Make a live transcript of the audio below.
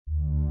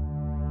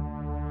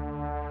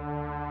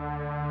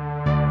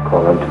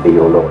call unto thee,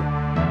 O Lord,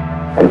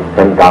 and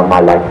send thou my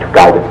light to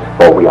guide us,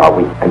 for we are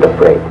weak and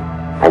afraid,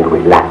 and we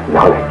lack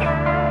knowledge.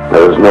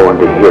 There is no one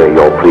to hear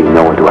your plea,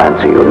 no one to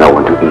answer you, no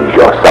one to ease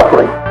your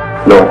suffering.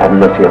 Lord, have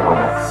mercy upon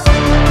us.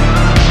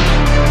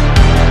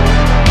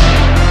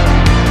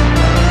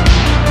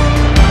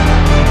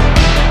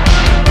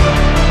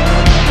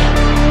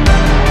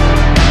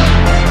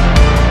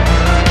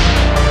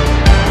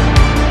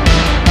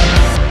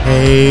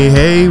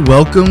 Hey,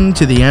 welcome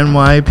to the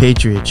NY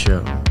Patriot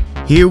Show.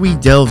 Here we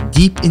delve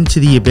deep into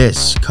the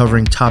abyss,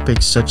 covering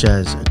topics such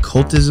as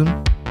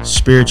occultism,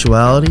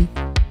 spirituality,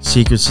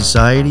 secret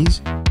societies,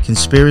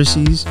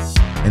 conspiracies,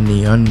 and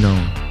the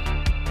unknown.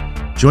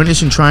 Join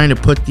us in trying to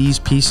put these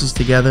pieces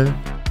together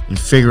and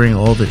figuring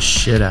all this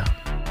shit out.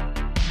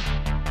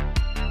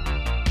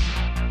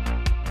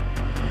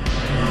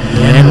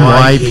 The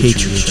NY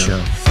Patriot Show.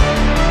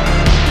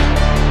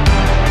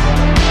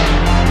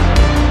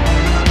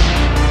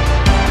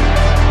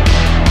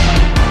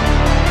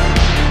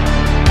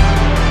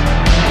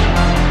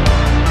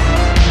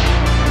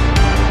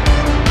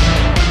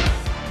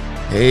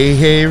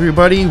 Hey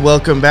everybody,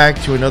 welcome back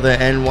to another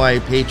NY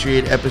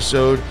Patriot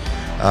episode.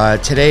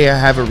 Today I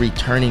have a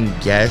returning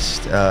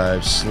guest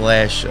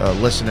slash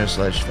listener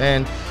slash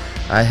fan.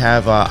 I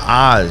have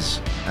Oz.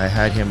 I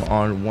had him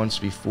on once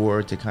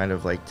before to kind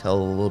of like tell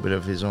a little bit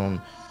of his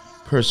own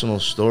personal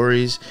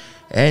stories.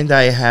 And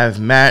I have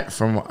Matt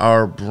from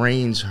our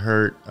Brains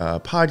Hurt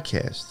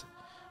podcast,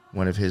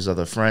 one of his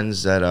other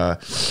friends that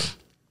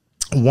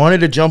wanted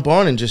to jump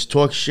on and just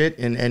talk shit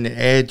and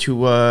add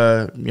to,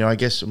 I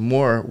guess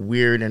more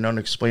weird and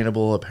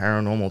unexplainable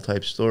paranormal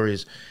type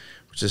stories,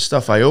 which is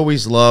stuff I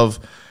always love.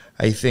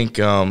 I think,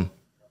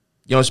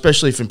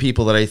 especially from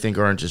people that I think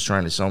aren't just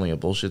trying to sell me a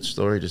bullshit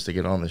story just to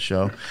get on the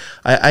show.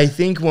 I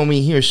think when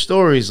we hear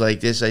stories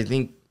like this, I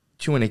think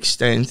to an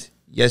extent,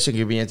 yes, it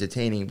can be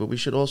entertaining, but we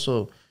should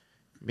also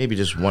maybe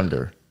just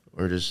wonder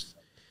or just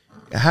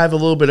have a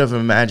little bit of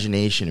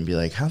imagination and be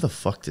like, how the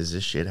fuck does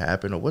this shit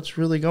happen or what's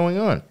really going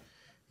on?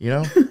 You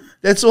know,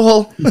 that's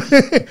all.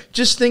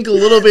 Just think a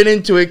little bit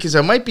into it because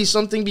there might be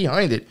something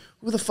behind it.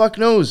 Who the fuck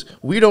knows?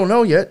 We don't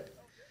know yet.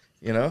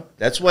 You know,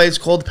 that's why it's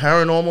called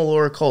paranormal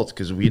or occult,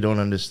 because we don't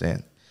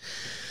understand.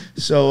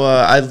 So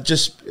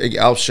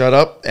I'll shut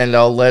up and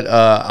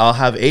I'll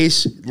have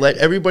Ace let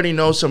everybody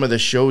know some of the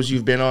shows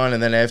you've been on.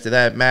 And then after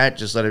that, Matt,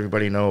 just let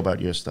everybody know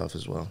about your stuff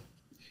as well.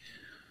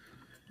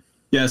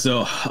 Yeah,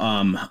 so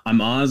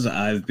I'm Oz.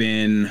 I've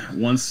been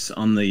once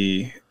on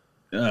the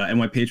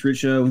NY Patriot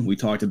Show. We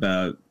talked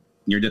about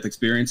near-death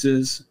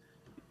experiences,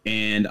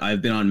 and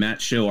I've been on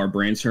Matt's show, Our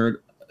Brains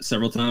Hurt,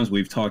 several times.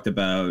 We've talked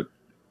about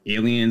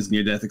aliens,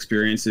 near-death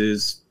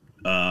experiences.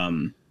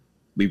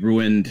 We've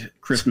ruined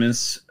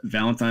Christmas,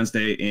 Valentine's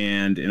Day,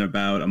 and in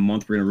about a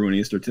month we're going to ruin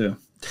Easter too.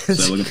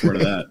 So looking forward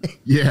to that.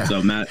 Yeah.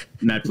 So Matt,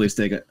 please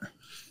take it.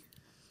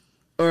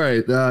 All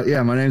right.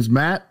 My name's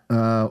Matt,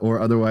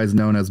 or otherwise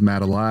known as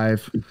Matt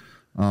Alive.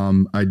 I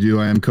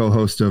am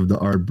co-host of the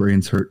Our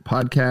Brains Hurt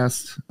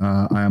podcast.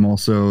 I am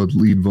also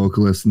lead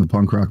vocalist in the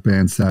punk rock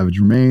band Savage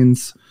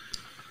Remains.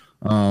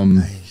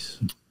 Nice.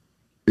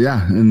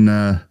 Yeah,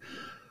 and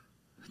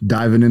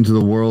diving into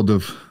the world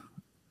of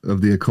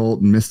the occult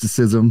and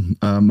mysticism.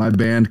 My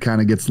band kind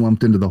of gets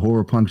lumped into the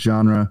horror punk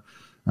genre.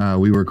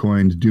 We were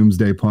coined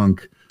Doomsday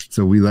Punk,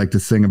 so we like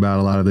to sing about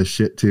a lot of this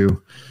shit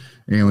too.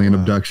 Alien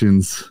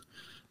abductions,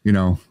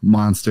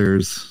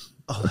 monsters,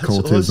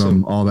 occultism,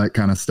 awesome. All that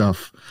kind of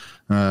stuff.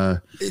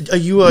 Are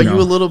you a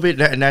little bit,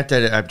 not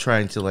that I'm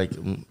trying to are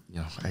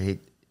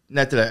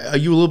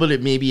you a little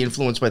bit maybe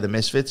influenced by the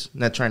Misfits?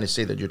 Not trying to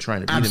say that you're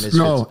trying to be the Misfits.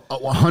 No,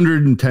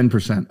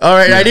 110%. All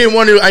right, yeah. I didn't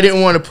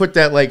want to put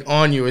that like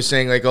on you as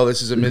saying like, oh,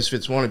 this is a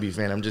Misfits wannabe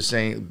fan. I'm just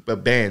saying a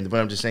band, but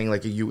I'm just saying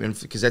like, are you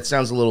because that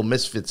sounds a little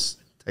Misfits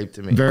type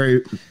to me.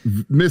 Very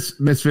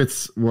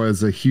Misfits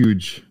was a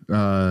huge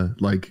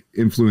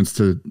influence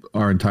to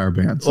our entire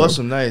band. So,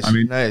 awesome, nice. I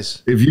mean,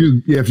 nice. If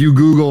you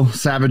Google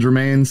Savage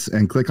Remains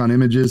and click on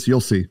images, you'll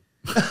see.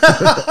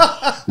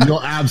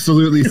 You'll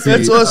absolutely see.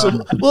 That's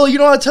awesome. Well,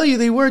 I'll tell you,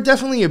 they were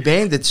definitely a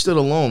band that stood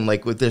alone,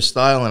 like with their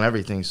style and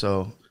everything.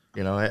 So,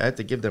 I have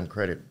to give them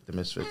credit, the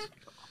Misfits.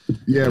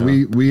 Yeah,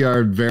 we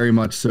are very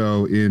much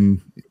so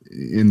in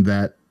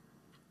that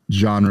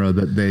genre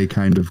that they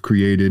kind of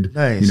created.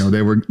 Nice.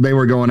 They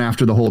were going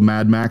after the whole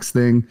Mad Max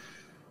thing,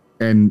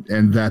 and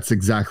that's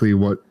exactly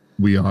what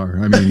we are.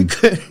 I mean,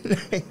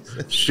 nice.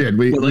 Shit.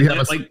 We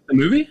have like the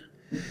movie.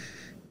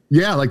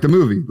 Yeah, like the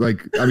movie.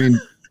 Like, I mean,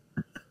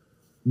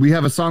 we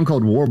have a song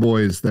called War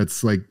Boys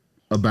that's like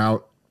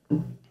about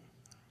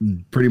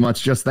pretty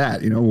much just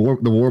that.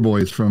 The War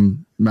Boys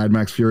from Mad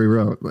Max Fury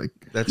Road. Like,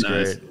 that's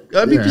nice. Great.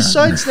 I mean,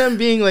 besides them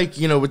being like,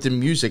 with the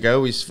music, I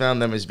always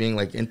found them as being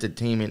like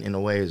entertainment in a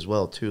way as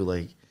well too.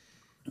 Like,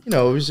 it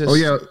was just. Oh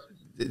yeah,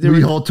 we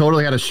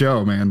totally had a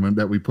show, man,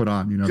 that we put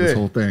on. This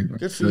whole thing.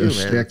 Good for you,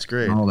 man. That's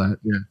great. All that.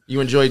 Yeah.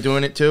 You enjoy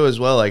doing it too, as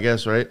well, I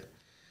guess, right?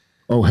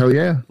 Oh hell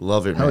yeah,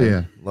 love it. Hell man.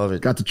 Yeah, love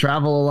it. Got to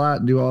travel a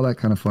lot, do all that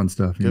kind of fun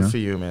stuff. Good for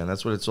you, man.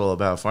 That's what it's all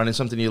about. Finding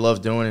something you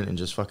love doing it and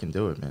just fucking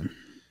do it, man.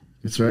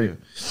 That's right.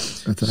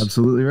 That's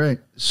absolutely right.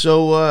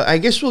 So I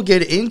guess we'll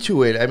get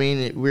into it. I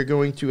mean, we're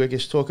going to, I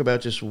guess, talk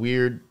about just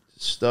weird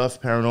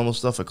stuff, paranormal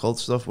stuff, occult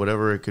stuff,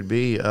 whatever it could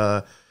be.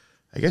 I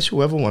guess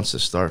whoever wants to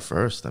start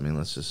first. I mean,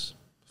 let's just,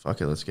 fuck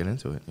it, let's get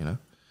into it, you know?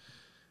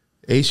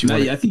 Ace,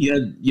 I think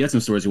you had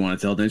some stories you want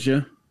to tell, didn't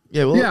you?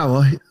 Yeah,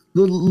 well,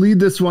 lead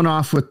this one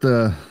off with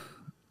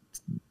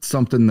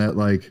something that,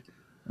 like,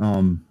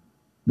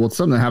 it's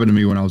something that happened to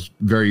me when I was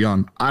very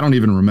young. I don't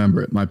even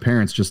remember it. My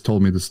parents just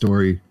told me the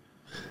story,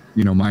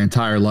 my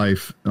entire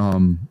life.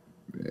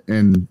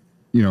 And,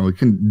 it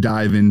can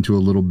dive into a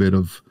little bit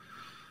of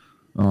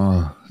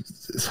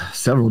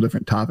several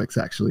different topics,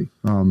 actually.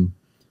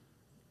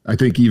 I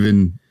think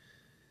even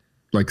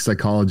like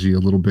psychology a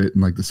little bit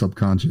and like the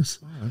subconscious.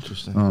 Oh,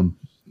 interesting.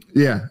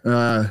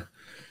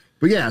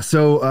 But yeah,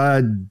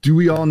 so do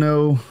we all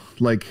know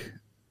like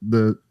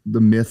the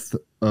myth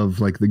of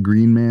like the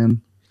Green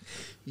Man?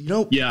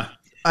 Yeah.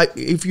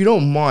 If you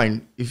don't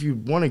mind, if you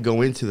want to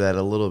go into that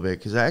a little bit,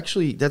 because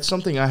actually that's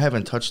something I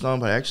haven't touched on,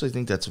 but I actually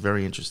think that's a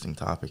very interesting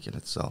topic in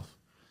itself.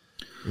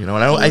 And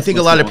I think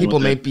a lot of people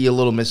may be a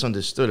little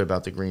misunderstood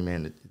about the Green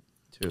Man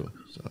too.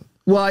 So.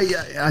 Well,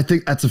 I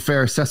think that's a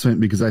fair assessment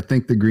because I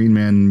think the Green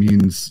Man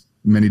means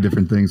many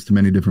different things to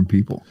many different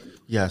people.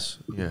 Yes.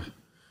 Yeah.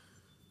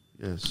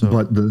 Yeah. So,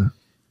 what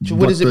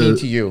does it mean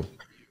to you,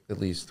 at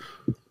least?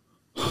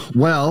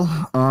 Well,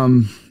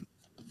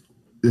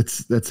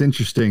 that's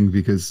interesting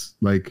because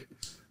like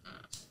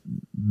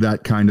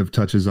that kind of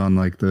touches on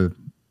like the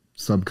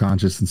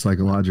subconscious and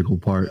psychological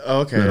part.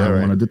 Okay, that I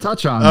right. wanted to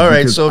touch on. All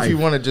right, so if you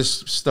want to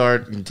just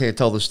start and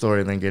tell the story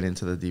and then get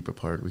into the deeper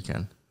part, we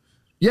can.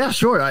 Yeah,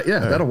 sure.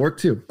 That'll work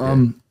too.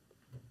 So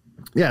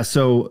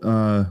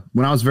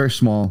when I was very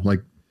small,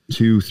 like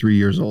 2-3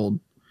 years old,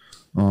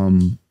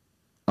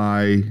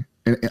 I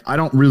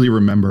don't really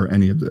remember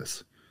any of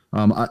this.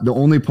 The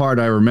only part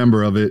I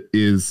remember of it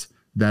is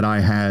that I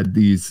had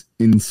these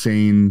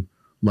insane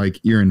like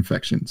ear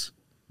infections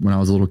when I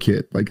was a little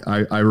kid. Like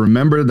I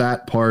remember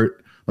that part.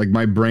 Like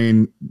my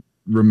brain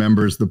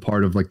remembers the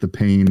part of like the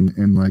pain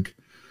and like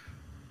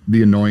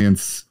the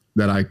annoyance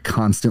that I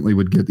constantly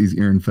would get these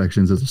ear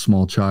infections as a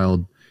small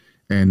child,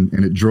 and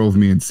it drove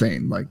me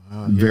insane. Like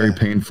very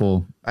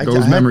painful.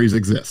 Those memories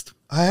exist.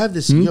 I have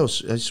this.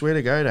 I swear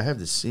to God, I have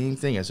the same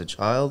thing as a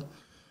child.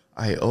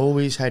 I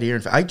always had ear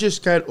infections. I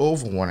just got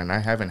over one, and I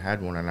haven't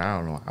had one in I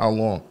don't know how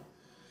long.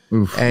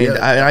 Oof, and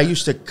I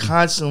used to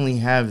constantly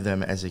have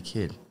them as a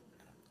kid.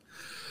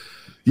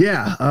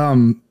 Yeah.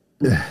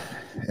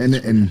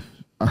 And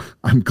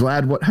I'm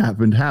glad what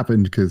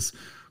happened because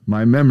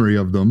my memory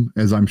of them,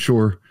 as I'm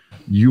sure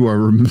you are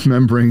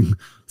remembering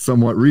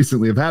somewhat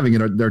recently of having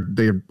it,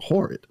 they're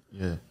horrid.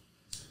 Yeah.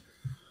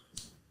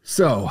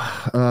 So,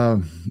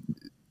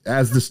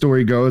 as the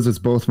story goes, as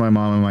both my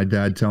mom and my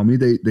dad tell me,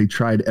 they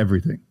tried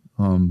everything.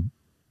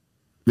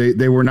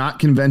 They were not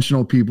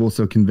conventional people,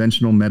 so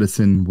conventional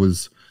medicine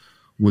was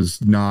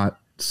not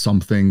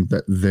something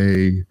that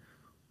they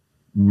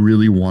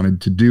really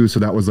wanted to do. So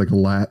that was like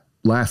a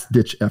last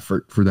ditch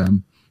effort for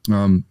them.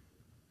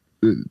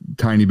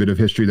 Tiny bit of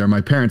history there.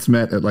 My parents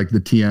met at like the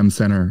TM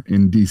Center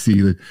in DC,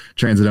 the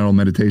Transcendental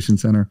Meditation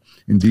Center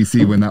in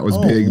DC, when that was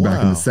big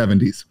back in the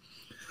 70s.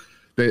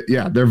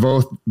 They're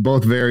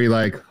both very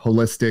like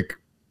holistic,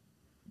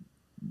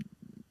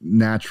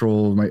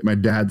 natural. My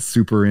dad's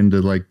super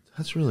into like,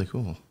 that's really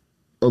cool.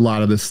 A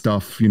lot of this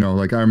stuff,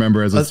 like I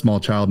remember as a small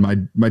child,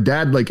 my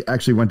dad like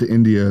actually went to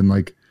India and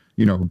like,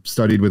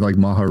 studied with like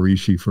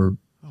Maharishi for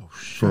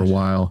a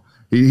while.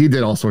 He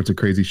did all sorts of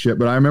crazy shit,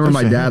 but I remember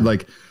my dad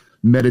like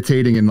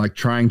meditating and like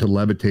trying to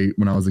levitate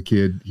when I was a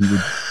kid. He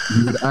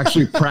would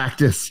actually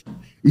practice.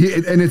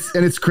 And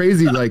it's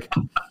crazy. Like,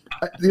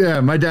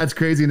 my dad's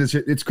crazy and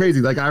it's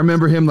crazy. Like I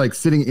remember him like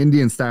sitting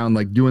Indian style and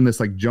like doing this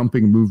like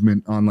jumping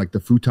movement on like the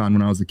futon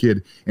when I was a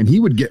kid, and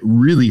he would get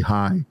really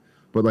high,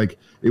 but like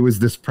it was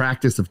this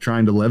practice of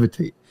trying to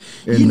levitate.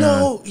 And,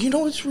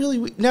 it's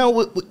really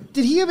now.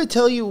 Did he ever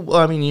tell you? Well,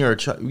 I mean,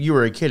 you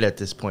were a kid at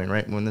this point,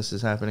 right? When this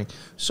is happening.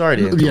 Sorry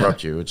to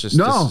interrupt you. It's just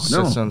no.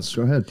 Sounds,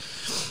 go ahead.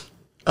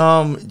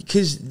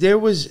 Because there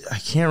was, I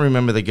can't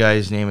remember the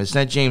guy's name. It's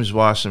not James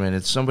Wasserman.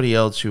 It's somebody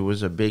else who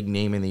was a big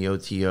name in the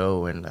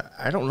OTO, and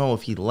I don't know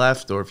if he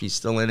left or if he's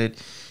still in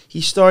it.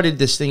 He started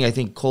this thing, I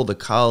think, called the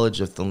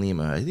College of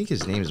Thelema. I think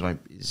his name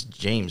is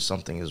James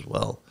something as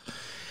well.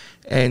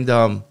 And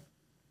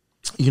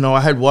I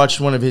had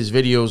watched one of his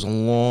videos a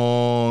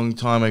long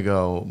time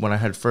ago when I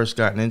had first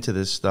gotten into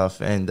this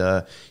stuff,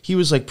 and he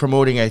was like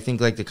promoting, I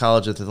think, like the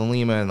College of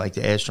Thelema and like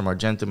the Astrum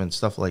Argentum and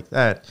stuff like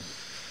that.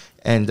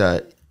 And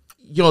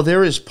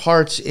there is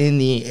parts in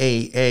the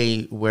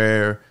AA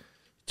where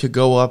to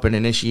go up in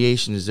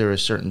initiations, there are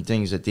certain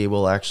things that they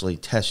will actually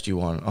test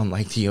you on,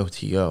 unlike the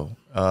OTO.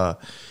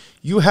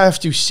 You have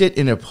to sit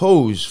in a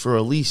pose for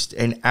at least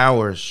an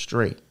hour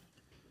straight.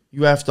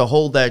 You have to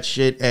hold that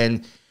shit,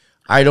 and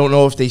I don't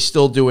know if they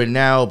still do it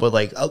now, but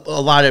like a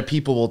lot of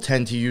people will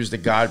tend to use the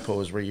God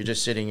pose where you're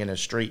just sitting in a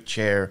straight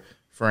chair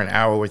for an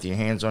hour with your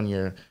hands on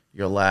your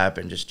lap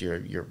and just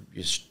your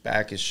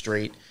back is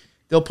straight.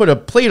 they'll put a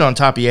plate on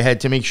top of your head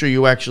to make sure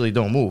you actually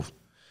don't move.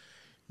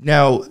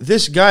 Now,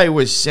 this guy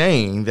was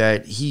saying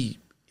that he,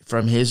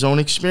 from his own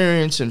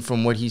experience and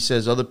from what he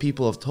says other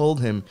people have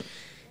told him,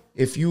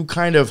 if you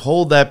kind of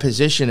hold that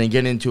position and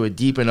get into a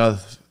deep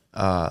enough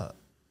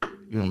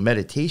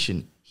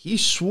meditation, he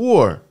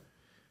swore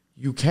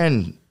you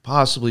can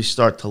possibly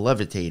start to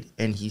levitate.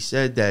 And he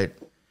said that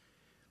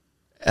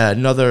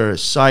another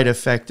side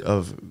effect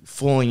of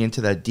falling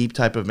into that deep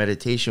type of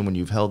meditation when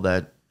you've held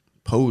that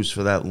pose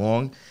for that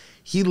long,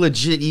 he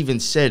legit even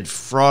said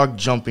frog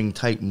jumping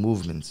type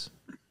movements.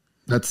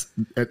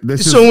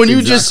 So when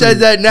you just said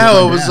that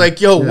now, I was like,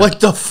 yo, what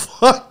the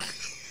fuck?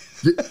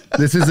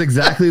 This is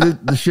exactly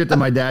the shit that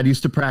my dad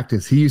used to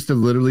practice. He used to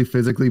literally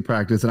physically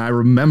practice, and I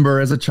remember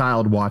as a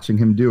child watching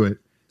him do it.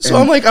 So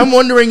I'm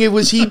wondering,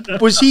 was he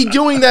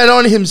doing that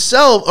on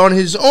himself, on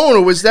his own,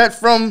 or was that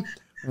from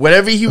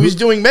whatever he was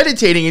doing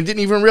meditating and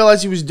didn't even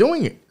realize he was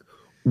doing it?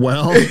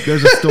 Well,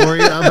 there's a story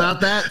about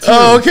that too.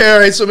 Oh, okay, all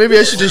right. So maybe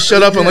I should just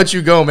shut up and let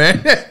you go,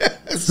 man.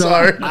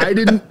 Sorry. I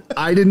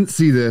didn't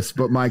see this,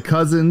 but my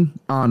cousin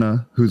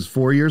Anna, who's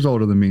 4 years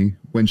older than me,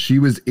 when she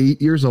was 8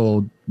 years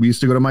old, we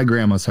used to go to my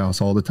grandma's house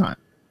all the time,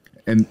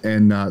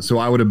 and so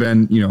I would have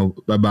been,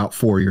 about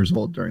 4 years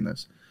old during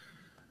this,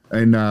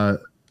 and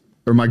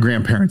or my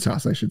grandparents'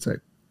 house, I should say.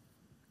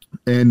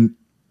 And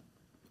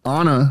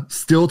Anna,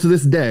 still to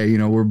this day,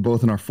 we're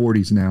both in our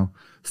 40s now.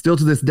 Still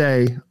to this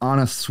day,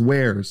 Anna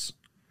swears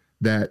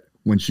that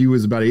when she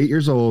was about 8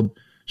 years old,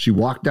 she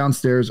walked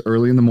downstairs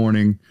early in the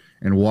morning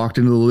and walked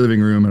into the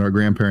living room at our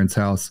grandparents'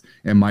 house,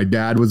 and my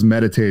dad was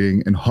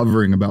meditating and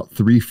hovering about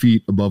 3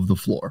 feet above the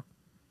floor.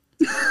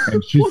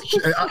 And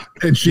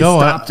she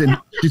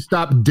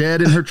stopped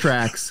dead in her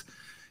tracks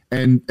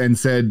and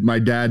said my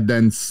dad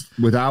then,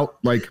 without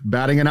like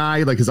batting an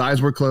eye, like his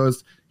eyes were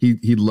closed, he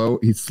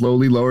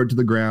slowly lowered to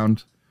the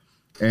ground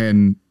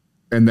and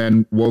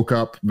then woke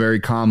up very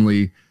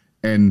calmly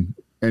and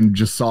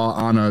just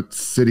saw Anna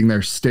sitting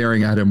there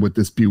staring at him with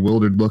this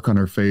bewildered look on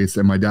her face.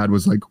 And my dad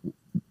was like,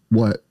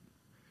 what?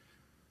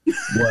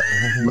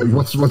 Like,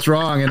 what's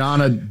wrong? And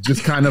Anna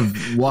just kind of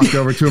walked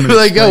over to him and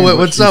like, oh,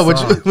 what's up?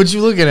 What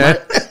you looking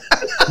at?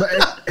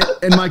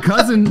 And my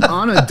cousin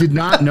Anna did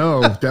not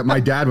know that my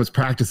dad was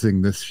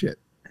practicing this shit.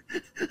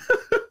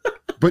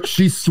 But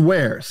she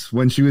swears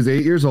when she was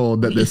 8 years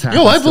old that this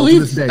happened. Yo, I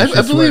believe it.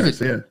 I believe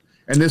it. Yeah.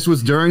 And this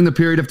was during the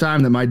period of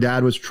time that my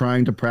dad was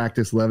trying to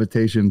practice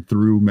levitation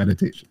through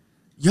meditation.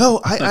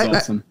 Yo,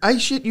 awesome. I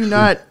shit you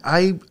not.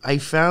 I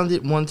found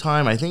it one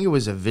time. I think it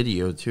was a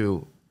video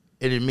too.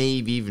 And it may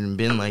have even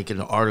been like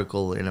an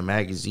article in a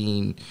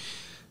magazine.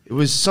 It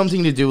was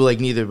something to do like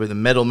neither with a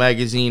metal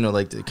magazine or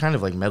like the kind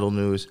of like metal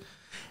news.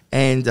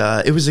 And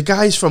it was the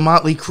guys from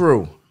Motley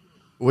Crue.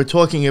 We're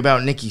talking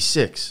about Nikki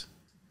Sixx.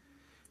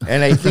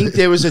 And I think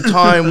there was a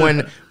time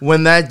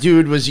when that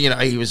dude was,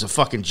 he was a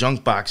fucking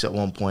junk box at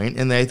one point.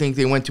 And I think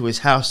they went to his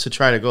house to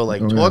try to go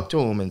talk to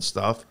him and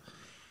stuff.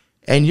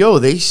 And yo,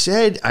 they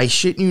said, I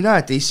shit you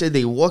not, they said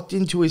they walked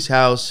into his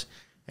house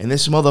and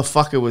this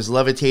motherfucker was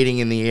levitating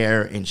in the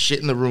air and shit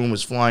in the room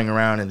was flying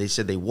around. And they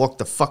said they walked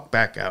the fuck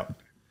back out.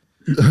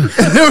 And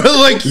they were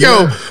like,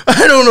 yo,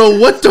 I don't know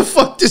what the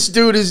fuck this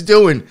dude is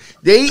doing.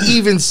 They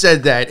even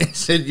said that and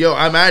said, yo,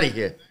 I'm out of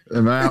here.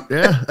 I'm out.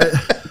 Yeah.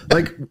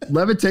 Like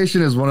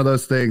levitation is one of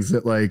those things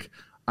that like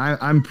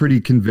I'm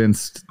pretty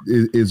convinced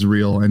is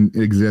real and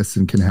exists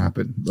and can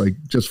happen. Like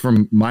just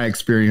from my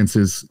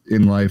experiences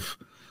in life,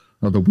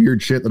 the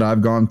weird shit that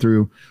I've gone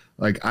through,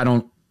 like I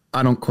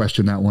don't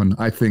question that one.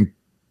 I think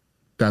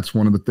that's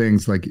one of the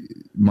things, like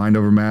mind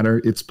over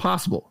matter. It's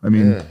possible. I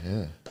mean,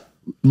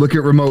 look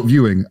at remote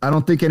viewing. I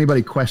don't think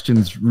anybody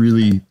questions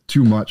really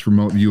too much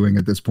remote viewing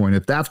at this point.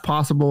 If that's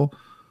possible.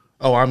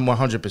 Oh, I'm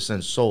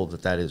 100% sold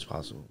that is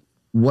possible.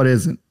 What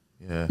isn't?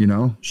 Yeah.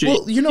 Shit,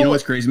 well, you know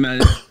what's crazy,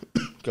 man?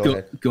 Go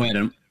ahead. Go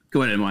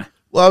ahead, MY.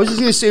 Well, I was just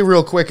going to say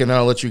real quick, and then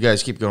I'll let you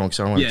guys keep going because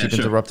I don't want to keep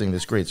interrupting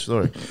this great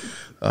story.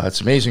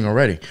 It's amazing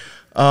already.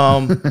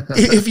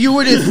 If you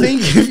were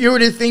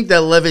to think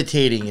that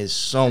levitating is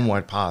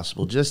somewhat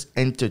possible, just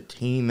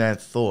entertain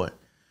that thought.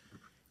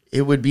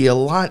 It would be a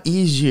lot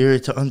easier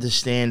to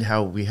understand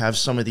how we have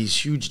some of these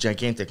huge,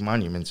 gigantic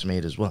monuments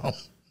made as well.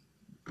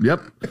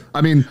 Yep.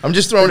 I mean, I'm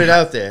just throwing it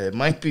out there. It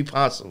might be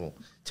possible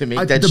to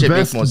make that shit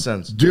make more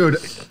sense. Dude,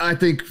 I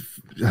think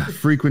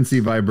frequency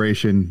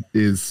vibration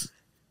is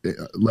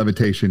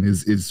levitation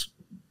is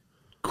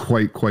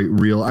quite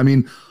real. I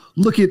mean,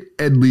 look at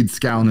Ed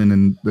Leedskalnin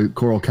and the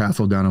Coral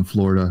Castle down in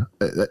Florida.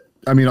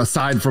 I mean,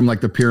 aside from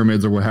like the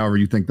pyramids or however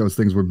you think those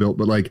things were built,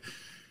 but like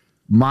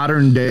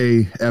modern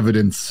day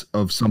evidence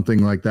of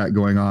something like that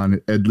going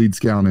on, Ed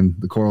Leedskalnin,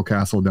 the Coral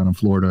Castle down in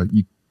Florida.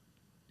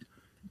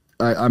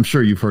 I'm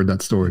sure you've heard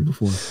that story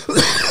before.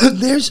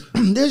 There's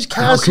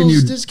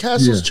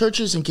castles,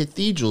 churches, and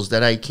cathedrals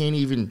that I can't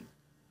even.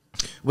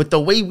 With the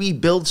way we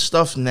build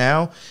stuff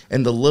now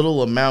and the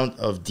little amount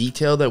of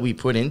detail that we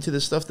put into the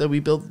stuff that we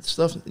build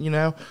stuff,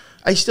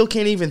 I still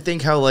can't even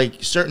think how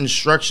like certain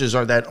structures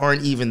that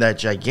aren't even that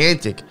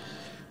gigantic,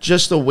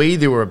 just the way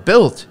they were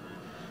built.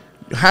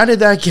 how did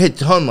that get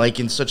done, like,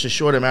 in such a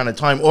short amount of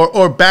time,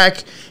 or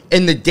back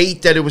in the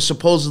date that it was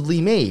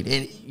supposedly made?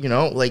 And, you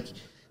know, like,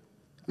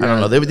 I don't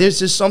know. There's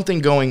just something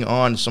going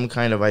on, some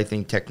kind of, I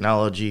think,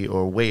 technology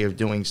or way of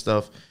doing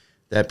stuff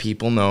that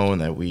people know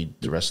and that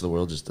the rest of the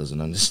world just doesn't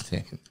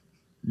understand.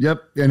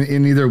 Yep.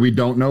 And either we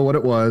don't know what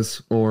it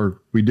was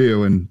or we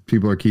do, and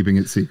people are keeping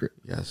it secret.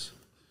 Yes.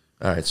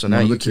 All right. So now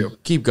you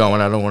keep going.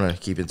 I don't want to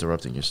keep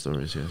interrupting your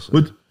stories here.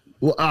 So.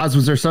 Well, Oz,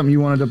 was there something you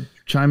wanted to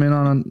chime in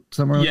on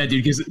somewhere? Yeah,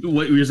 dude, because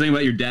what you were saying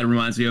about your dad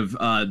reminds me of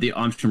the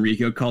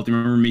Shinrikyo cult. Do you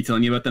remember me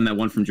telling you about them? That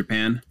one from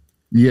Japan?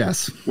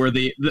 Yes. Where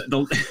the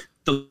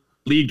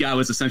lead guy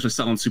was essentially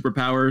selling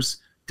superpowers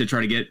to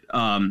try to get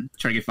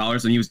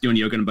followers, and he was doing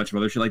yoga and a bunch of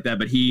other shit like that.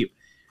 But he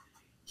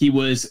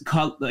was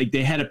caught, like,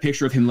 they had a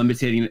picture of him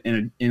levitating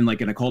in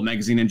like an occult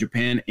magazine in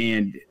Japan,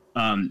 and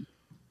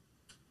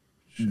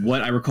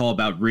what I recall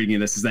about reading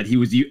this is that he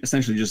was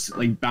essentially just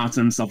like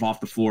bouncing himself off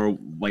the floor,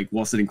 like,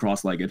 while sitting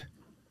cross-legged.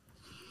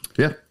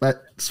 Yeah,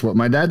 that's what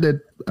my dad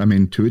did. I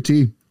mean, to a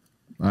T.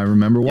 I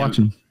remember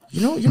watching.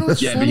 You know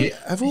what's funny?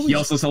 He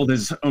also sold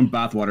his own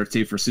bathwater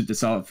too to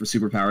sell it for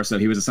superpower. So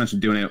he was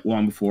essentially doing it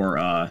long before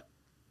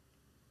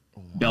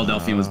Belle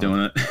Delphine was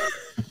doing it.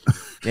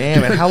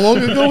 Damn! And how long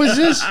ago was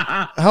this?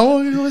 How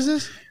long ago was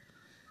this?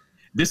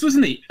 This was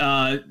in the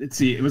let's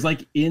see, it was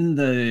like in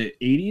the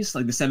 80s,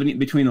 like the 70s,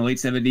 between the late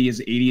 70s,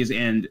 80s,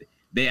 and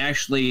they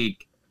actually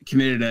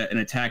committed an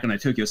attack on a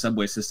Tokyo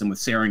subway system with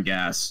sarin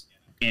gas.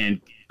 And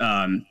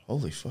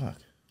holy fuck!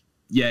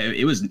 Yeah,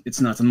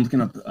 it's nuts. I'm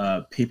looking up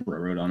a paper I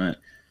wrote on it.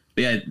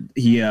 But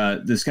yeah,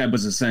 this guy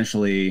was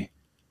essentially,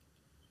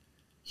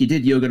 he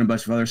did yoga and a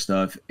bunch of other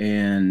stuff,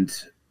 and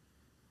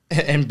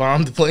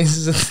bombed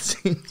places at the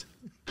same time.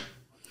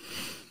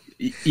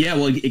 Yeah,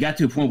 well, it got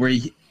to a point where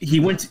he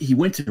went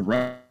to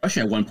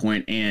Russia at one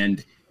point,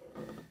 and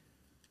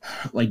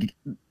like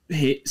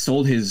he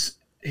sold his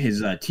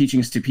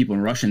teachings to people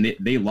in Russia, and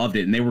they loved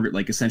it, and they were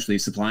like essentially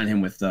supplying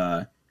him with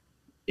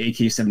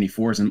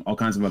AK-74s and all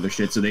kinds of other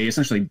shit. So they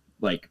essentially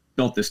like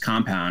built this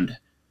compound,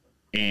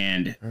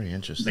 and very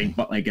interesting.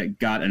 They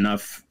got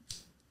enough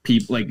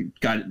people,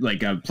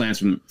 plans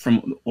from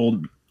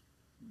old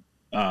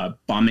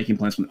bomb making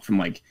plans from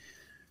like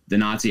the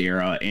Nazi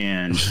era,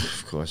 and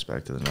of course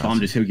back to the Nazi.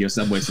 Bombed the Tokyo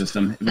subway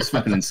system. It was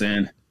fucking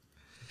insane.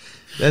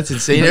 That's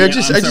insane. Yeah,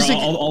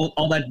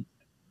 All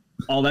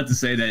that to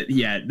say that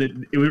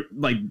it was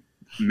like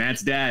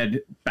Matt's dad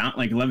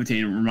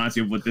levitating reminds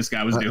me of what this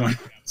guy was doing.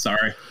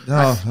 Sorry.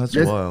 No, that's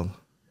wild.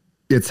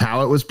 It's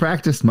how it was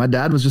practiced. My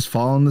dad was just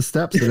following the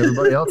steps that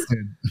everybody else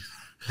did.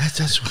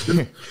 That's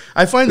weird.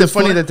 I find it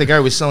funny that the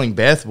guy was selling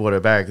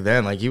bathwater back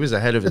then. Like, he was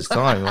ahead of his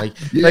time. Like,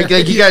 like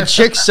you got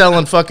chicks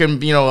selling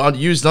fucking,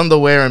 used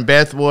underwear and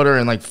bathwater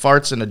and like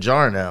farts in a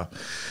jar now.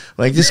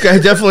 Like, this guy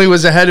definitely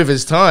was ahead of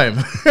his time.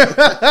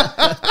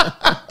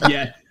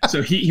 Yeah.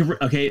 So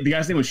the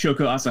guy's name was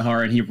Shoko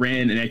Asahara, and he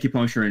ran an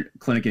acupuncture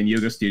clinic and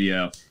yoga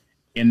studio.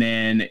 And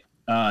then,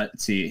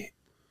 let's see,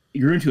 he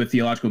grew into a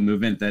theological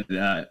movement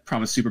that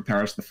promised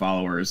superpowers to the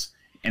followers,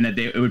 and that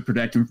it would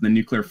protect him from the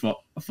nuclear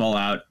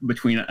fallout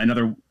between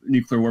another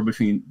nuclear war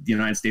between the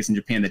United States and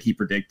Japan that he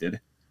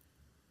predicted.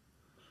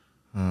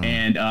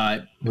 And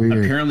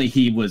apparently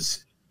he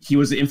was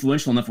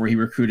influential enough where he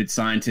recruited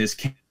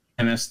scientists,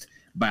 chemists,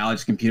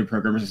 biologists, computer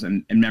programmers,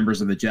 and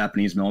members of the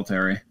Japanese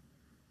military.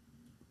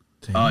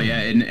 Damn. Oh yeah,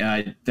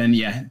 and then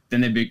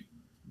they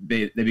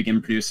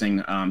began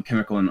producing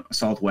chemical and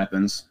assault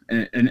weapons,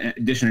 in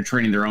addition to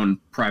training their own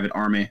private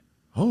army.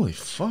 Holy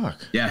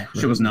fuck! Yeah,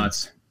 shit was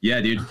nuts. Yeah,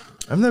 dude.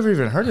 I've never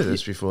even heard of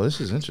this before. This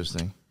is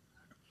interesting.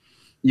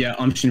 Yeah,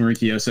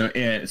 Shinrikyo. So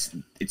it's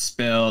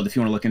spelled, if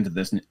you want to look into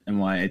this and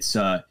why, it's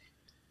AUM,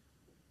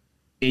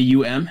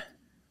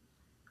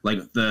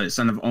 like the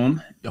son of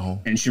Om. Oh.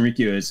 And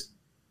Shinrikyo is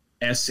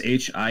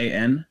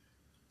SHINRIKYO.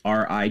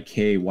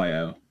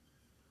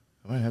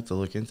 I might have to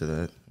look into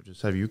that. Or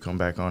just have you come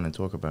back on and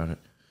talk about it.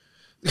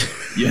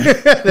 Yeah.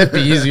 That'd be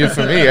easier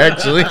for me,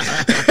 actually.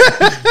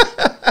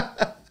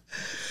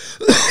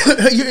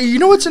 You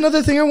know what's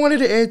another thing I wanted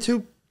to add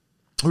to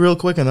real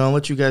quick, and I'll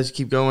let you guys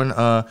keep going.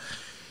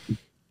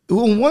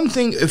 One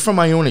thing from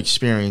my own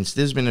experience,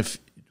 there's been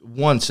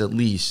once at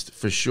least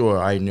for sure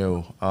I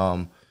knew,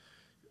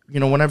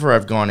 whenever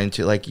I've gone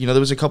into, like, there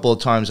was a couple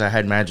of times I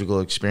had magical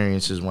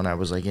experiences when I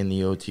was like in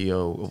the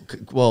OTO.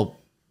 Well,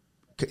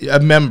 a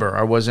member.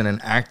 I wasn't an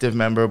active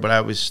member, but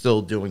I was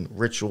still doing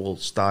ritual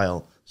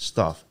style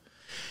stuff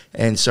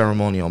and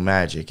ceremonial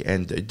magic.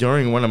 And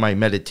during one of my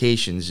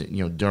meditations,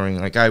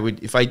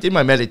 if I did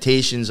my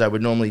meditations, I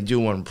would normally do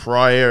one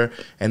prior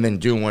and then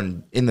do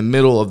one in the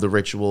middle of the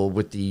ritual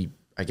with the,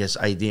 I guess,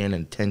 idea and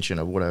intention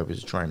of what I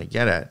was trying to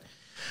get at.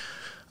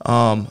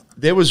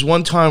 There was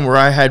one time where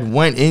I had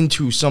went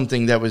into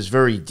something that was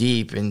very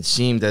deep and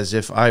seemed as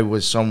if I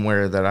was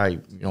somewhere that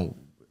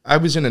I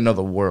was in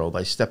another world.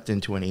 I stepped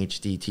into an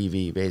HD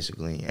TV,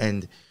 basically.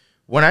 And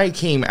when I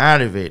came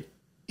out of it,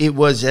 it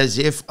was as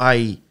if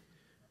I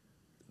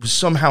was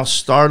somehow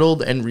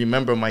startled and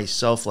remember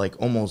myself like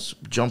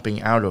almost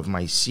jumping out of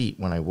my seat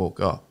when I woke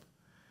up.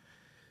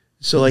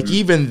 So like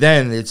even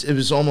then, it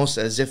was almost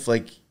as if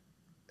like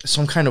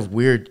some kind of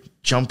weird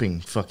jumping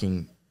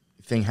fucking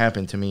thing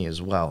happened to me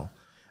as well.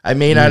 I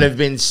may not have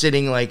been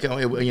sitting like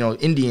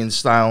Indian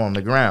style on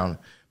the ground,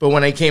 but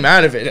when I came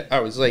out of it, I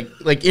was like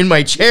in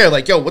my chair,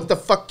 like, yo, what the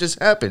fuck just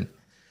happened?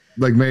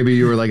 Like maybe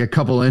you were like a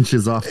couple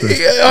inches off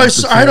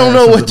the. I don't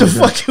know what the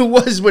fuck it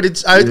was,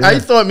 but I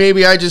thought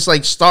maybe I just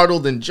like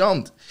startled and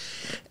jumped,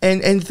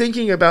 and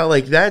thinking about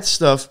like that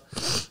stuff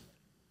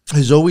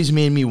has always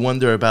made me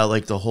wonder about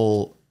like the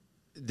whole.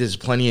 There's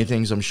plenty of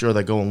things I'm sure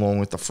that go along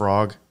with the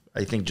frog.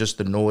 I think just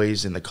the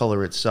noise and the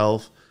color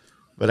itself.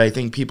 But I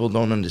think people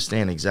don't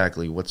understand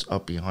exactly what's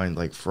up behind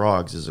like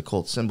frogs as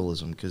occult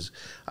symbolism, because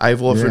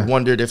I've often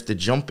wondered if the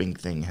jumping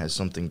thing has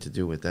something to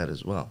do with that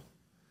as well.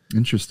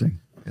 Interesting.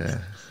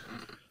 Yeah.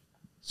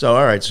 So,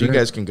 all right. So you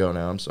guys can go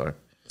now. I'm sorry.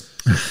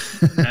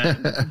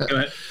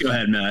 Go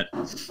ahead, Matt.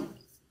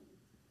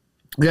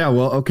 Yeah.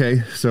 Well,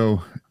 okay.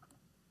 So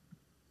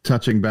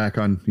touching back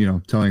on,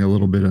 telling a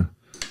little bit of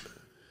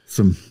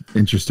some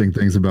interesting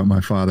things about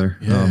my father.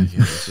 Yeah,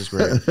 this is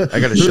great. I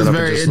got to shut up. He's a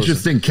very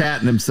interesting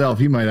cat in himself.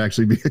 He might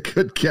actually be a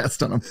good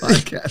guest on a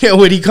podcast. Yeah,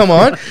 would he come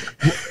on?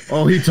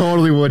 Oh, he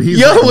totally would.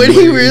 Would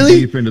he really?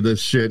 Deep into this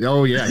shit.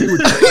 Oh yeah. He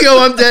would. Yo,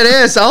 I'm dead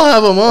ass. I'll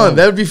have him on.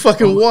 That'd be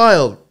fucking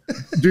wild.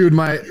 Dude,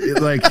 my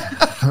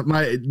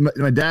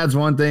dad's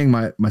one thing.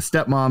 My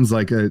stepmom's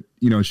like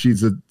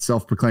she's a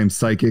self-proclaimed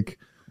psychic,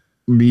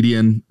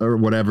 medium, or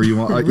whatever you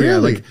want. Really? Yeah,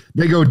 like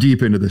they go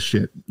deep into this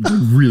shit,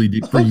 really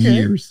deep for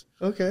years.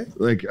 Okay.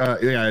 Like,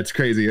 it's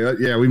crazy.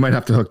 Yeah, we might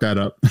have to hook that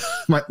up.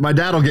 my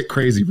dad will get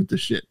crazy with this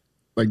shit,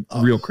 like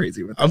real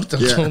crazy with it. I'm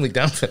totally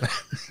down for that.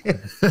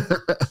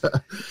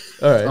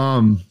 All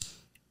right.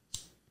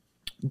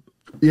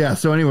 Yeah.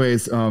 So,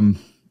 anyways,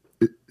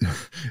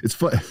 it's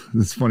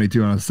funny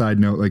too. On a side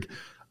note, like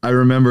I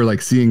remember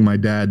like seeing my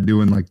dad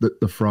doing like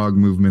the frog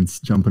movements,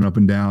 jumping up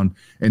and down,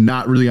 and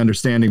not really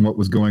understanding what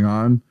was going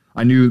on.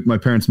 I knew my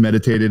parents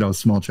meditated. I was a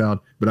small child,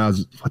 but I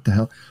was, what the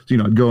hell? So,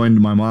 I'd go into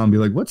my mom and be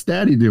like, what's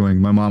daddy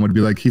doing? My mom would be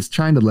like, he's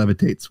trying to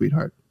levitate,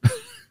 sweetheart.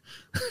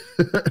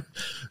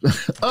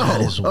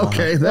 Oh,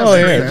 okay.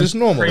 Just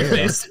normal.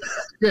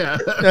 Yeah.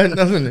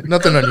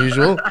 Nothing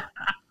unusual.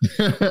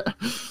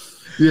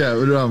 Yeah.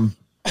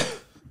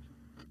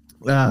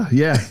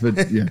 But,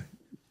 but yeah.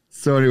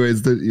 So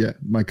anyways,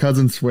 my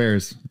cousin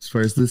swears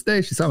to this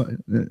day. She saw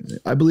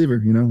it. I believe her,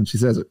 and she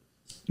says it.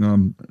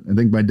 I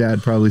think my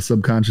dad probably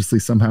subconsciously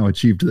somehow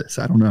achieved this.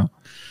 I don't know.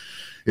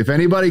 If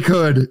anybody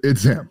could,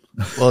 it's him.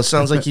 Well, it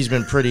sounds like he's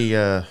been pretty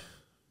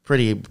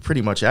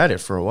much at it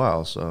for a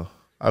while. So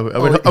I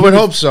would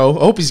hope so.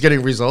 I hope he's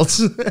getting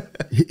results.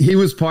 He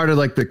was part of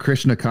like the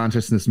Krishna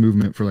consciousness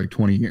movement for like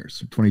 20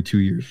 years, 22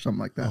 years, something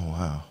like that. Oh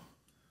wow.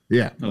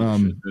 Yeah.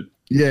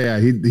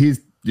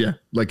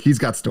 He's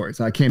got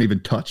stories. I can't even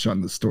touch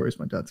on the stories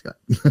my dad's got.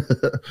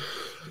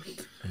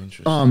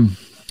 Interesting.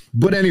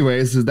 But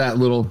anyways, is that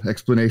little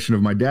explanation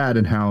of my dad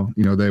and how,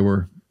 they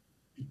were,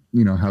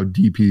 how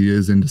deep he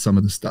is into some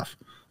of the stuff.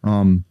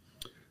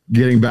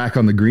 Getting back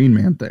on the Green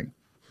Man thing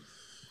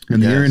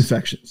and the ear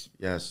infections.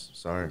 Yes.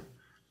 Sorry.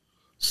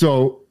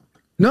 So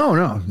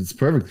no, it's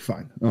perfectly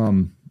fine.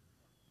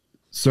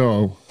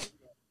 So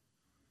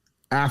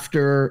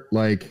after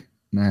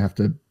and I have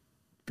to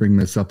bring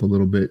this up a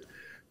little bit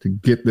to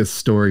get this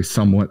story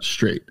somewhat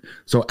straight.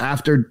 So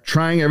after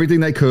trying everything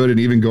they could and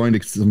even going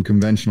to some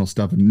conventional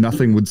stuff, and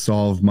nothing would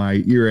solve my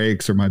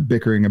earaches or my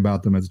bickering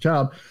about them as a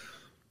child,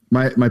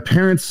 my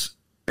parents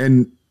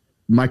and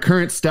my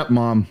current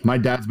stepmom, my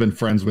dad's been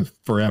friends with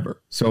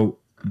forever. So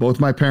both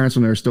my parents,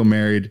 when they were still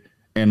married,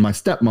 and my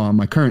stepmom,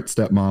 my current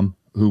stepmom,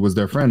 who was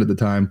their friend at the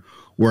time,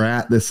 were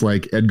at this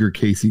like Edgar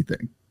Cayce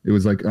thing. It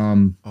was like,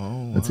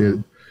 let's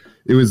see,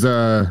 it was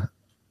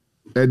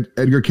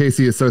Edgar Cayce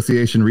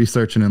Association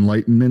Research and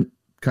Enlightenment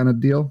kind of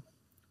deal.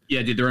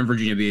 Yeah, dude, they're in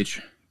Virginia Beach.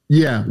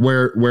 Yeah,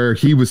 where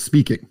he was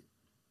speaking.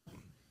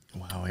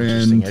 Wow,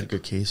 interesting. Edgar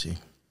Cayce.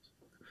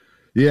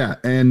 Yeah,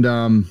 and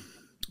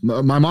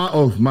my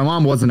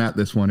mom wasn't at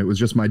this one. It was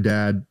just my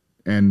dad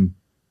and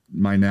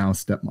my now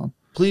stepmom.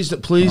 Please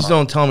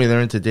don't tell me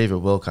they're into David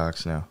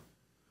Wilcox now.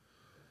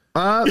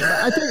 I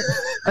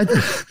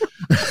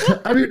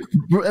mean,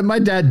 my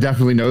dad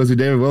definitely knows who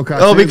David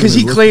Wilcox is. Oh, because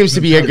he claims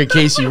to be Edgar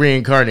Cayce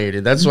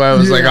reincarnated. That's why I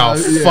was like,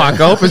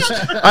 fuck.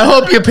 I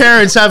hope your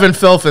parents haven't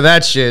fell for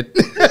that shit.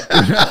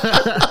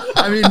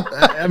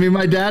 I mean,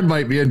 my dad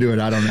might be into it.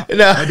 I don't know.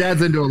 No. My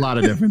dad's into a lot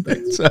of different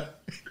things.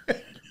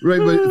 Right,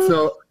 but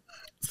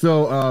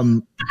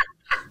so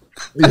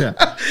yeah.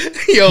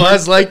 Yo, I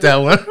was like that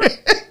one.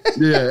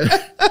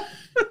 Yeah.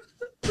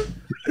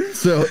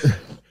 So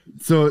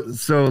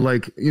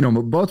like,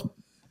 both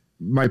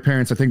my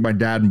parents, I think my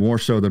dad more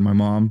so than my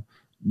mom,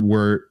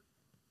 were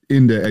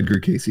into Edgar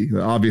Cayce,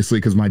 obviously,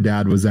 because my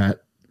dad was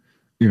at,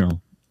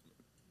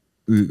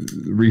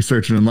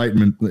 Research and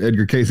Enlightenment,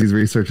 Edgar Cayce's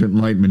Research and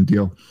Enlightenment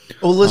deal.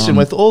 Well, listen,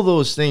 with all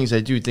those things,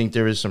 I do think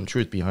there is some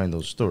truth behind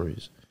those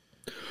stories.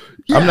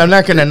 Yeah, I'm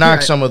not going to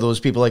knock some of those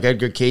people like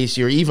Edgar Cayce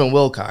or even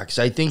Wilcox.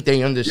 I think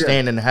they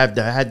understand and have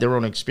had their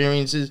own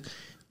experiences.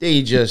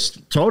 They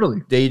just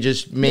totally. They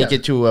just make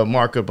it to a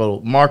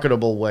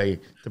marketable way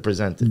to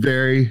present it.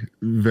 Very,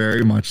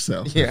 very much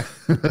so. Yeah.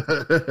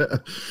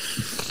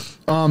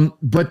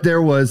 But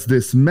there was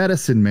this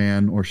medicine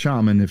man or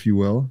shaman, if you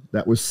will,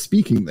 that was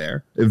speaking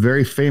there. A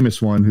very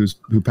famous one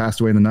who passed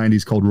away in the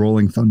 90s called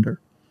Rolling Thunder.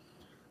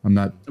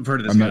 I've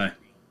heard of this guy.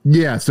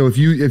 Yeah. So if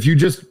you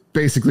just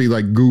basically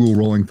like Google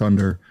Rolling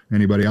Thunder,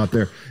 anybody out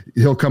there,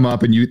 he'll come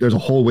up and there's a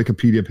whole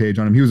Wikipedia page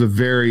on him. He was a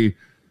very,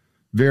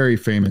 very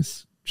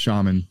famous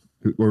shaman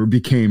or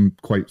became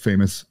quite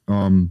famous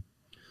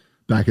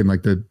back in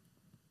like the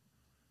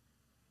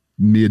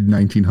mid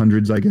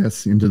 1900s, I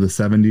guess, into the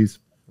 70s.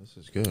 This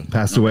is good.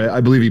 Passed away.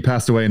 I believe he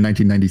passed away in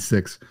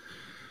 1996.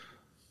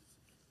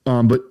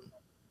 But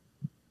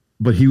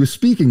he was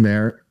speaking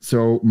there.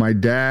 So my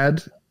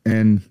dad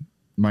and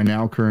my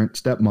now current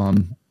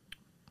stepmom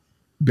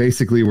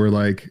basically were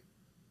like,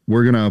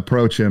 we're going to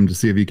approach him to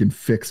see if he can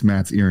fix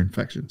Matt's ear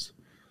infections.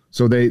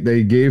 So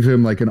they gave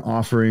him like an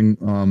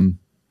offering.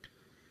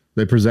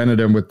 They presented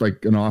him with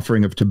like an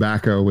offering of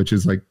tobacco, which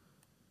is like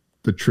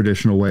the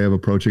traditional way of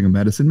approaching a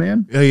medicine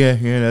man. Oh yeah.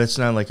 That's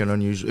not like an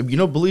unusual.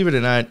 Believe it or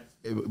not,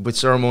 with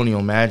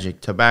ceremonial magic,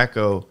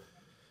 tobacco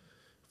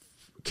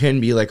can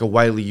be like a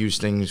widely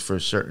used thing for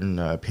certain,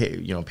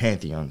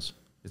 pantheons.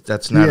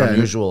 That's not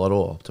unusual at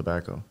all.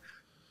 Tobacco.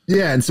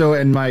 Yeah,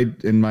 and my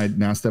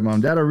now stepmom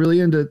and dad are really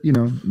into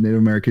Native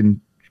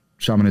American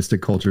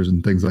shamanistic cultures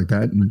and things like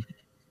that, and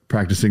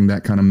practicing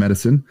that kind of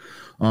medicine.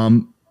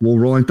 Well,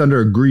 Rolling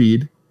Thunder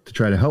agreed to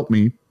try to help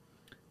me,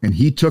 and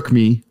he took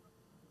me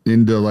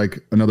into like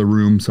another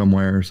room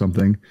somewhere or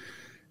something,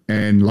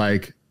 and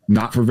like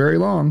not for very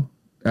long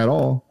at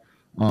all,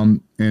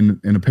 and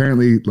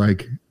apparently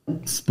like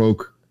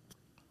spoke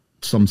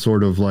some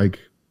sort of like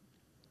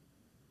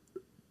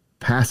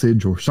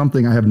passage or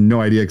something. I have no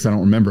idea because I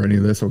don't remember any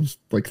of this. I was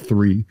like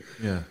 3.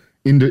 Yeah.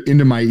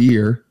 Into my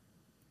ear,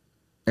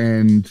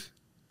 and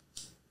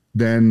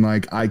then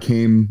like I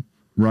came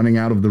running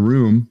out of the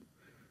room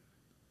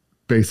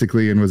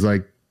basically and was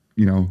like,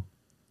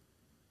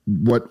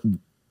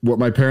 what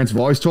my parents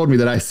have always told me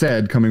that I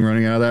said coming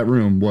running out of that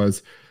room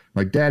was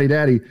like, daddy,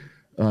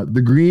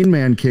 the green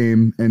man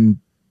came and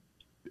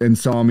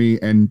saw me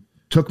and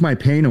took my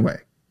pain away.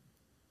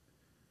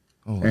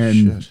 Oh,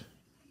 shit.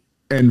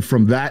 And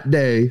from that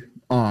day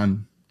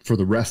on, for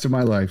the rest of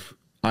my life,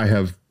 I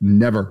have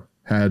never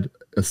had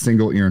a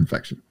single ear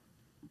infection,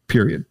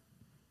 period.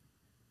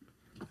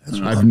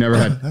 I've never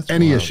had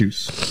any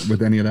issues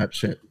with any of that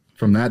shit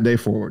from that day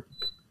forward.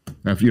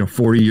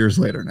 40 years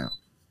later now.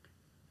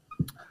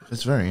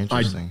 That's very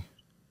interesting.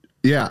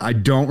 I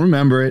don't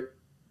remember it,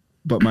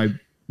 but my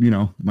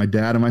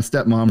dad and my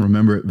stepmom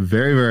remember it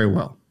very, very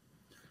well.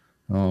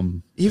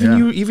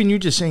 Even you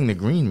just saying the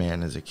green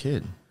man as a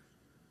kid.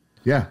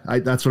 Yeah,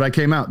 that's what I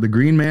came out. The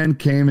green man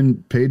came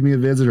and paid me a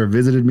visit or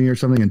visited me or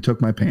something and took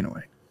my pain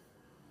away.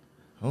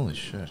 Holy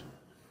shit.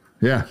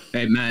 Yeah.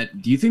 Hey,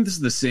 Matt, do you think this is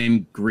the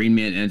same green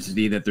man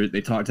entity that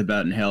they talked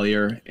about in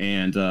Hellier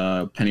and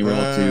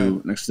Pennyroyal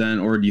to an extent,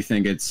 or do you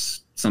think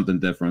it's something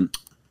different?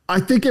 I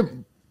think it...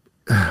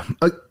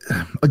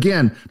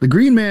 Again, the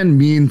green man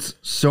means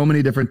so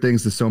many different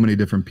things to so many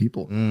different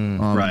people.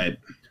 Right.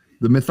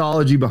 The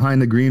mythology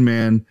behind the green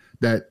man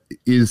that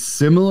is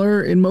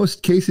similar in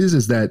most cases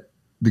is that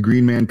the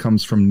green man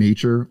comes from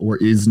nature or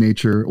is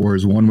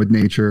one with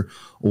nature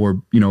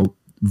or,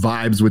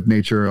 vibes with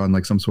nature on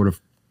like some sort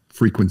of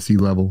frequency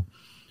level.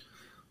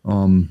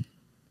 Other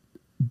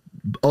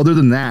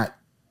than that,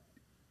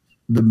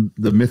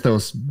 the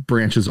mythos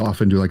branches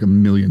off into like a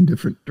million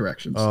different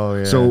directions. Oh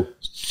yeah.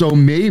 So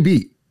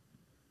maybe,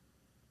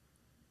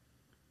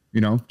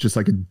 just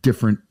like a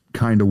different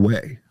kind of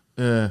way.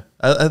 Yeah.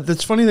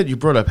 It's funny that you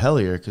brought up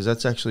Hellier because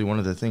that's actually one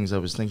of the things I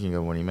was thinking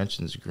of when he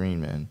mentions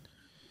green man.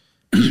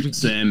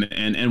 Same,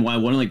 and why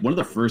one of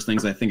the first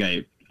things I think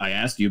I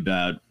asked you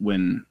about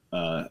when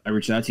I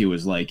reached out to you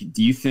was like,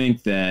 do you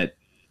think that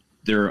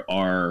there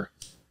are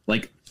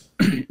like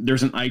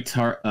there's an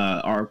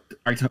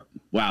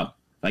wow,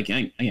 I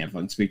can't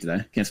fucking speak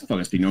today. Can't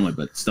fucking speak normally,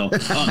 but still,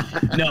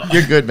 no,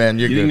 you're good, man.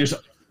 You're good. Think there's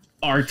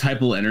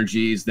archetypal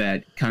energies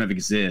that kind of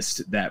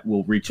exist that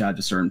will reach out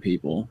to certain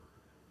people,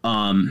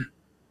 and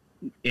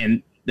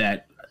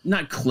that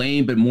not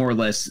claim, but more or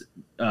less.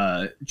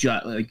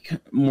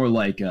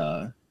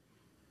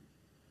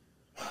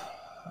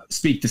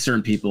 Speak to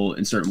certain people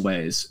in certain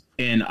ways,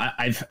 and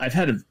I've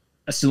had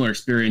a similar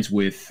experience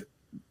with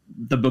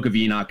the Book of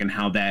Enoch and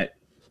how that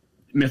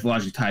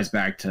mythologically ties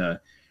back to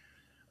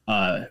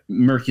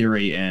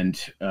Mercury and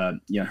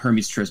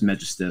Hermes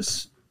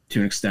Trismegistus to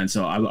an extent.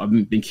 So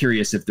I've been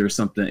curious if you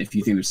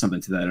think there's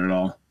something to that at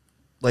all,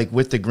 like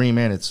with the green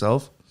man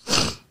itself,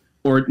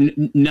 or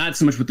not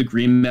so much with the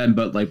green man,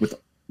 but like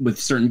with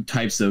certain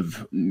types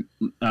of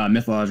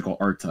mythological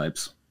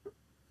archetypes.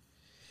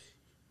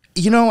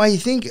 I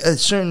think a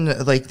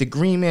certain, like the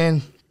green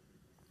man,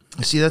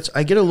 see,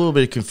 I get a little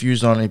bit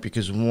confused on it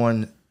because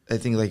one, I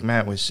think like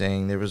Matt was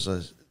saying, there's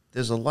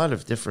a lot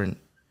of different,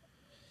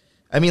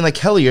 I mean, like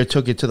Hellier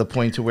took it to the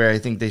point to where I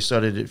think they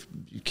started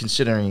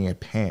considering it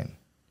pan.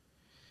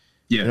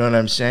 Yeah. You know what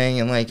I'm saying?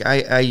 And like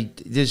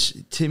this,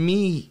 to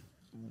me,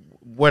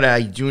 what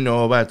I do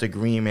know about the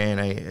Green Man,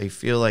 I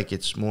feel like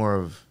it's more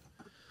of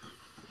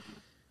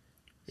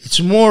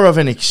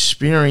an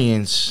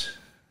experience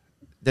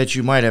that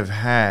you might have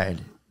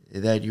had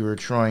that you were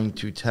trying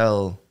to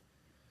tell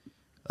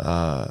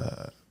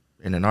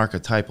in an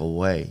archetypal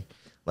way.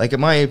 Like,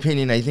 in my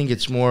opinion, I think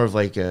it's more of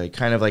like a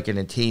kind of like an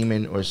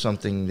attainment or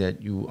something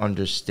that you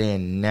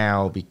understand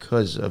now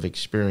because of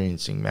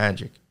experiencing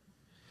magic.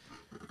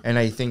 And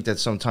I think that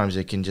sometimes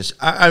it can just,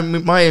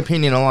 in my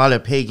opinion, a lot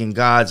of pagan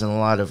gods and a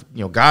lot of,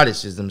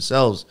 goddesses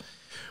themselves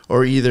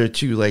are either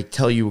to like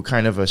tell you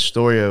kind of a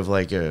story of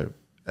like a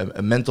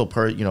mental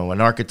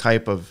an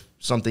archetype of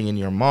something in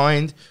your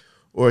mind,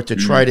 or to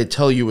try to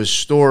tell you a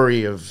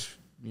story of,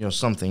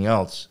 something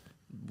else,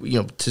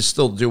 to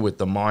still do with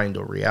the mind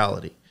or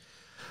reality.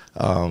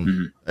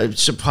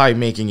 It's probably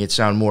making it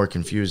sound more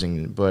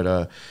confusing,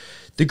 but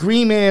the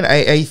Green Man,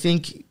 I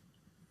think,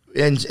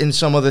 and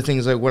some other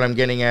things like what I'm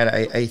getting at,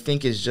 I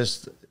think is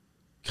just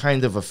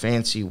kind of a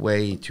fancy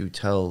way to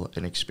tell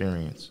an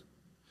experience.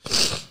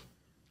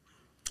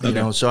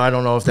 So I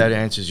don't know if that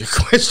answers your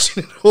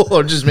question at all,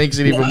 or just makes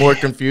it even more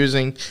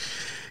confusing.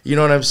 You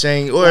know what I'm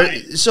saying? Or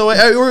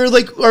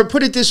or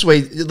put it this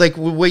way, like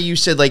the way you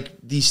said, like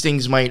these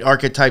things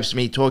archetypes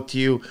may talk to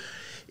you.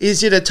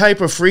 Is it a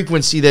type of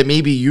frequency that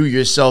maybe you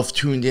yourself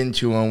tuned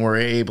into and were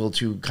able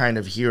to kind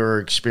of hear or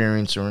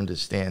experience or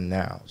understand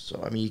now?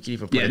 So, I mean, you can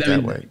even put it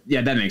that way.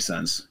 Yeah, that makes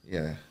sense.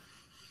 Yeah.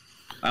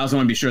 I also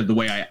want to be sure the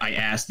way I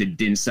asked it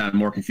didn't sound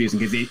more confusing,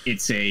 because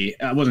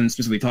I wasn't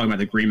specifically talking about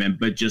the agreement,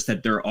 but just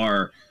that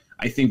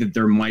I think that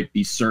there might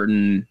be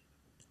certain,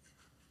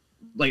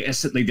 like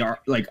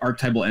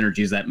archetypal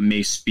energies that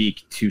may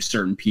speak to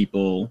certain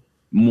people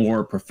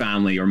more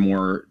profoundly or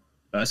more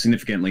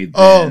significantly than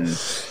other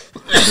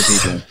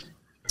people.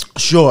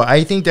 Sure.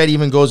 I think that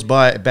even goes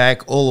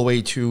back all the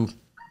way to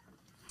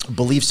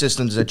belief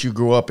systems that you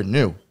grew up and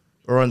knew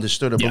or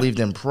understood or believed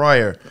in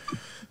prior.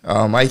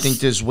 I think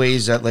there's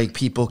ways that like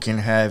people can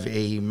have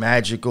a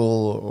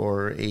magical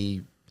or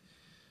a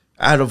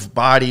out of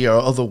body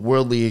or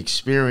otherworldly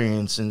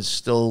experience, and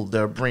still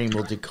their brain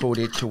will decode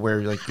it to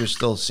where like you're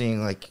still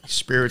seeing like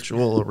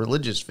spiritual or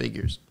religious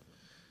figures.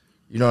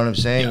 You know what I'm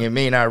saying? Yeah. It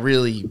may not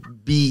really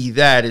be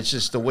that. It's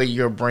just the way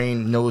your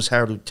brain knows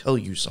how to tell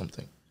you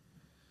something.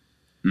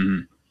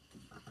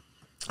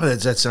 Mm-hmm.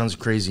 That sounds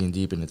crazy and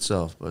deep in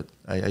itself, but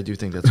I do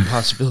think that's a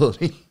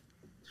possibility.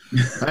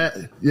 I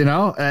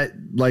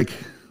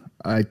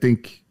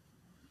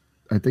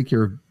think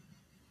you're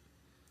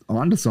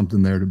onto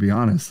something there, to be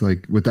honest.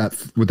 Like with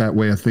that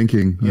way of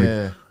thinking.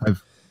 Like,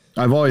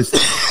 I've always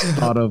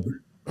thought of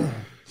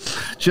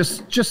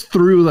just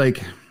through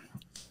like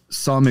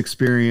some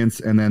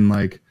experience and then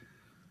like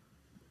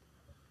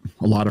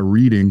a lot of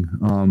reading.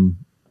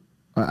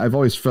 I've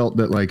always felt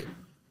that like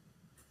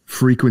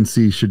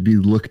frequency should be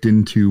looked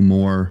into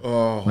more.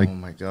 Oh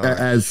my God!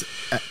 As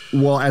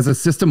a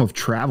system of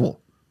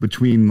travel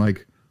between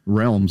like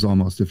realms,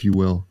 almost, if you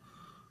will.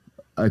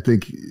 I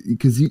think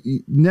because you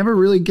never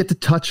really get to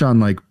touch on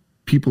like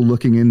people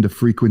looking into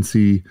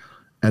frequency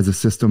as a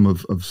system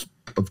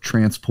of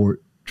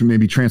transport.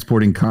 Maybe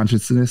transporting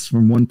consciousness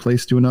from one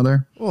place to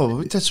another.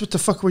 Oh, that's what the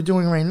fuck we're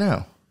doing right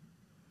now.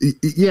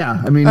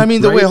 Yeah, I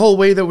mean, the whole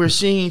way that we're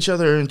seeing each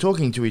other and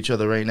talking to each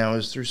other right now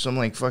is through some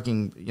like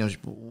fucking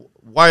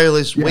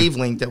wireless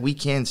wavelength that we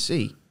can't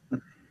see.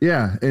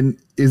 Yeah, and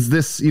is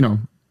this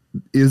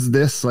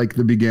like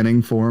the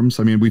beginning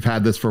forms? I mean, we've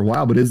had this for a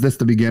while, but is this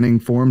the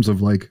beginning forms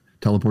of like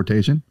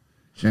teleportation?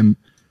 And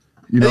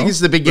I think it's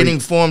the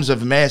beginning forms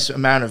of mass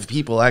amount of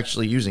people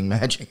actually using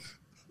magic.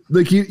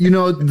 Like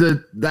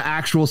the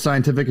actual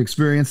scientific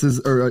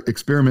experiences or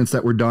experiments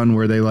that were done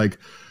where they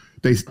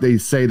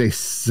say they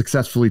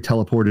successfully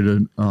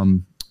teleported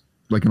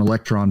like an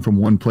electron from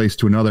one place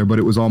to another, but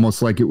it was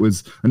almost like it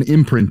was an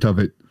imprint of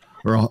it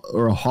or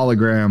a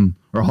hologram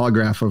or a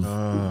holograph of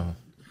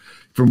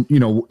from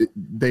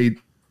they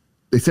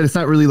said it's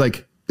not really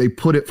like they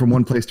put it from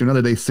one place to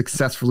another. They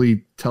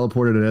successfully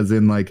teleported it, as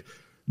in like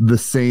the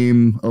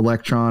same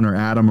electron or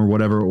atom or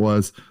whatever it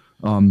was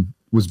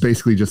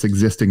basically just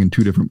existing in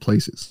two different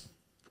places.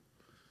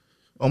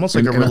 Almost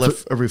like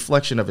a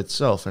reflection of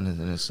itself in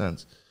a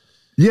sense.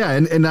 Yeah,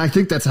 and I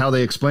think that's how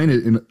they explain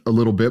it in a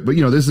little bit. But,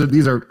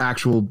 these are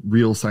actual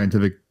real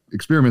scientific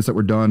experiments that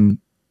were done,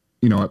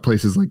 at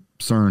places like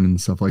CERN and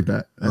stuff like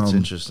that. That's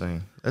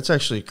interesting. That's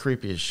actually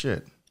creepy as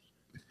shit.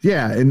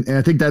 Yeah, and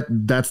I think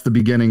that's the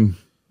beginning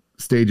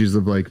stages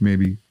of like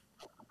maybe...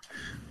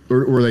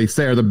 Or they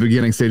say are the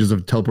beginning stages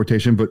of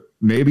teleportation, but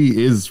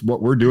maybe is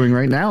what we're doing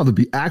right now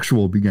the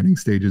actual beginning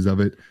stages of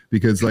it,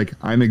 because like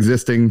I'm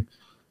existing,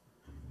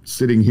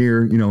 sitting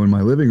here, in my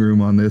living room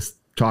on this,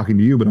 talking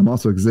to you, but I'm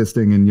also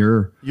existing in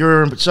you're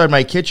inside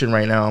my kitchen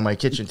right now on my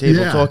kitchen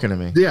table talking to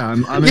me. Yeah,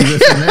 I'm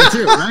existing there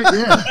too, right?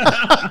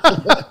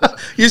 Yeah.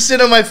 You sit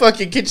on my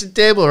fucking kitchen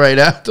table right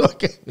now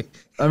talking to me.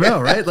 I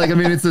know, right? Like, I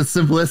mean, it's a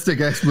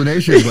simplistic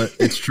explanation, but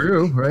it's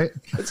true, right?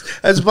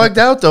 That's bugged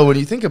out though when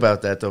you think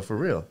about that though, for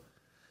real.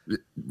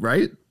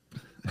 Right?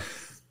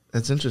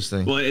 That's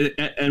interesting. Well,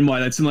 and why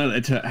that's similar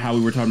to how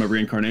we were talking about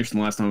reincarnation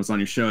the last time I was on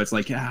your show. It's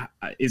like,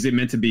 is it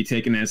meant to be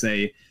taken as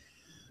a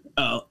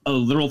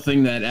literal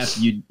thing that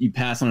after you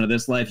pass on to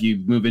this life,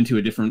 you move into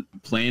a different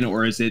plane,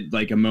 or is it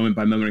like a moment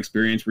by moment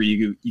experience where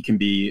you can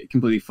be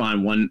completely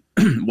fine one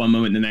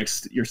moment, the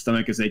next your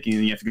stomach is aching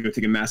and you have to go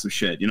take a massive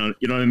shit. You know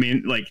what I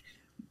mean? Like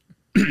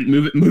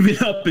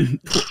moving up in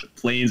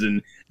planes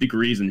and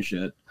degrees and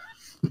shit.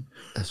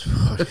 That's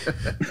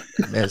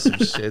fucking massive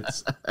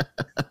shits.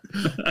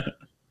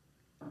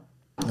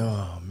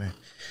 Oh man,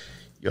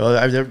 yo,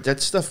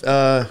 that stuff.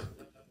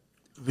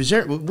 Is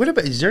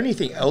there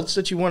anything else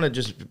that you want to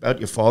just about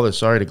your father?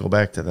 Sorry to go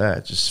back to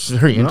that. Just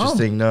very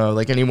interesting. No,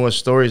 like any more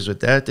stories with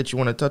that you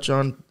want to touch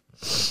on?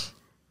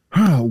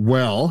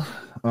 Well,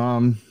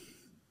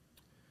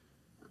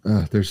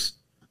 there's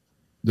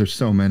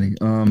so many.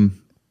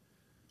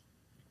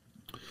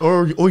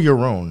 Or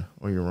your own.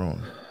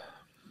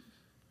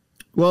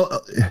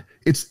 Well,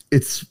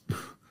 it's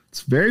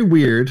very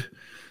weird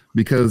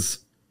because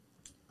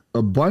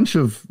a bunch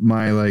of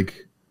my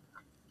like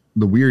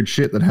the weird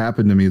shit that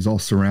happened to me is all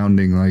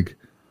surrounding like,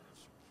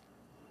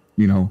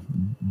 you know,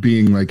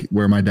 being like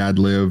where my dad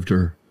lived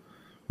or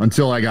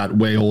until I got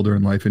way older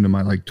in life into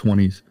my like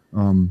 20s.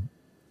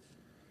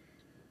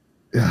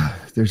 Yeah,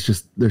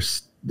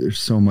 there's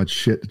so much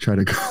shit to try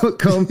to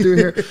comb through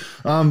here.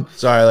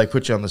 Sorry, I like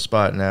put you on the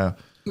spot now.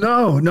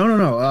 No.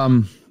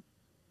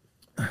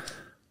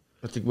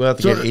 We'll have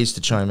to get Ace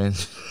to chime in.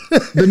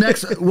 You know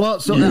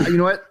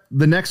what?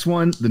 The next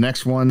one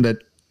that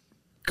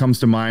comes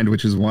to mind,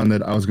 which is one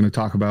that I was going to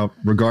talk about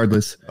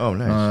regardless. Oh,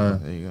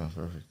 nice. There you go.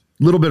 Perfect.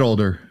 A little bit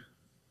older,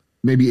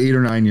 maybe 8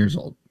 or 9 years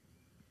old.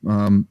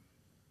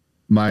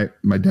 My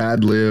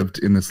dad lived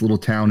in this little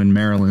town in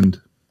Maryland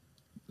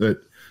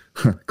that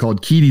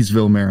called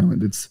Keedysville,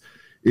 Maryland.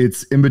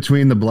 It's in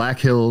between the Black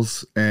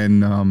Hills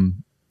and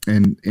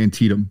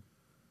Antietam,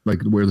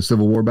 like where the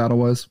Civil War battle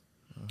was.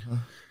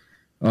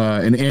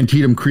 And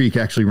Antietam Creek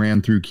actually ran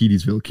through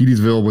Keedysville.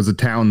 Keedysville was a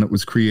town that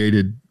was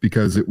created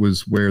because it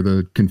was where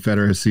the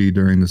Confederacy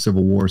during the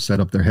Civil War set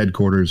up their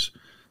headquarters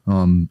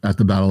at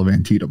the Battle of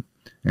Antietam.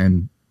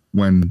 And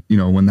when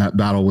that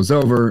battle was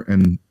over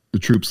and the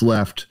troops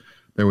left,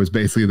 there was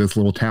basically this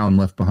little town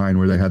left behind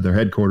where they had their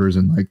headquarters,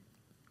 and like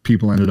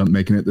people ended up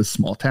making it this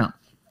small town.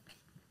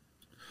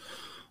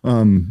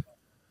 But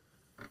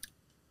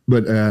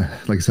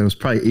like I said, I was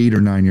probably 8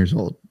 or 9 years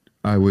old.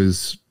 I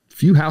was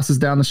few houses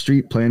down the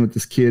street playing with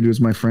this kid who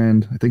was my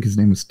friend. I think his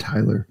name was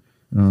Tyler.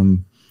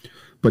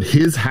 But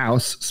his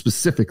house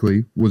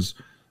specifically was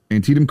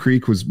Antietam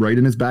Creek was right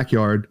in his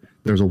backyard.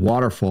 There's a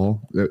waterfall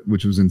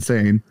which was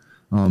insane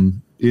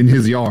in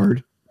his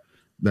yard.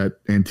 That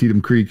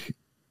Antietam Creek,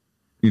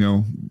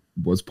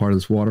 was part of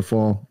this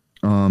waterfall.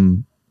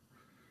 And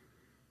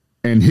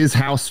his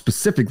house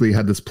specifically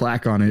had this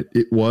plaque on it.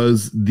 It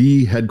was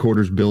the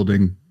headquarters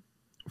building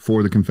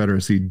for the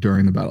Confederacy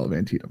during the Battle of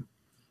Antietam.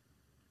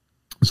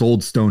 This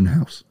old stone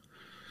house.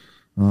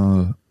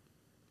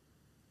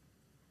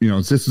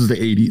 This was the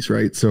 80s,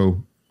 right?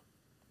 So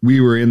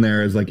we were in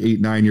there as like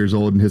 8, 9 years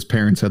old, and his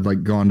parents had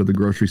like gone to the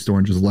grocery store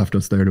and just left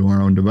us there to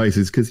our own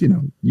devices. Cause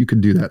you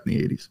could do that in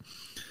the 80s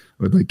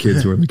with like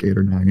kids who are like 8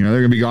 or 9, they're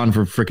going to be gone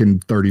for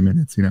freaking 30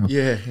 minutes,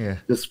 Yeah.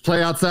 Just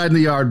play outside in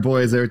the yard,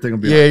 boys. Everything will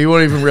be You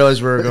won't even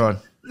realize where we're going.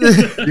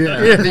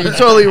 Yeah. You're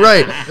totally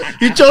right.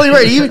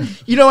 Even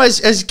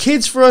as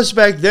kids for us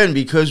back then,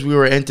 because we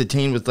were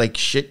entertained with like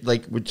shit,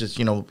 like with just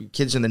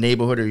kids in the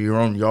neighborhood or your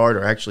own yard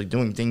or actually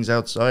doing things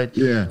outside.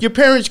 Yeah, your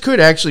parents could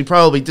actually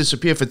probably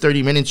disappear for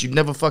 30 minutes. You'd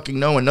never fucking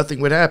know, and nothing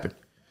would happen.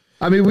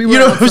 I mean, we were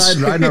outside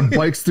riding our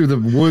bikes through the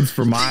woods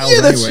for miles.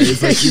 Yeah, that's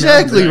anyways.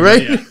 exactly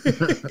right.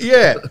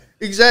 Yeah,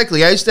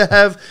 exactly. I used to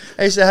have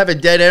a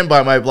dead end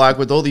by my block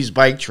with all these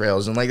bike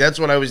trails, and like that's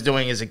what I was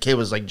doing as a kid,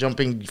 was like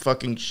jumping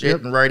fucking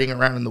shit and riding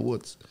around in the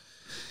woods.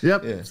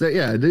 Yep. Yeah. So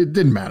it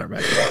didn't matter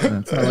back then.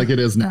 It's not like it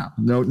is now.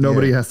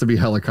 Nobody has to be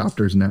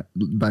helicopters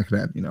back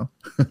then.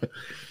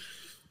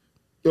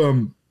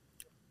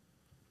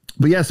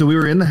 But yeah, so we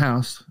were in the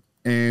house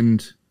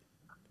and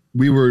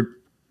we were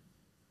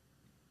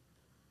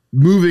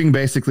moving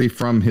basically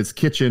from his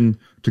kitchen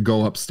to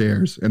go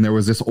upstairs, and there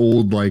was this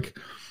old like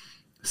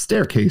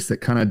staircase that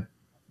kind of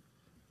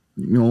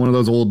one of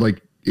those old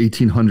like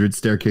 1800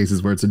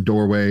 staircases where it's a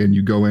doorway and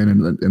you go in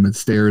and the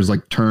stairs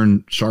like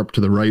turn sharp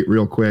to the right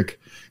real quick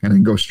and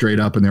then go straight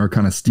up, and they were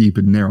kind of steep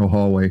and narrow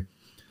hallway.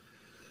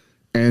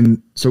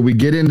 And so we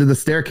get into the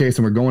staircase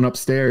and we're going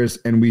upstairs,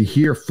 and we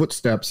hear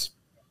footsteps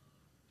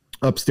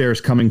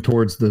upstairs coming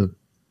towards the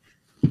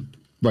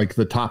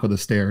top of the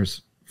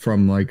stairs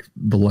from like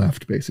the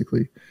left,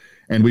 basically.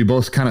 And we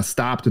both kind of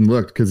stopped and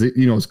looked because it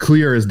was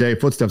clear as day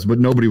footsteps, but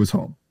nobody was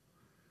home.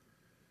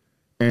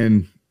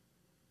 And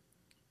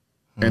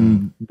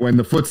when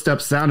the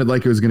footsteps sounded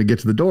like it was going to get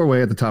to the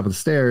doorway at the top of the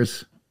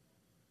stairs,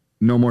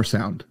 no more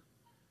sound.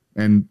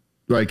 And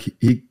like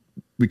we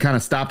kind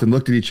of stopped and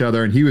looked at each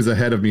other, and he was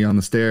ahead of me on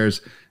the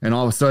stairs, and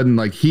all of a sudden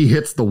like he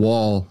hits the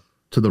wall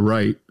to the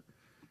right,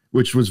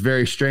 which was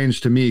very strange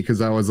to me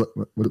because I was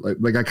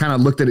like I kind of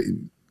looked at it.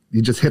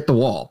 He just hit the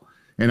wall.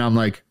 And I'm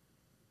like,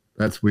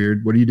 that's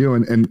weird. What are you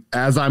doing? And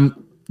as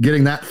I'm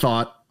getting that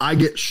thought, I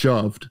get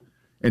shoved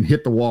and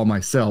hit the wall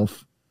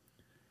myself.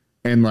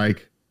 And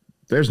like,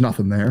 there's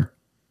nothing there.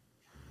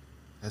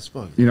 That's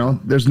bugged. You know,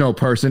 there's no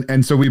person.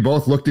 And so we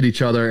both looked at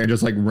each other and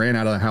just like ran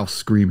out of the house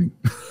screaming.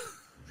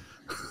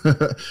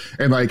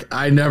 And like,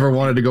 I never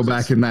wanted to go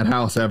back in that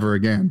house ever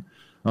again.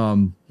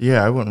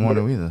 Yeah, I wouldn't want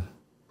to either.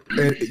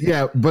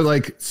 Yeah, but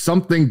like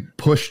something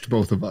pushed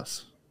both of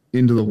us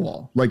into the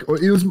wall. Like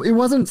it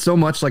wasn't so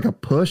much like a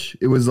push.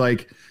 It was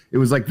like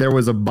there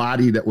was a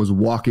body that was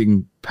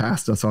walking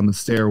past us on the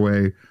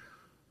stairway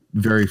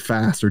very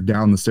fast, or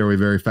down the stairway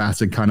very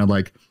fast, and kind of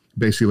like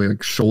basically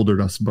like shouldered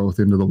us both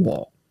into the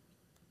wall.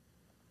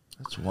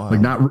 That's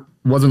wild. Like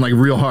wasn't like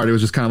real hard. It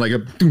was just kind of like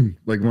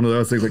like one of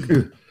those things. Like,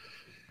 ugh.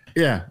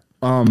 Yeah.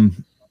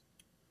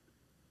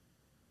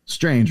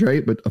 Strange,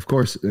 right? But of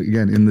course,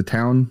 again, in the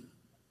town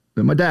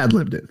that my dad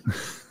lived in.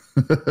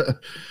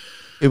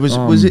 It was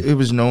it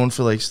was known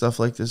for like stuff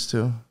like this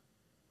too.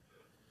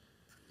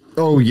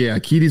 Oh yeah,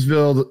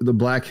 Keedysville, the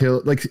Black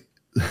Hill, like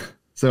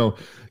so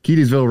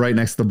Keedysville right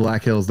next to the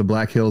Black Hills. The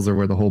Black Hills are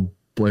where the whole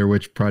Blair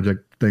Witch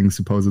Project thing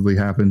supposedly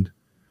happened.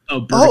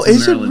 Oh,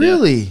 is it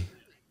really?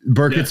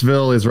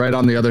 Burkittsville is right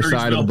on the other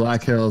side of the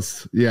Black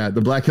Hills. Yeah,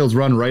 the Black Hills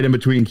run right in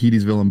between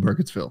Keedysville and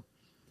Burkittsville.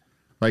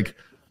 Like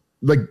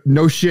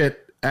no shit.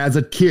 As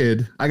a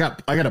kid, I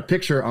got a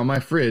picture on my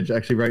fridge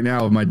actually right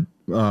now of my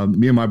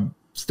me and my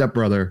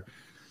stepbrother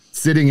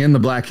sitting in the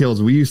Black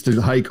Hills. We used to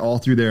hike all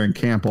through there and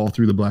camp all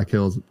through the Black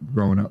Hills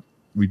growing up.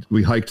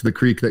 We hiked the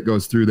creek that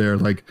goes through there.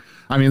 Like,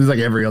 I mean, it was like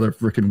every other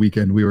freaking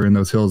weekend we were in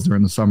those hills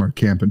during the summer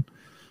camping.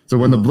 So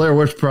when the Blair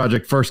Witch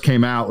Project first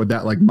came out with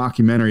that like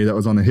mockumentary that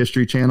was on the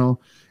History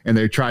Channel, and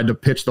they tried to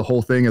pitch the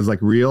whole thing as like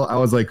real, I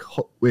was like,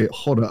 wait,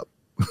 hold up.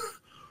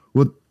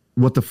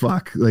 what the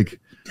fuck? Like,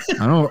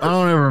 I don't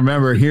ever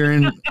remember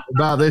hearing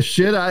about this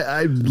shit.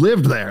 I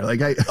lived there.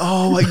 Like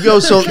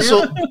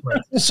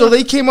so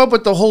they came up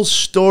with the whole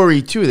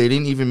story too. They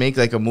didn't even make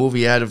like a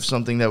movie out of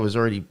something that was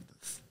already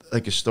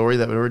like a story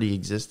that already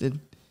existed.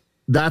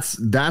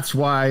 That's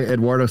why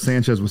Eduardo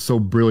Sanchez was so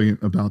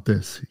brilliant about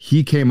this.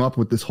 He came up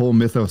with this whole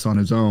mythos on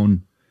his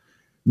own,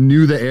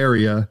 knew the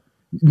area,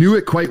 knew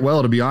it quite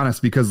well, to be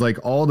honest, because like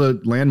all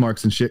the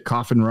landmarks and shit,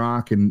 Coffin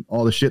Rock and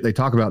all the shit they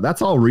talk about,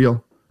 that's all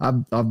real.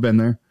 I've been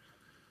there.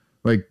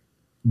 Like,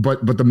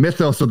 but the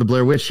mythos of the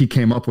Blair Witch he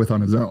came up with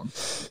on his own.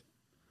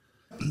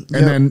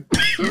 And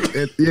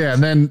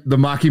then the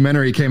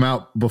mockumentary came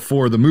out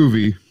before the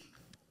movie,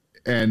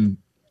 and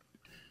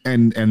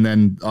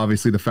then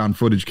obviously the found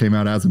footage came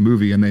out as a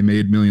movie, and they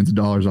made millions of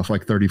dollars off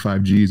like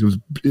 35 G's. It was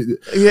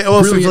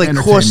also like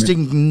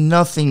costing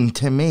nothing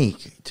to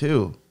make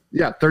too.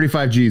 Yeah,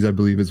 35 G's I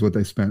believe is what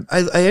they spent.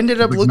 I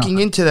ended up looking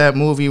into that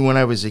movie when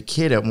I was a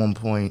kid at one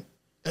point.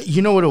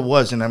 You know what it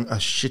was, and I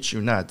shit you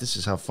not. This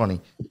is how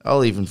funny.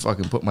 I'll even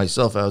fucking put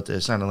myself out there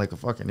sounding like a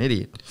fucking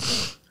idiot.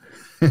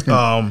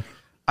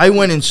 I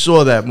went and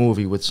saw that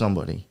movie with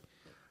somebody.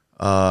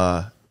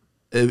 I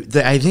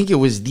think it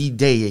was the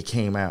day it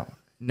came out.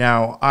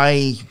 Now,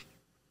 I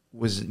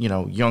was,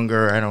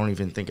 younger. I don't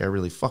even think I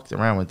really fucked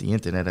around with the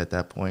internet at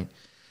that point.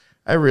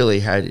 I really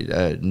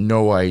had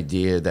no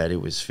idea that it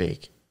was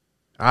fake.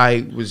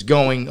 I was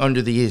going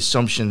under the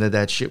assumption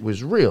that shit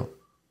was real.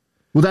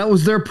 Well, that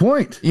was their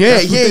point.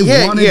 Yeah,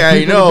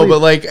 I know. But,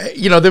 like,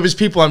 there was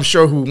people I'm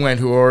sure who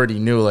already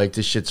knew, like,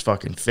 this shit's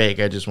fucking fake.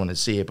 I just want to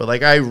see it. But,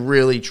 like, I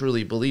really,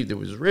 truly believed it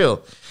was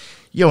real.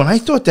 And I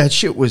thought that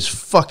shit was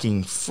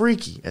fucking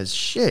freaky as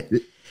shit.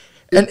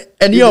 And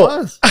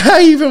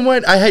I even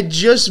went, I had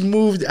just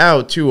moved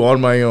out, too,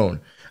 on my own.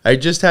 I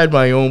just had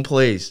my own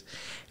place.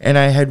 And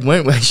I had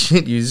went with,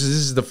 shit, this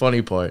is the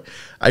funny part.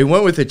 I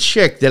went with a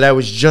chick that I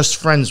was just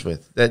friends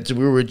with. That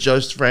we were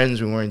just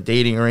friends. We weren't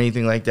dating or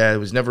anything like that. It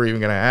was never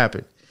even going to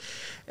happen.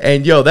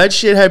 And, that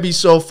shit had me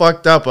so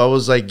fucked up. I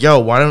was like,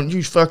 why don't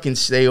you fucking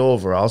stay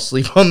over? I'll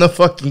sleep on the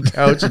fucking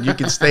couch and you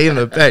can stay in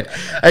the bed.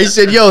 I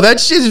said, that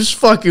shit is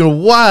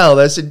fucking wild.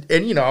 I said,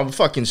 and, I'm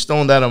fucking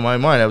stoned out of my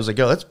mind. I was like,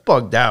 that's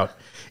bugged out.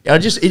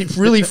 It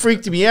really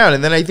freaked me out.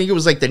 And then I think it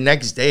was like the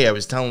next day I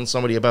was telling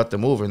somebody about the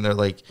movie, and they're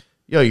like,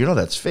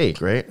 that's fake,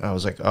 right? And I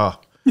was like, oh,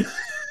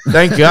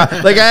 thank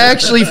God. Like, I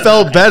actually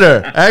felt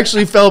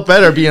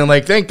better. Being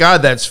like, thank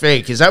God that's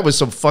fake, because that was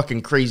some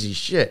fucking crazy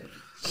shit.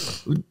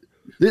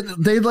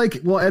 They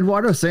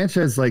Eduardo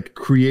Sanchez like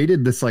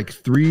created this like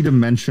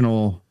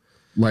 3-dimensional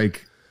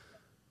like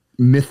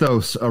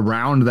mythos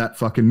around that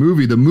fucking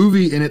movie. The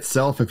movie in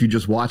itself, if you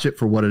just watch it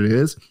for what it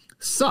is,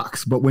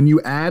 sucks. But when you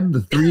add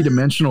the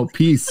 3-dimensional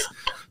piece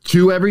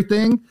to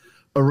everything,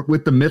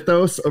 with the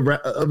mythos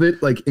of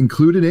it, like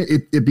included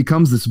it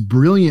becomes this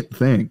brilliant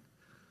thing.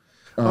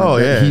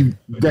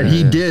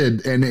 He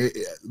did, and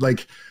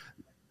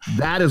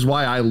that is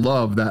why I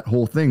love that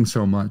whole thing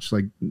so much.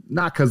 Like,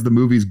 not because the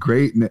movie's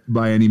great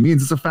by any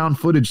means. It's a found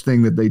footage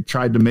thing that they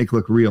tried to make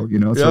look real,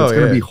 so it's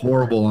gonna be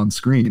horrible on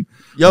screen.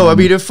 I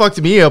mean, it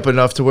fucked me up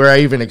enough to where I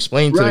even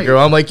explained to the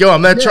girl, I'm like,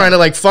 I'm not trying to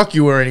like fuck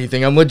you or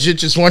anything. I'm legit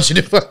just want you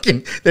to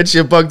fucking, that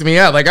shit bugged me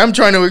out. Like, I'm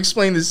trying to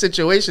explain the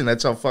situation.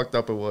 That's how fucked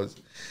up it was.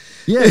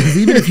 Yeah, because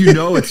even if you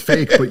know it's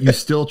fake, but you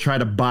still try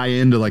to buy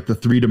into like the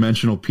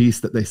 3-dimensional piece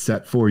that they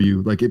set for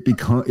you, like it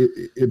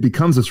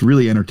becomes this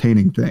really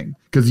entertaining thing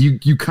because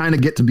you kind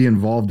of get to be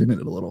involved in it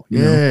a little. You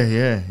know?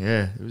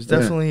 Yeah. It was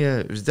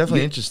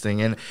definitely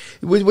interesting. And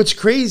what's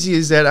crazy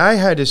is that I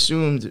had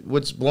assumed,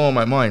 what's blowing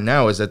my mind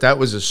now is that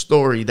was a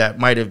story that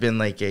might have been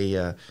like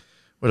a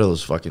what are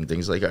those fucking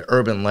things, like an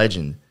urban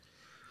legend.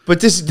 But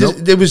this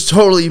it was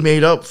totally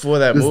made up for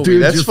that movie.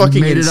 Dude That's just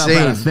fucking made insane. It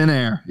up out of thin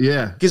air.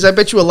 Yeah, because I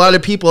bet you a lot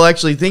of people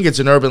actually think it's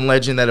an urban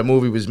legend that a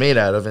movie was made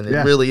out of, and it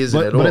really isn't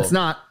at all. But it's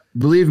not.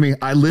 Believe me,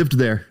 I lived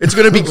there. It's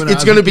gonna be.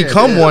 It's gonna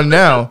become one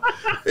now.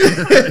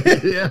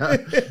 Yeah,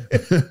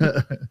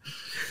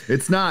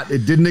 it's not.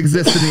 It didn't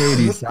exist in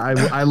the 80s.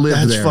 I lived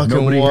That's there. Fucking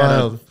Nobody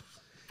wild. had a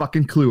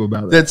fucking clue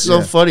about it. That's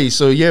so funny.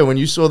 So yeah, when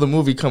you saw the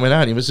movie coming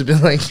out, you must have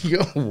been like,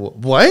 "Yo,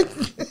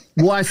 what?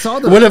 Well, I saw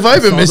the. What have I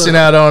been missing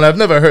out on? I've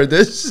never heard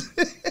this."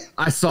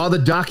 I saw the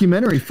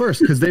documentary first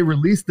because they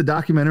released the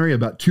documentary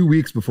about 2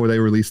 weeks before they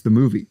released the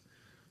movie.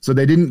 So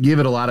they didn't give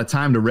it a lot of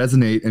time to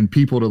resonate and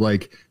people to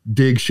like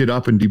dig shit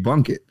up and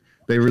debunk it.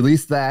 They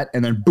released that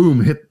and then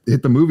boom, hit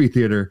the movie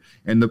theater,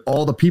 and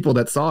all the people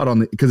that saw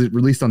it because it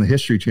released on the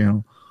History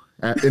Channel,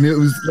 and it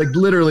was like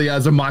literally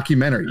as a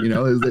mockumentary, you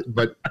know.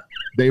 But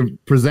they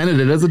presented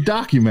it as a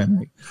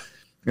documentary,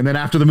 and then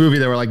after the movie,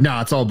 they were like,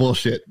 "Nah, it's all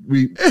bullshit.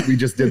 We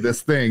just did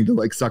this thing to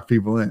like suck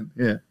people in."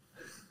 Yeah,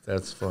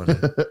 that's funny.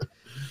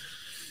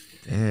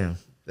 Damn.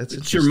 That's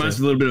it. Sure reminds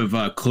me a little bit of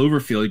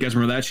Cloverfield. You guys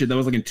remember that shit? That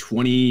was like in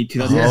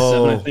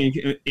 2007, I think.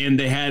 And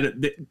they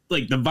had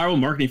like the viral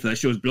marketing for that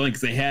show was brilliant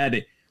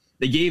because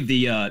they gave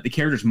the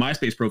characters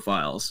MySpace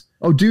profiles.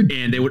 Oh, dude!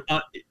 And they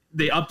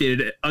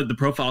updated the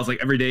profiles like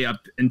every day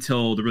up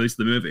until the release of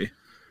the movie.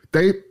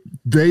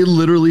 They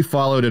literally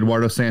followed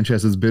Eduardo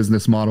Sanchez's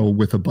business model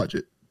with a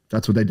budget.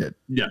 That's what they did.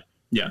 Yeah.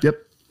 Yep.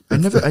 I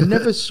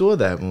never saw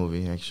that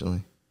movie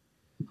actually.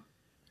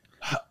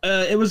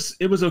 It was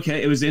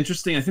okay. It was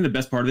interesting. I think the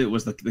best part of it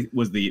was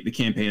the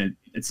campaign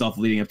itself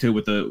leading up to it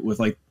with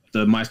like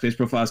the MySpace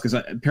profiles, because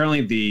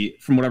apparently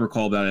from what I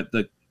recall about it,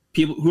 the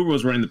people who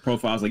was running the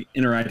profiles like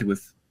interacted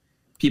with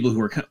people who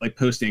were like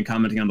posting and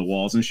commenting on the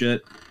walls and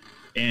shit,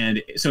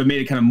 and so it made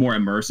it kind of more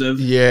immersive.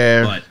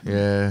 Yeah, but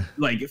yeah.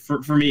 Like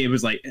for me, it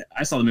was like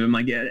I saw the movie, I'm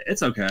like, yeah,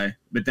 it's okay,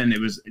 but then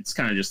it's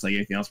kind of just like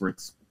anything else where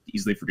it's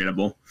easily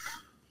forgettable.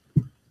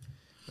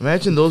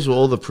 Imagine those were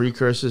all the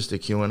precursors to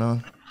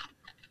QAnon.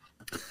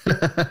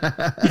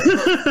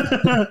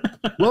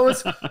 What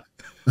was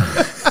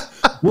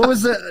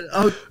that?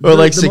 Oh, or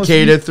like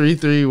Cicada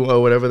 33 or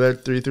whatever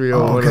that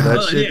 3301 or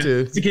that shit yeah.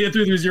 too. Cicada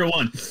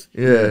 3301.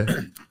 Yeah.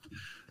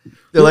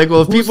 They're like,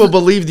 well, if people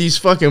believe these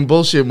fucking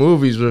bullshit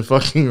movies were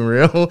fucking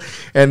real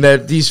and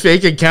that these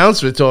fake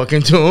accounts were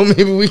talking to them,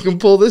 maybe we can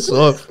pull this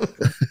off.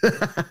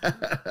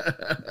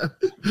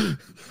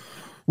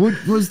 What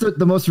was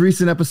the most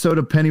recent episode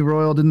of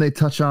Pennyroyal? Didn't they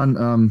touch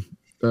on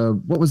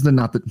what was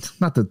not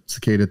the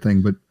cicada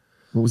thing, but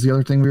what was the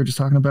other thing we were just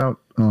talking about?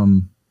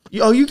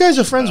 You guys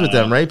are friends with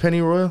them, right,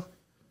 Pennyroyal?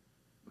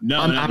 No,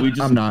 I'm not.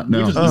 No,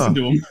 we just listen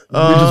to them. We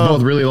just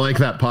both really like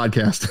that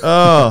podcast.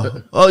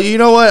 Oh, you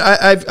know what?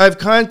 I've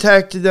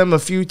contacted them a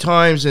few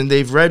times and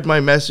they've read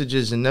my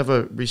messages and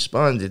never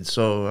responded.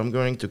 So I'm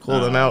going to call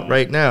them out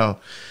right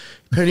now.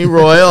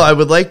 Pennyroyal, I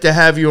would like to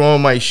have you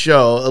on my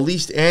show. At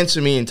least answer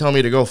me and tell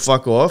me to go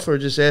fuck off, or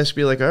just ask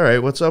me like, all right,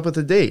 what's up with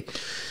the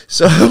date?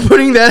 So I'm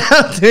putting that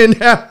out there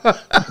now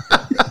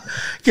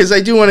because I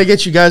do want to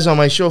get you guys on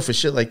my show for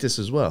shit like this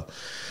as well.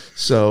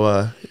 So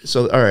all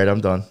right, I'm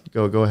done.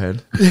 Go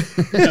ahead.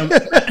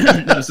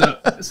 So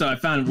I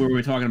found where we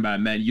were talking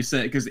about, man. You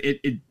said because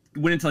it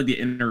went into like the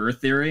inner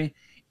Earth theory,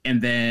 and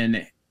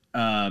then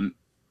Matt,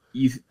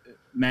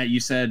 you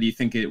said you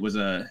think it was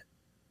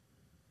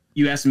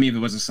you asked me if it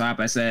was a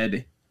SOP. I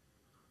said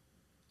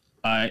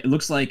it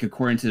looks like,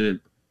 according to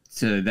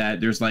that,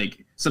 there's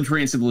like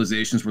subterranean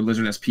civilizations where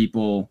lizard-esque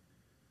people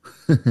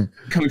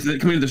coming to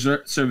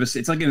the service.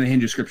 It's like in the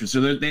Hindu scripture. So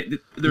there's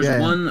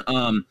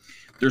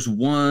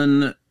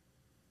one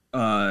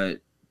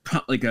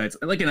like it's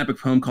like an epic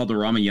poem called the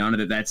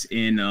Ramayana that's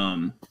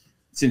in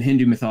it's in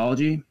Hindu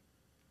mythology,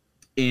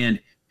 and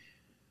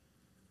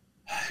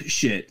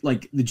shit,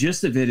 like the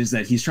gist of it is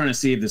that he's trying to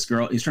save this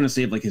girl. He's trying to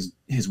save like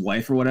his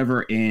wife or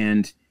whatever,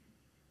 and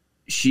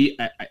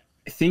I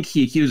think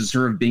he accuses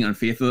her of being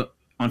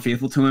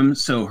unfaithful to him.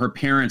 So her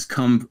parents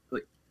come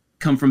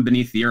from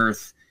beneath the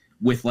earth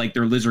with like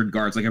their lizard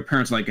guards. Like her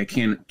parents are like a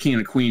king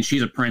and a queen.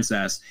 She's a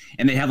princess,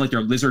 and they have like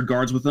their lizard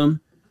guards with them.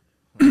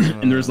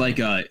 And there's like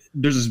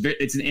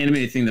it's an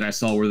animated thing that I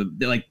saw where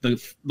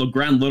the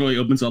ground literally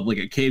opens up, like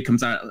a cave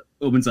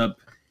opens up.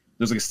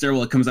 There's like a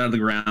stairwell that comes out of the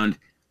ground.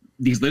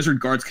 These lizard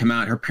guards come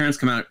out. Her parents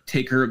come out,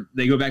 take her.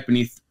 They go back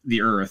beneath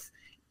the earth,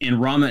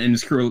 and Rama and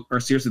his crew are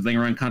seriously laying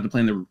around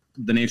contemplating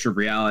the nature of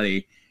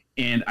reality.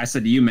 And I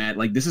said to you, Matt,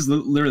 like this is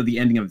literally the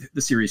ending of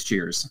the series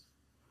Cheers.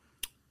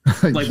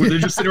 Like where they're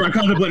just sitting around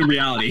contemplating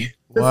reality.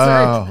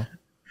 Wow,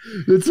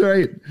 that's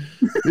right.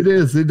 It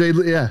is.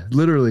 Yeah,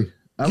 literally.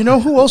 You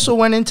know who also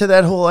went into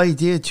that whole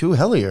idea too?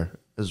 Hellier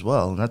as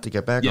well. Not to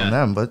get back on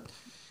them, but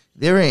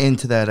They're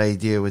into that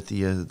idea with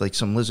the like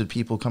some lizard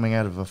people coming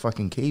out of a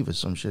fucking cave or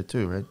some shit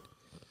too, right?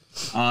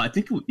 I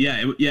think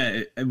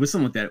it was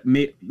something like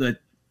that.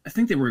 I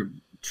think they were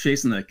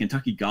chasing the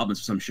Kentucky goblins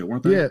or some shit,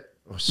 weren't they? Yeah.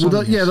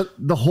 Well,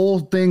 the whole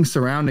thing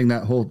surrounding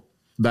that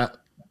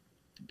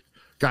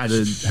guy,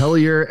 the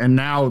Hellier, and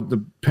now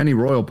the Penny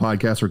Royal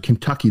podcast, or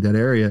Kentucky, that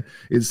area,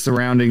 is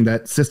surrounding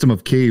that system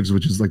of caves,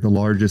 which is like the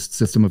largest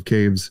system of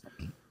caves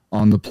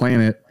on the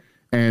planet,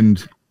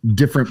 and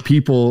different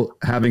people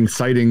having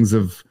sightings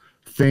of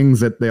things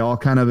that they all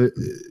kind of,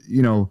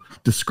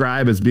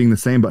 describe as being the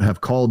same, but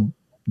have called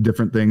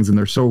different things. And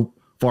they're so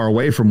far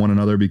away from one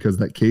another because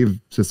that cave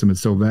system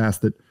is so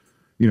vast that,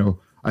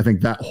 I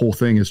think that whole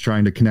thing is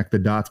trying to connect the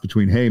dots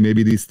between, hey,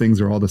 maybe these things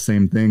are all the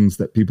same things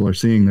that people are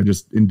seeing. They're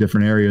just in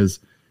different areas,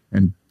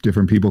 and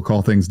different people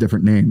call things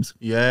different names.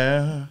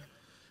 Yeah.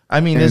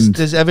 I mean,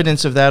 there's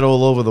evidence of that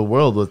all over the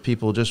world with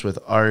people just with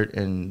art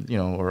and,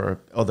 or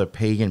other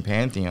pagan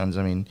pantheons.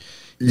 I mean,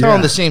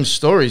 telling the same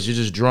stories, you're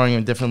just drawing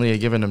them differently and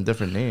giving them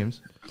different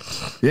names.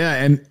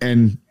 Yeah,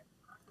 and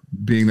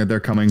being that they're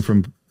coming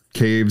from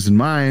caves and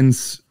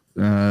mines,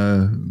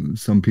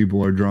 some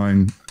people are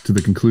drawing to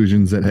the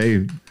conclusions that,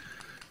 hey,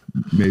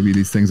 maybe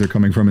these things are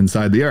coming from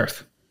inside the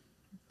earth.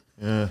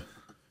 Yeah,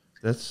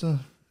 that's a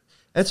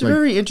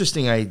very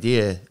interesting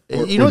idea.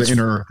 Or the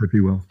inner earth, if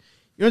you will.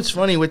 You know what's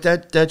funny with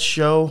that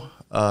show,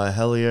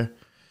 Hellier?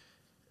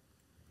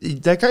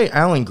 That guy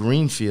Alan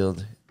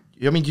Greenfield.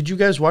 I mean, did you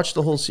guys watch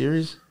the whole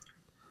series?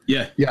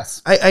 Yeah.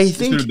 Yes. I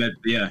think.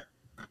 Yeah.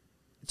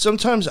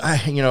 Sometimes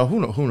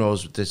who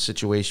knows the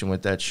situation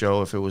with that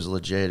show, if it was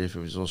legit, if it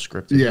was all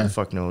scripted, who the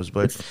fuck knows.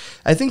 But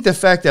I think the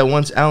fact that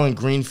once Alan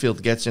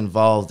Greenfield gets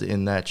involved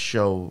in that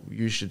show,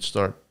 you should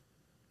start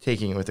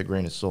taking it with a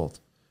grain of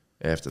salt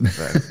after the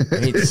fact. I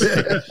hate to say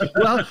it.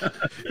 Well,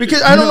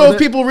 because I don't know if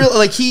people really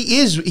like he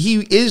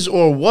is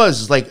or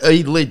was like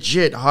a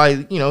legit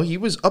high, he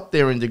was up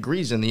there in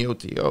degrees in the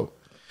OTO.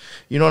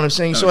 You know what I'm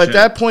saying? So at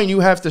that point you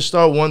have to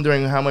start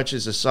wondering how much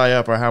is a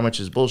psyop or how much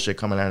is bullshit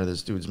coming out of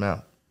this dude's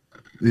mouth.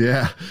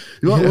 Yeah.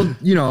 Well,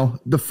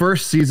 the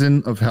first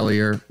season of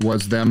Hellier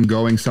was them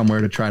going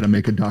somewhere to try to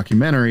make a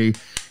documentary,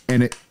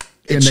 and it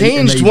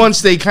changed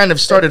once they kind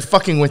of started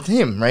fucking with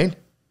him, right?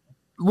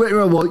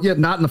 Well, yeah,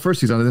 not in the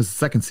first season. This is the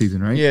second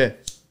season, right? Yeah.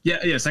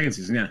 Yeah, second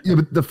season, yeah. Yeah,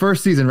 but the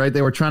first season, right,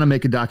 they were trying to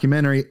make a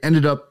documentary,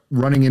 ended up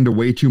running into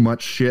way too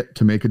much shit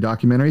to make a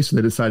documentary, so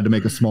they decided to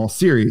make a small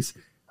series.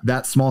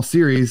 That small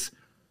series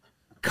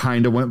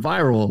kind of went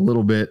viral a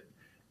little bit,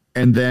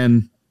 and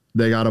then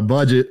they got a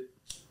budget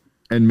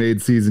and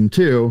made season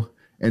 2,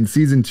 and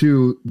season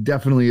 2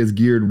 definitely is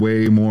geared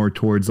way more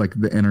towards like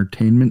the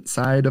entertainment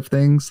side of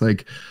things,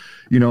 like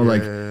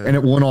and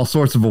it won all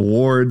sorts of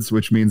awards,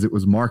 which means it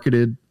was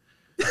marketed.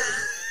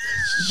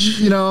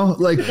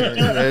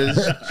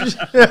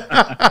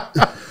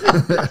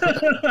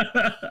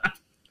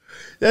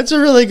 That's a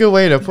really good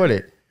way to put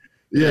it.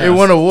 Yeah, it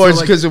won awards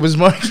because it was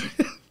marketed.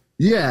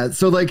 Yeah,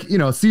 so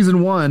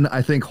season 1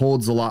 I think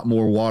holds a lot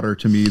more water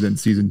to me than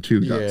season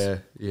 2 does.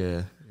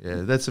 Yeah,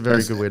 that's a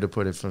very good way to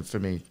put it for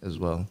me as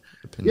well.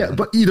 Yeah,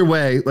 but either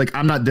way,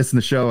 I'm not dissing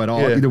the show at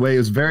all. Yeah. Either way, it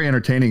was very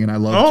entertaining, and I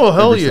loved. Oh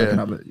hell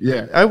yeah!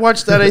 Yeah, I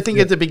watched that. I think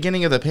at the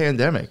beginning of the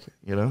pandemic.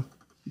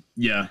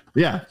 Yeah.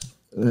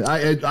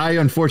 I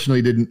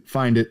unfortunately didn't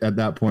find it at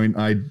that point.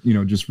 I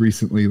just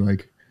recently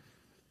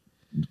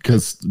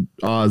because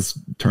Oz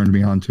turned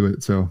me onto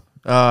it. So.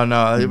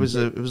 No, it was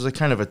a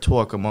kind of a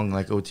talk among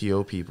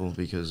OTO people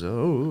because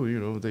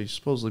they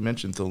supposedly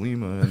mentioned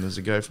Thelema and there's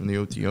a guy from the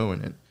OTO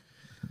in it.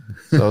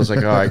 So I was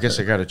like, I guess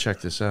I got to check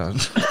this out.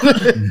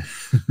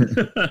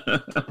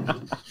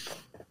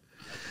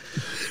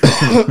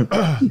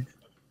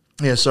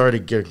 Yeah, sorry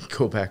to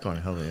go back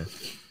on Hellier.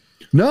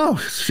 No,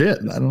 shit,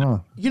 I don't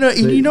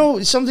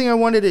know. Something I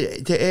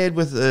wanted to add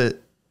with,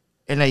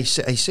 and I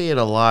say it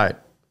a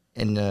lot,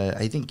 and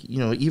I think,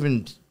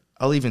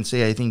 I'll even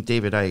say I think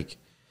David Icke,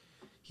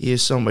 he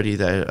is somebody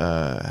that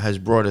has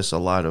brought us a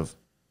lot of,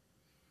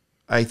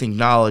 I think,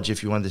 knowledge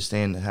if you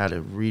understand how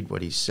to read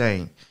what he's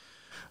saying.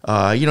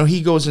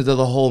 He goes into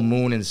the whole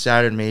Moon and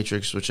Saturn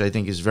matrix, which I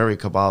think is very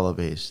Kabbalah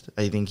based.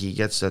 I think he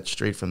gets that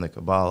straight from the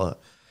Kabbalah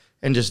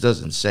and just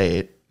doesn't say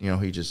it.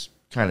 He just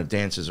kind of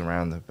dances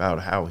around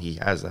about how he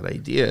has that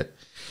idea.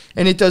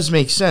 And it does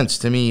make sense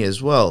to me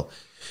as well.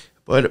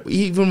 But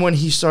even when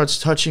he starts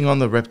touching on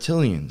the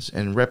reptilians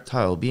and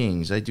reptile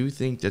beings, I do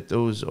think that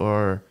those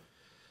are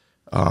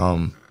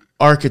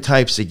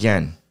archetypes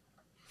again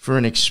for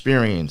an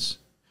experience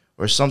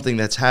or something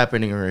that's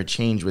happening or a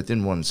change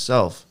within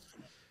oneself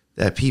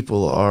that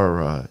people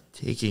are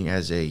taking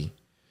as a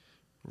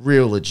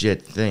real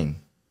legit thing.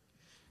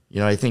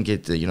 I think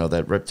that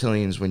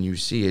reptilians, when you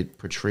see it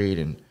portrayed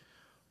in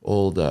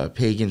old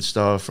pagan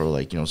stuff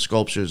or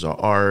sculptures or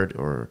art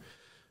or,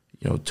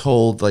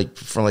 told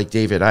for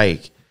David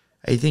Icke,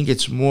 I think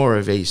it's more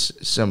of a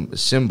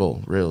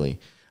symbol, really.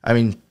 I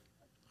mean,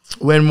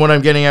 what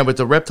I'm getting at with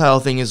the reptile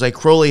thing is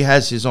Crowley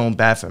has his own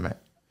Baphomet.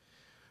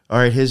 All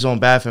right, his own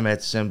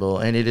Baphomet symbol,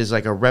 and it is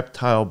like a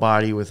reptile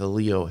body with a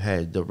Leo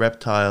head, the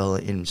reptile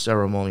in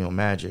ceremonial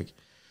magic.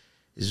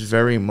 is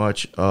very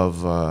much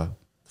of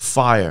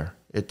fire.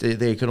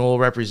 They can all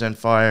represent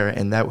fire,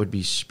 and that would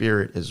be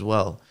spirit as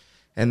well.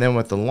 And then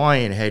with the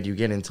lion head, you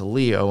get into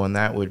Leo, and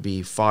that would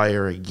be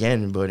fire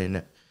again, but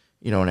in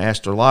an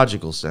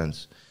astrological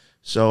sense.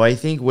 So I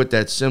think what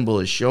that symbol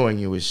is showing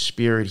you is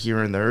spirit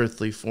here in the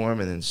earthly form,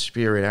 and then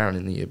spirit out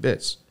in the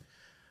abyss.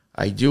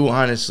 I do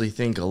honestly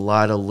think a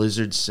lot of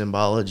lizard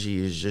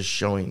symbology is just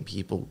showing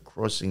people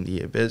crossing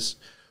the abyss,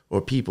 or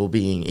people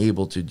being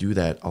able to do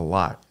that a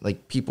lot.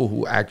 Like people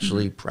who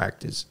actually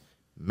practice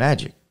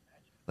magic,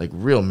 like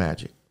real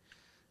magic.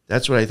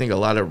 That's what I think a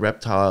lot of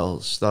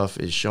reptile stuff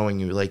is showing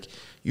you. Like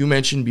you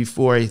mentioned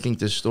before, I think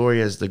the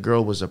story as the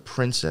girl was a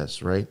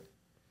princess, right?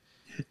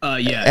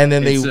 Yeah. And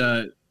then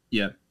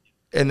yeah.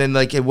 And then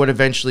like it would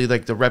eventually,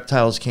 like the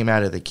reptiles came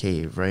out of the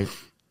cave, right?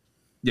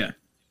 Yeah.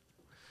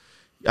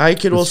 I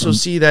could also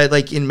see that,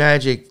 like in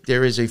magic,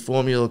 there is a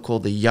formula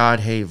called the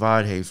Yad-Hey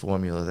Vad-Hey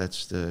formula.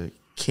 That's the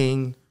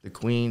king, the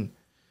queen,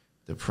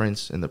 the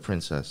prince, and the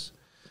princess.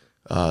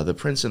 The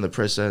prince and the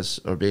princess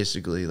are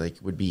basically like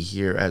would be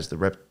here as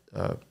the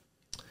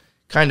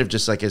kind of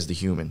just like as the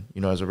human,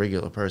 as a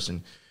regular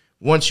person.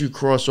 Once you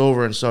cross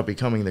over and start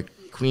becoming the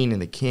queen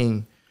and the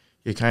king,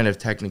 you're kind of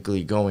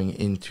technically going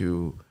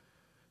into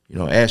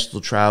astral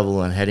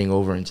travel and heading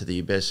over into the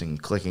abyss and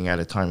clicking out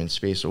of time and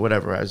space or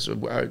whatever.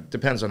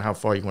 Depends on how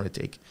far you want to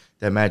take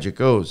that magic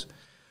goes.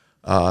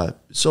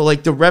 So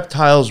like the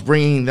reptiles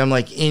bringing them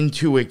like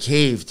into a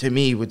cave to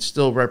me would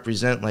still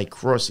represent like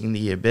crossing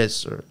the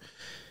abyss or,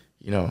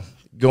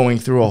 going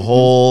through a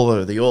hole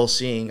or the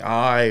all-seeing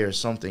eye or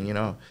something,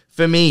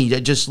 For me,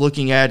 just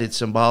looking at it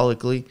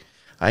symbolically,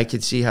 I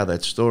could see how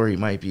that story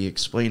might be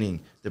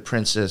explaining the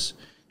princess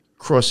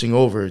crossing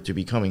over to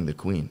becoming the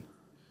queen.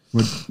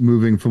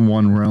 Moving from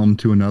one realm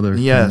to another.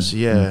 Yes,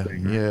 yeah.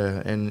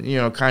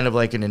 And, kind of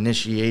like an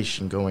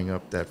initiation going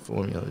up that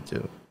formula,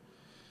 too.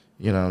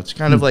 It's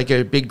kind of like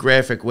a big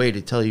graphic way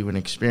to tell you an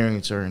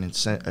experience or an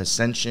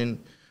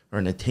ascension or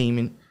an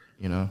attainment,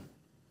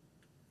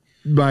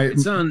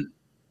 It's on.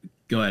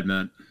 Go ahead,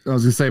 Matt. I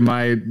was going to say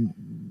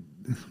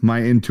my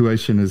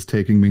intuition is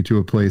taking me to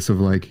a place of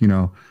like,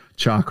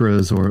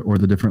 chakras or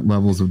the different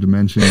levels of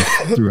dimensions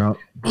throughout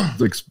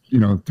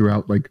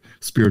like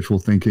spiritual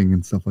thinking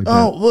and stuff like that.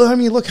 Oh, well, I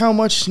mean, look how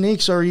much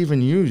snakes are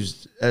even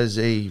used as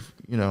a,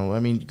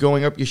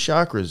 going up your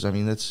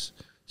chakras.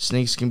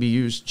 Snakes can be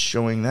used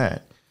showing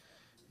that,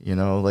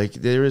 like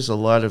there is a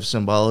lot of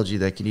symbology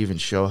that can even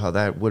show how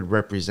that would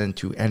represent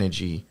to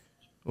energy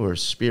or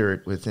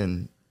spirit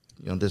within,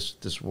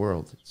 this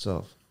world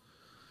itself.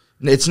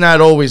 It's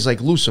not always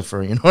like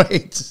Lucifer,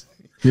 it's,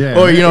 yeah.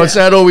 Or, it's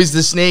not always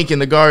the snake in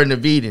the Garden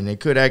of Eden. It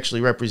could actually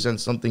represent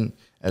something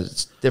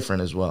as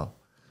different as well.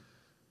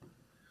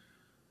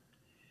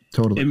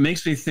 Totally. It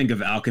makes me think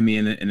of alchemy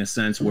in a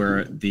sense where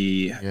at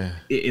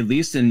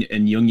least in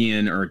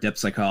Jungian or depth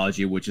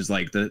psychology, which is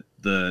like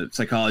the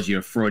psychology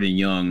of Freud and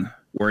Jung,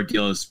 where it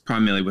deals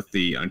primarily with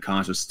the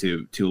unconscious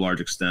to a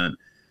large extent.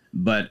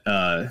 But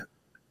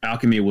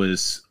alchemy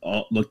was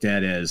looked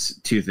at as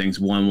two things.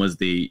 One was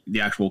the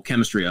actual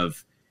chemistry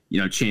of,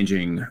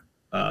 changing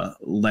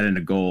lead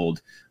into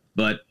gold.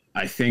 But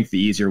I think the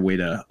easier way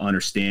to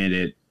understand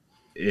it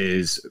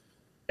is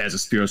as a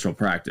spiritual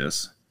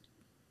practice,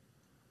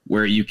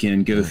 where you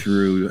can go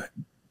through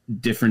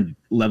different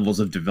levels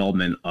of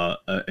development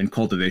and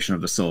cultivation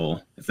of the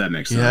soul, if that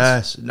makes sense.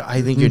 Yes,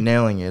 I think you're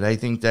nailing it. I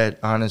think that,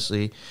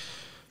 honestly,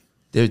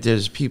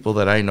 there's people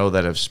that I know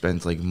that have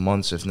spent, like,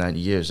 months, if not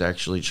years,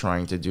 actually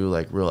trying to do,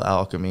 like, real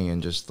alchemy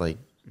and just, like,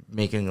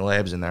 making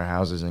labs in their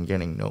houses and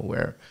getting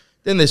nowhere.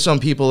 Then there's some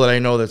people that I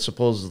know that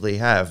supposedly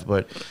have,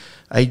 but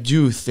I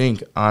do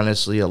think,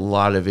 honestly, a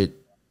lot of it,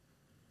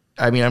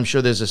 I'm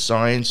sure there's a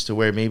science to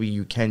where maybe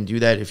you can do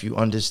that if you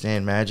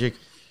understand magic,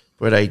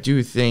 but I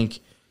do think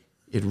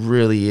it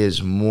really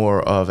is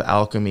more of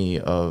alchemy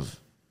of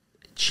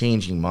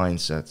changing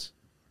mindsets,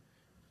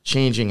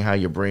 changing how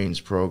your brain's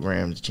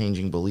programmed,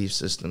 changing belief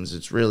systems.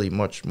 It's really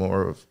much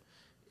more of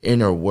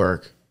inner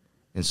work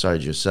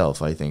inside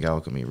yourself. I think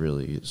alchemy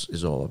really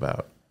is all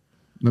about.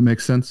 That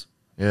makes sense.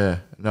 Yeah.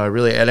 No,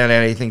 really. And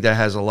I think that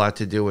has a lot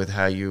to do with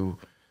how you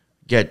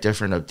get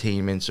different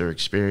attainments or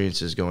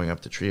experiences going up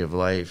the tree of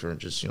life or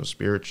just,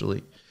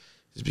 spiritually.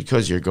 It's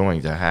because you're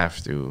going to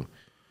have to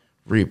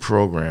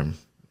reprogram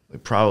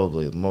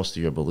probably most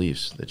of your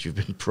beliefs that you've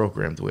been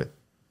programmed with.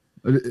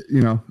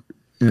 And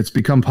it's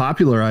become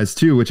popularized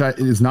too, which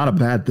is not a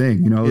bad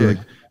thing. Like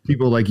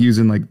people like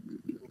using like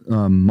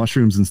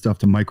mushrooms and stuff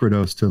to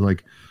microdose to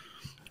like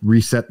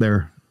reset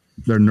their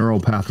neural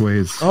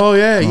pathways. Oh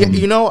yeah.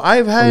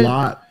 I've had a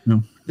lot.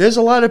 There's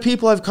a lot of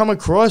people I've come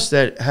across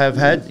that have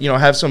had,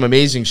 have some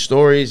amazing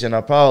stories, and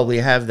I'll probably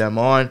have them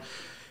on.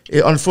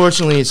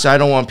 Unfortunately, I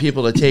don't want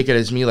people to take it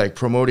as me like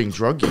promoting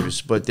drug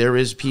use, but there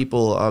is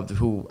people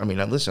who,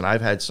 listen,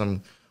 I've had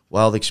some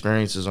wild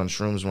experiences on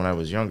shrooms when I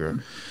was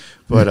younger,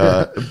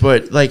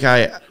 but like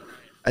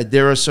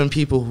there are some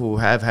people who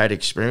have had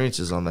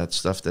experiences on that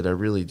stuff that I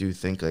really do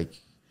think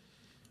like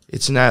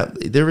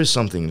there is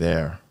something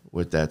there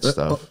with that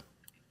stuff.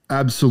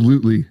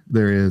 Absolutely,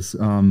 there is.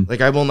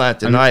 Like, I will not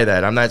deny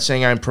that. I'm not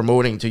saying I'm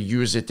promoting to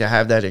use it to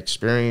have that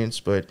experience,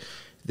 but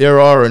there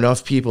are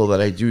enough people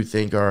that I do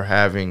think are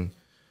having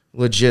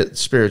legit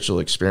spiritual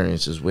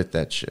experiences with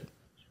that shit.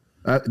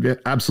 Yeah,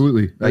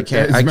 absolutely. I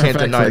can't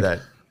deny that.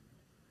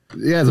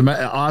 Yeah,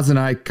 Oz and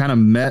I kind of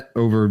met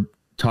over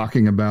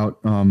talking about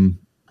I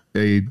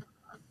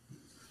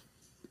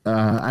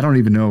don't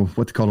even know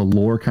what to call it, a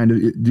lore kind of.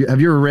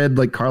 Have you ever read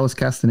like Carlos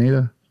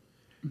Castaneda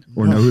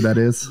or know who that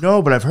is?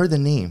 No, but I've heard the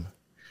name.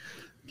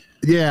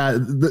 Yeah,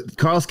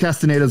 Carlos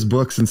Castaneda's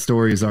books and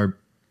stories are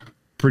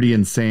pretty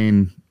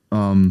insane.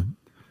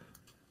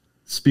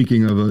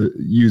 Speaking of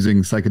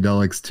using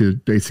psychedelics to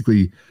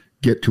basically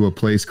get to a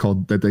place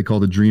that they call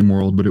the dream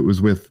world, but it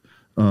was with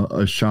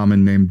a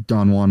shaman named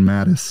Don Juan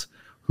Matus,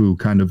 who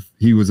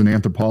he was an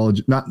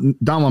anthropologist. Not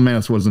Don Juan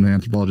Matus wasn't an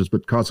anthropologist,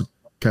 but Carlos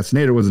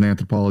Castaneda was an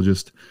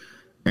anthropologist,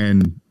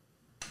 and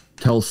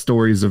tells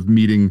stories of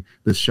meeting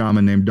this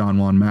shaman named Don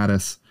Juan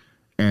Matus,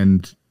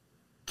 and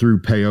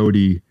through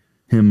peyote,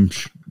 him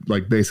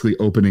like basically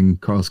opening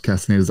Carlos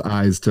Castaneda's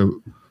eyes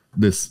to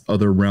this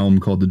other realm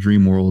called the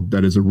dream world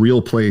that is a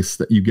real place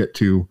that you get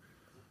to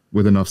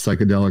with enough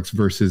psychedelics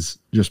versus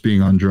just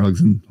being on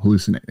drugs and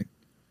hallucinating.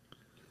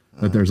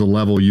 That there's a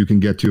level you can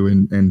get to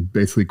and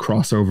basically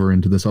cross over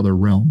into this other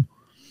realm.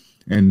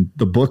 And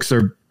the books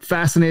are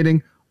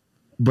fascinating,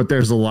 but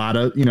there's a lot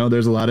of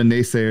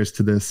naysayers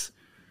to this.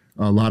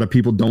 A lot of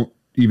people don't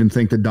even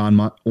think that Don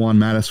Juan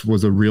Matus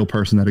was a real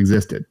person that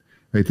existed.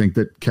 They think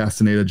that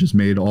Castaneda just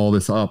made all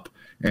this up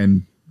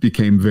and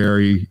became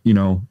very,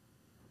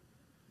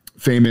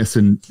 famous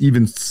and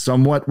even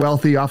somewhat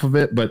wealthy off of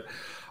it. But,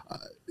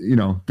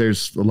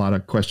 there's a lot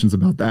of questions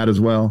about that as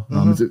well.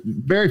 It's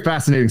very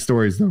fascinating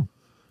stories, though.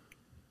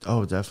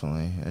 Oh,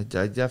 definitely. I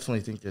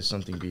definitely think there's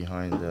something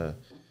behind the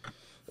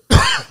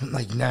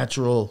like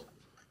natural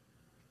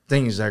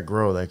things that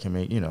grow that can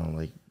make,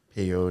 like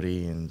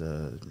peyote and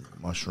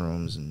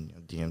mushrooms and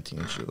DMT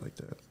and shit like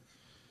that.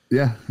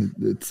 Yeah,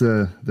 it's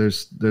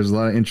there's a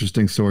lot of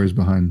interesting stories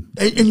behind.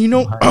 And you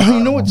know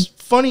what's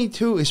funny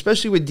too,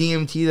 especially with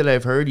DMT that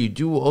I've heard, you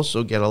do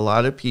also get a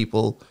lot of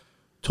people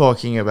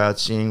talking about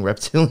seeing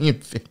reptilian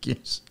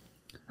figures.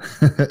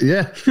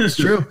 Yeah, it's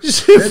true.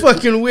 It's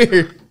fucking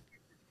weird.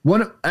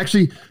 To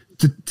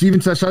even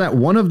touch on that,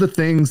 one of the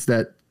things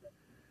that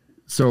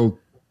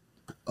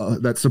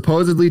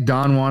supposedly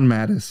Don Juan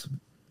Matus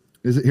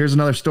here's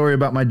another story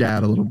about my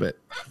dad a little bit,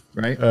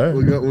 right?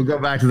 We'll go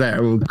back to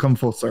that. We'll come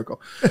full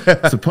circle.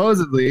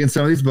 Supposedly in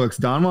some of these books,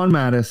 Don Juan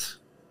Matus,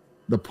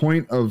 the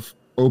point of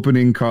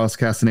opening Carlos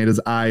Castaneda's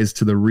eyes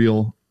to the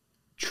real,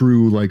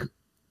 true like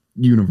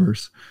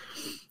universe,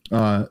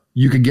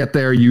 you could get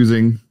there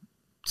using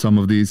some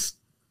of these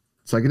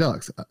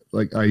psychedelics,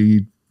 like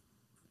i.e.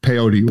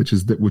 peyote,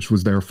 which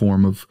was their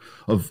form of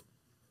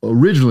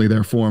originally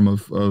their form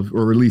of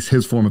or at least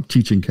his form of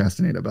teaching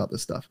Castaneda about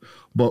this stuff.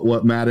 But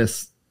what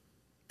Matus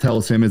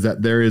tells him is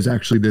that there is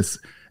actually this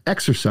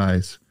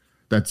exercise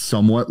that's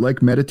somewhat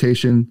like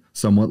meditation,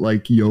 somewhat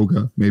like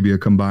yoga, maybe a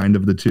combined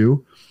of the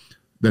two,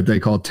 that they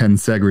call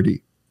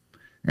tensegrity.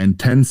 And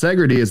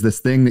tensegrity is this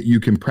thing that you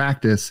can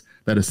practice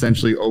that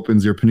essentially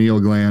opens your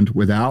pineal gland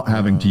without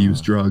having to use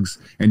drugs,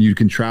 and you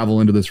can travel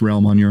into this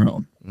realm on your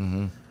own.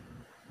 Mm-hmm.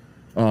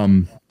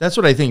 That's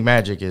what I think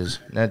magic is.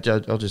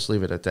 I'll just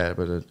leave it at that,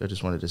 but I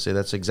just wanted to say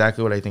that's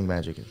exactly what I think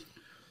magic is.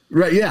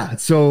 Right, yeah.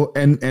 So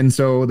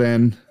so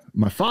then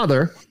my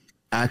father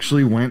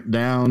actually went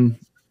down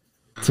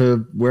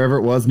to wherever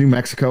it was, New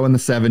Mexico in the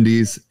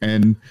 70s,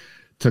 and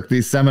took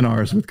these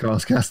seminars with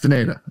Carlos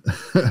Castaneda.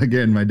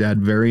 Again, my dad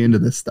very into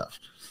this stuff.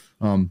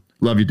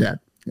 Love you, Dad.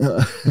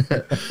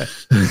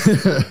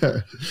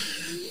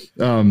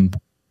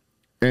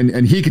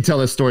 And he could tell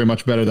this story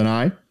much better than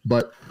I,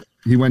 but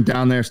he went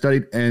down there,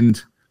 studied,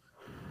 and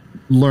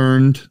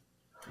learned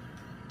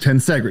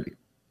tensegrity.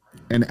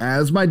 And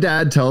as my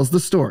dad tells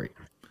the story,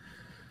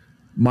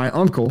 my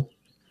uncle,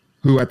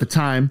 who at the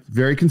time,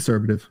 very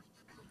conservative,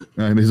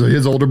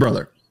 his older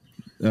brother,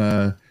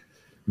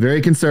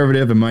 very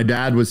conservative, and my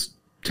dad was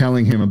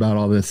telling him about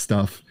all this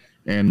stuff,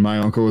 and my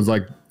uncle was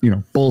like,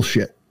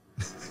 bullshit.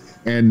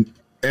 And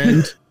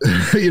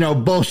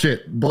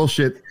bullshit.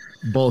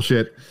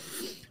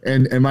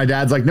 And my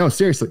dad's like, no,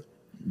 seriously,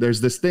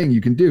 there's this thing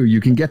you can do.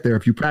 You can get there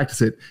if you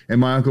practice it.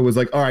 And my uncle was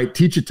like, all right,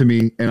 teach it to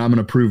me, and I'm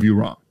going to prove you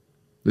wrong.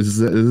 This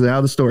is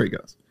how the story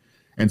goes.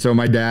 And so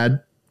my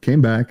dad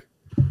came back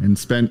and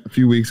spent a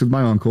few weeks with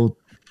my uncle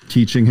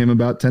teaching him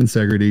about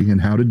tensegrity and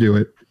how to do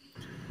it.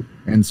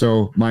 And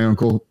so my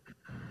uncle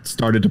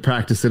started to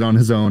practice it on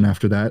his own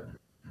after that,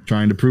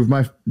 trying to prove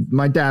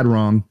my dad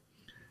wrong.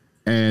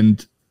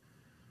 And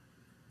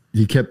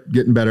he kept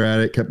getting better at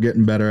it,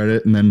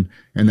 And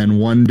then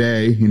one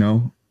day, he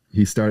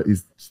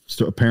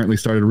apparently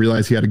started to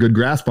realize he had a good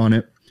grasp on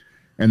it.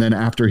 And then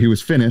after he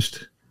was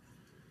finished,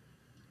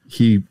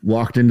 he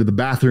walked into the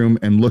bathroom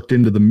and looked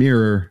into the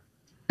mirror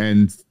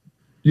and,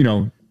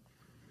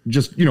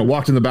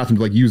 walked in the bathroom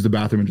to use the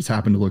bathroom and just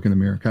happened to look in the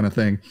mirror kind of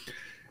thing.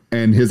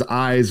 And his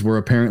eyes were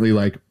apparently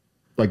like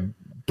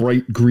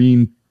bright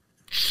green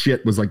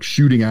shit was like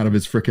shooting out of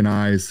his freaking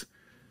eyes,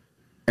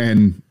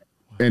 and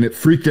it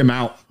freaked him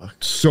out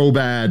so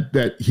bad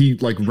that he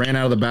like ran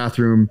out of the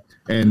bathroom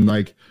and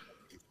like,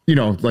 you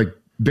know, like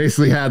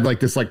basically had like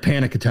this like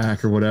panic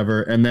attack or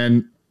whatever, and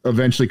then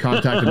eventually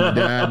contacted my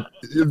dad.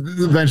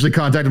 Eventually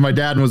contacted my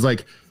dad and was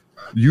like,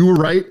 "You were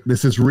right.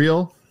 This is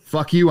real.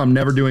 Fuck you. I'm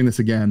never doing this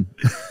again."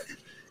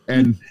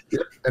 and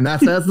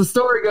that's as the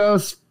story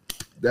goes.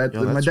 That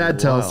my dad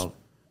tells.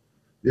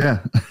 Yeah.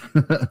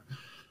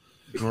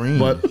 Green,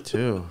 but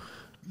too.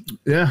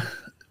 Yeah.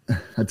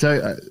 I tell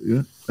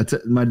you,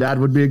 my dad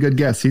would be a good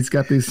guess. He's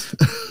got these.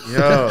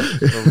 Yo,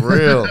 for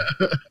real.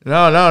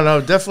 No,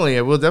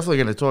 definitely. We're definitely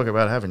going to talk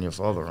about having your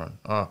father on.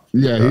 Oh,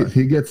 yeah,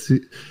 he gets,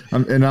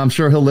 and I'm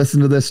sure he'll listen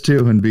to this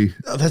too and be.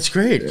 Oh, that's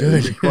great.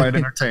 Good. Quite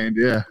entertained.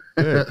 Yeah.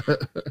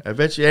 I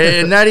bet you.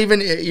 And not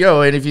even,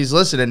 and if he's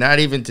listening, not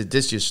even to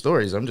diss your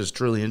stories. I'm just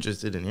truly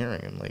interested in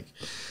hearing him. Like,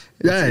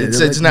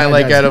 it's not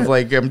like out of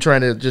like I'm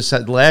trying to just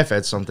laugh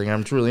at something.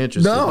 I'm truly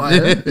interested. No,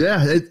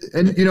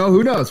 and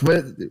who knows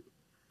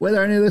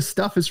whether any of this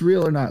stuff is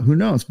real or not, who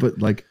knows? But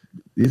like,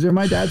 these are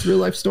my dad's real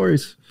life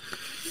stories.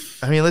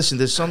 I mean, listen,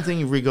 there's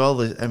something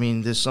regardless. I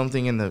mean, there's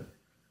something in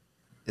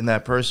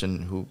that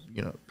person who,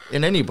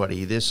 in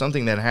anybody, there's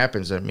something that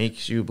happens that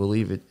makes you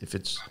believe it. If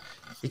it's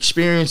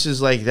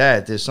experiences like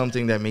that, there's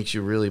something that makes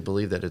you really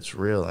believe that it's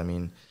real. I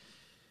mean,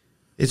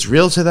 it's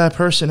real to that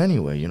person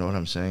anyway. You know what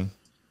I'm saying?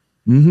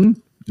 Mm-hmm.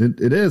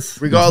 It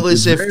is.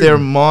 Regardless if their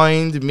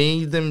mind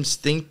made them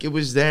think it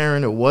was there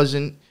and it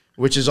wasn't.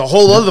 Which is a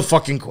whole other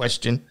fucking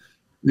question.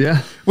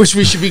 Yeah. Which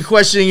we should be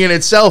questioning in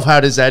itself. How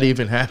does that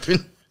even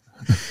happen?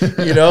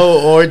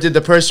 Or did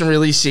the person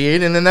really see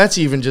it? And then that's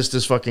even just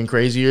as fucking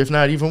crazy, if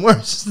not even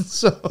worse.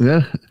 So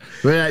yeah.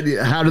 But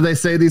how do they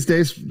say these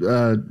days?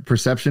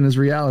 Perception is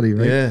reality,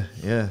 right?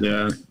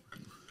 Yeah.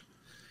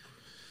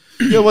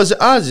 Was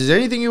it Oz? Is there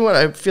anything you want?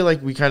 I feel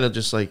like we kind of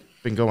just like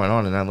been going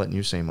on and not letting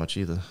you say much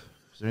either.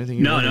 Is there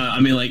anything? No. I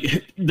mean, like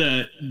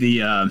the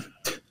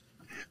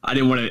I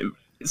didn't want to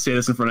say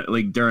this in front of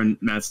like during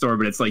Matt's story,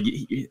 but it's like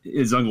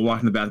his uncle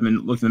walked in the bathroom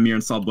and looked in the mirror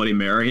and saw Bloody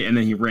Mary, and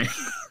then he ran.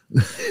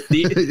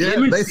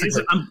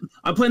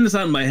 I'm playing this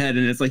out in my head,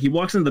 and it's like he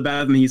walks into the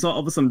bathroom and he saw all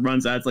of a sudden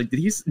runs out. It's like did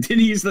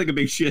he use like a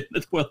big shit in the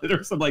toilet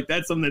or something like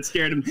that? Something that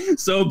scared him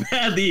so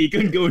badly he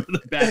couldn't go into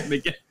the bathroom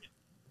again.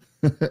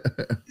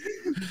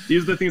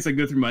 These are the things that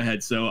go through my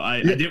head, so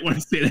I didn't want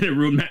to say that and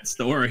ruin Matt's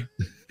story.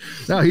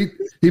 No, he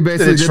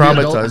basically did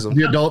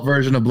the adult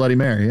version of Bloody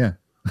Mary. Yeah,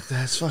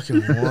 that's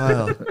fucking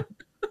wild.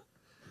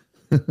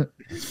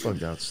 It's a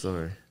fucked out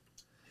story.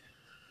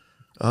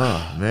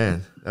 Oh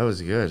man, that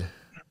was good.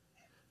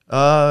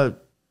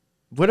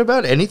 What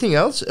about anything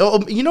else?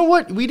 Oh, you know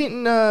what? We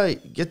didn't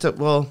get to.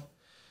 Well,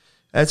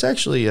 that's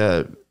actually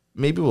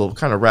maybe we'll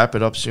kind of wrap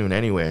it up soon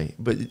anyway.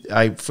 But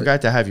I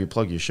forgot to have you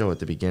plug your show at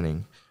the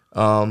beginning.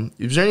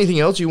 Is there anything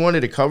else you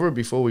wanted to cover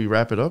before we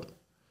wrap it up?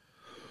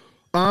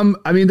 I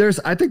mean,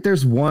 I think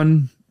there's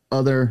one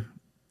other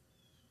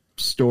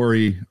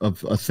story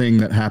of a thing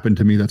that happened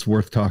to me that's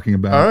worth talking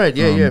about. All right,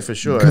 yeah, for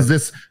sure.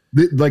 Because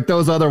like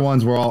those other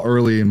ones were all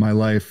early in my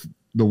life.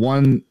 The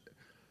one,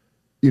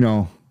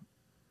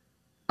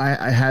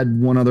 I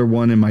had one other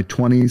one in my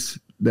 20s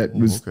that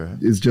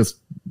is just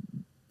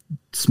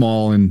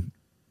small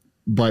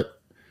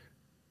but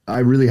I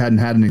really hadn't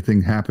had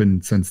anything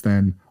happen since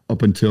then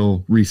up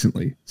until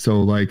recently. So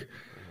like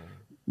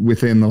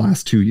within the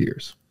last 2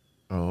 years.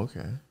 Oh,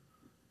 okay.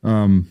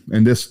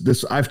 And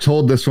this I've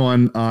told this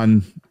one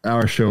on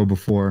our show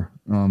before.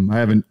 I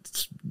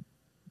haven't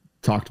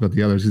talked about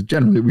the others.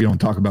 Generally, we don't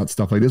talk about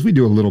stuff like this. We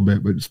do a little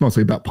bit, but it's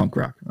mostly about punk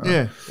rock,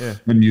 and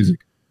music.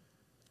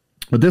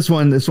 But this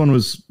one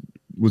was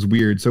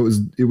weird. So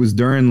it was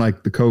during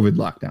like the COVID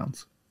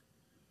lockdowns.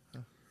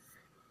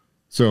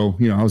 So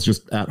I was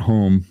just at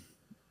home,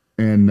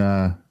 and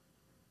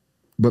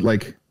but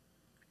like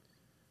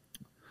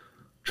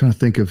I'm trying to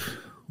think of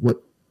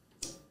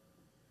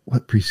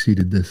what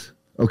preceded this.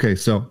 Okay,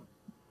 so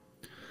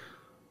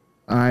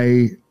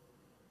I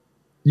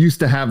used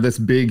to have this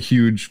big,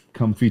 huge,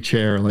 comfy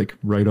chair like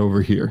right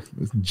over here,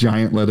 this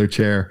giant leather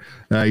chair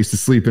that I used to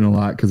sleep in a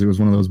lot because it was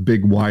one of those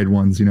big, wide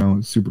ones,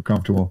 super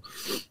comfortable.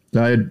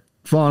 I had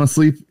fallen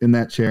asleep in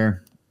that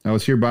chair. I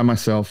was here by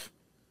myself.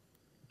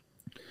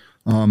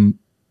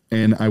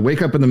 And I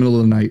wake up in the middle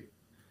of the night,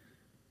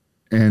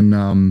 and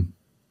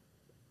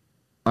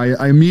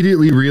I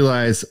immediately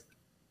realize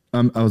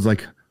I was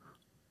like,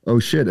 oh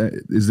shit,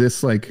 is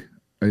this like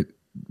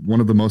one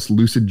of the most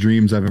lucid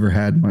dreams I've ever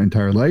had in my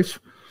entire life?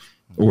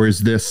 Or is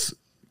this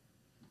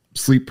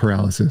sleep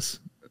paralysis?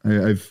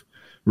 I've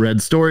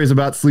read stories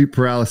about sleep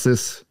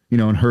paralysis,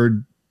 and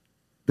heard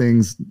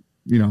things,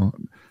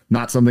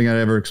 not something I'd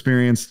ever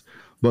experienced.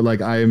 But like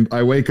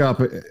I wake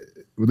up, at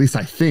least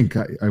I think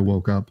I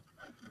woke up,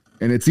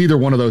 and it's either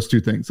one of those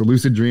two things, a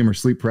lucid dream or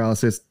sleep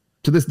paralysis.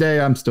 To this day,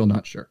 I'm still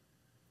not sure.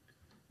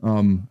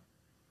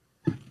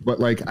 But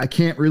like I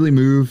can't really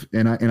move,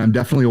 and I'm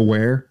definitely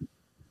aware,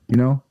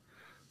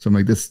 So I'm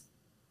like, this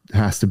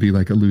has to be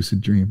like a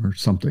lucid dream or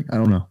something. I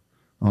don't know.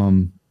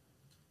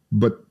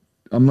 But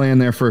I'm laying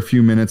there for a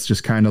few minutes,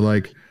 just kind of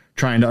like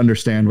trying to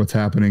understand what's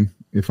happening,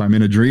 if I'm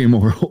in a dream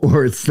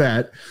or it's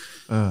that.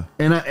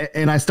 And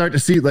I start to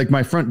see, like,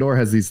 my front door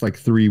has these like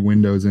 3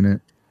 windows in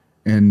it,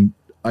 and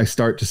I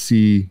start to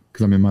see,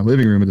 because I'm in my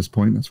living room at this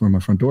point, that's where my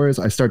front door is.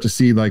 I start to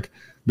see like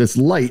this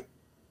light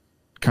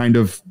kind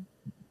of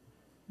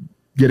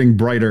getting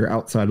brighter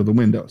outside of the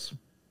windows,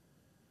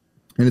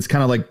 and it's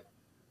kind of like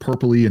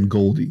purpley and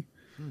goldy,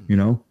 you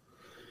know.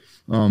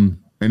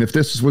 And if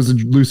this was a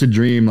lucid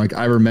dream, like,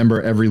 I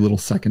remember every little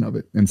second of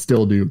it, and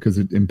still do, because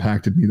it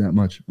impacted me that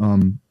much.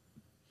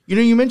 You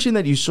know, you mentioned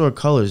that you saw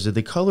colors. Did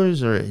the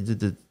colors, or did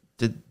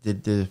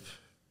the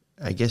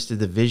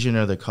vision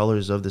or the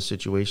colors of the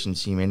situation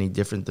seem any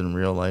different than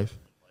real life?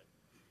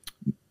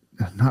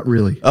 Not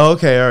really. Oh,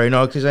 okay, all right.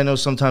 No, because I know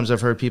sometimes I've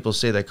heard people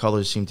say that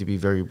colors seem to be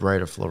very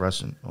bright or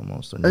fluorescent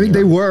almost. I think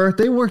they were.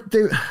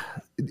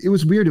 It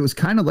was weird. It was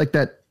kind of like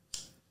that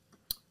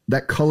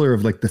color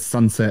of like the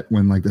sunset,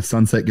 when like the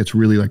sunset gets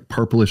really like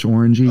purplish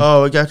orangey.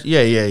 Oh, I got you.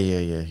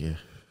 Yeah.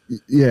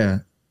 Yeah.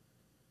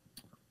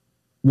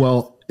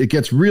 Well, it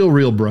gets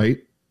real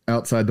bright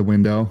outside the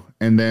window,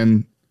 and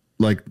then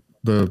like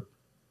the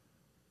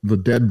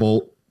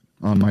deadbolt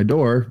on my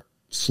door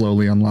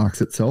slowly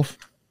unlocks itself,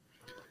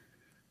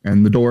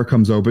 and the door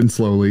comes open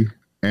slowly,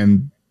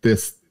 and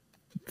this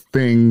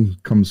thing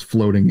comes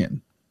floating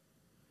in.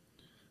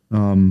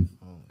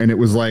 And it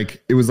was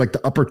like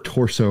the upper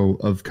torso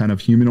of kind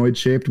of humanoid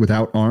shaped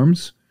without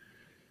arms,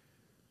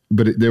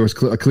 but there was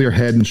a clear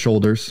head and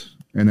shoulders,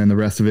 and then the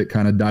rest of it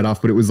kind of died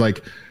off. But it was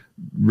like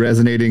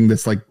resonating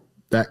this, like,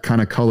 that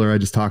kind of color I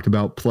just talked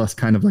about, plus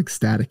kind of like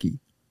staticky.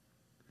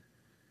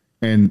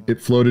 And it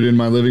floated in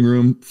my living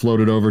room,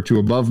 floated over to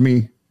above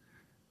me,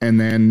 and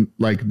then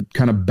like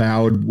kind of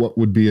bowed what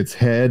would be its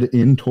head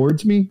in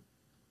towards me.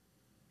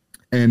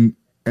 And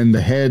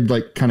the head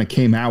like kind of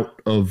came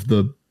out of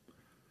the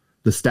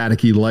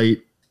staticky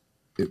light,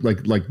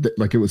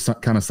 like it was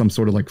kind of some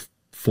sort of like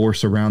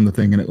force around the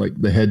thing, and it, like,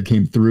 the head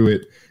came through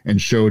it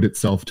and showed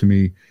itself to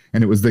me,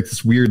 and it was like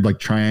this weird like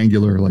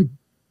triangular, like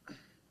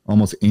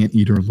almost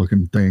anteater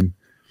looking thing,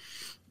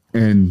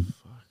 and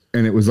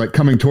it was like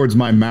coming towards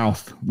my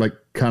mouth, like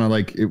kind of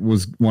like it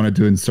was wanted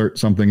to insert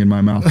something in my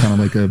mouth, kind of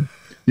like a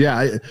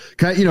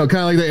kind of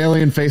like the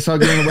alien face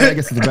hugger in a way. I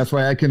guess it's the best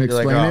way I can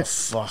explain like, oh, it.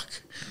 Fuck.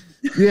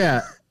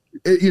 Yeah.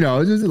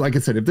 Just, like I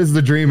said, if this is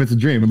a dream, it's a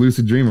dream, a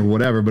lucid dream or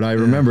whatever, but I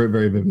remember it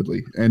very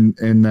vividly. And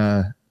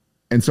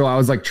so I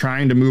was like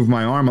trying to move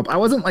my arm up. I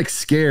wasn't like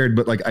scared,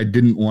 but like I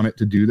didn't want it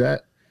to do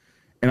that.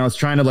 And I was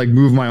trying to like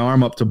move my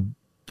arm up to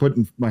put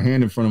my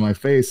hand in front of my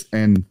face,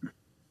 and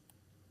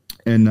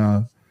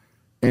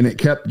it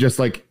kept just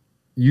like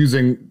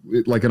using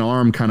it, like an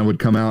arm kind of would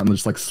come out and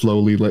just like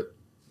slowly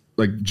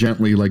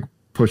gently like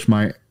push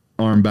my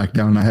arm back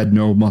down. I had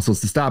no muscles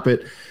to stop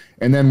it.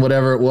 And then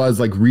whatever it was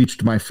like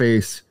reached my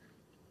face.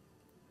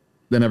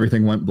 Then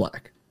everything went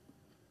black.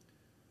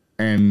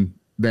 And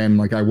then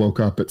like I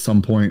woke up at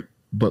some point,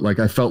 but like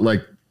I felt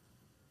like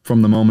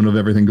from the moment of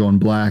everything going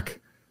black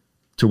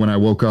to when I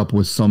woke up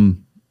was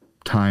some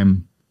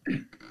time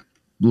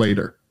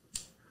later.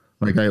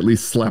 Like I at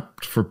least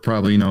slept for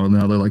probably,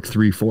 another like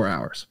 3-4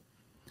 hours.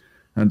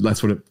 And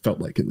that's what it felt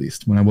like, at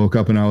least when I woke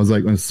up. And I was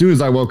like, as soon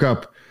as I woke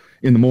up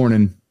in the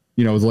morning,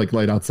 it was like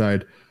light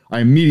outside, I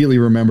immediately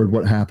remembered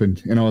what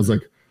happened. And I was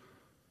like,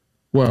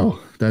 whoa,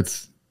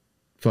 that's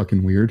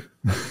fucking weird.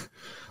 I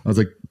was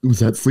like, was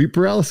that sleep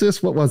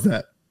paralysis? What was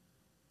that?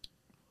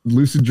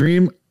 Lucid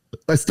dream?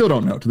 I still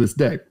don't know to this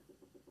day.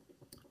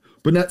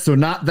 But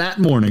not that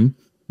morning,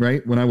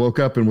 right? When I woke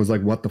up and was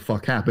like, what the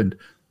fuck happened?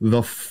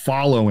 The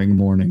following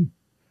morning,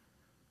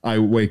 I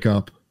wake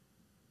up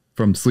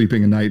from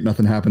sleeping a night.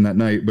 Nothing happened that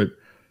night, but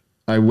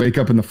I wake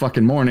up in the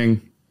fucking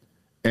morning,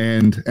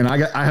 and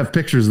I have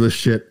pictures of this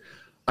shit.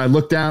 I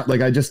look down,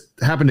 like I just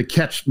happened to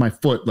catch my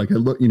foot. Like I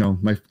look,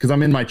 because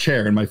I'm in my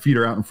chair and my feet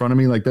are out in front of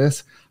me like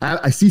this.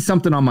 I see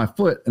something on my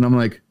foot, and I'm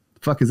like, the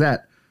fuck is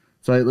that?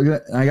 So I look at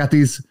it, and I got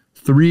these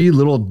 3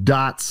 little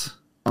dots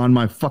on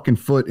my fucking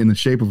foot in the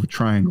shape of a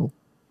triangle.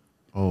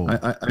 Oh,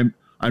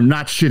 I'm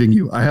not shitting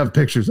you. I have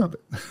pictures of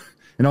it.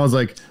 And I was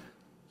like,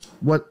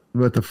 what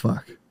the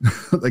fuck?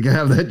 Like I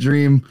have that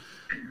dream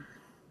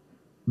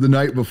the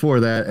night before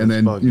that. And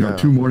then,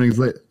 2 mornings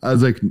later, I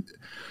was like,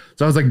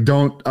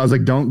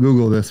 don't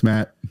Google this,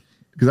 Matt.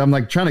 Cause I'm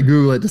like trying to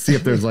Google it to see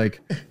if there's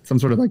like some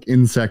sort of like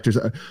insect or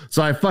something.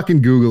 So I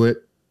fucking Google it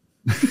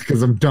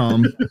cause I'm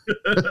dumb.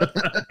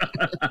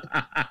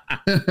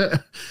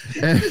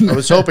 I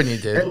was hoping you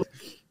did.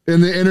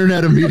 And the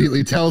internet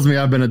immediately tells me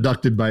I've been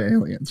abducted by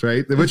aliens,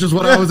 right? Which is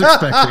what I was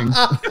expecting.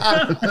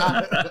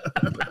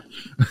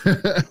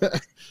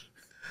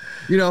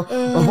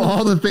 Of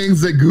all the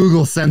things that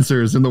Google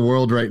censors in the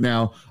world right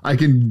now, I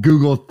can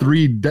Google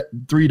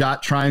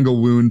 3-dot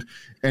triangle wound,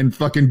 and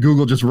fucking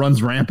Google just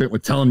runs rampant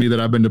with telling me that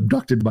I've been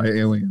abducted by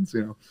aliens.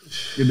 In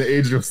the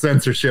age of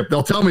censorship,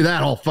 they'll tell me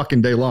that all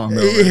fucking day long.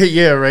 Though, right?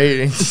 Yeah,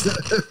 right.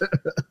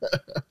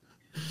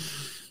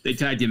 They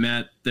tagged you,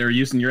 Matt. They're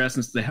using your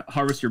essence to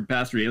harvest your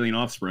bastard alien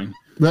offspring.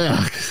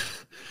 God,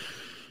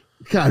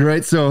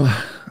 right? So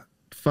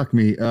fuck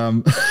me.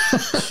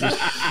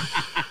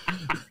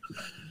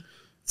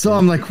 So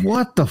I'm like,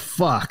 what the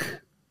fuck?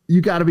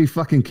 You got to be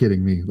fucking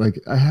kidding me. Like,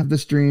 I have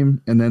this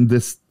dream and then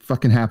this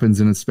fucking happens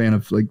in a span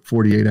of like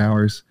 48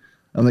 hours.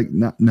 I'm like,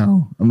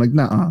 no. I'm like,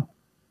 nah.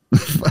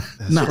 That's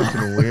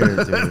fucking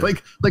weird, dude.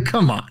 like,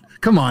 come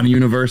on,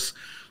 universe.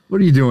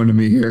 What are you doing to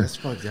me here? That's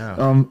fucked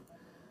out.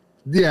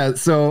 Yeah.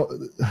 So,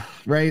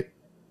 right.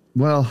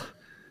 Well,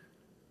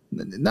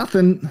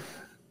 nothing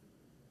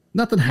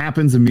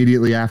happens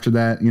immediately after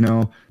that. You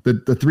know,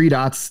 the 3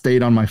 dots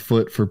stayed on my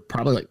foot for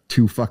probably like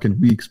 2 fucking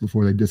weeks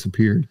before they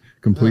disappeared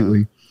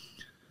completely.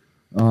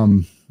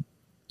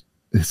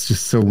 It's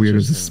just so weird.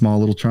 It's a small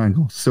little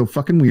triangle. So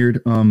fucking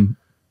weird.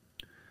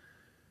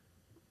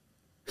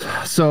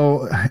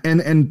 So,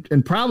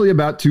 and probably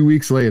about 2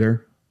 weeks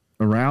later,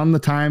 around the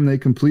time they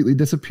completely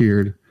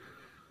disappeared,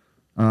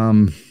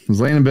 I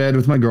was laying in bed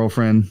with my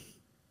girlfriend,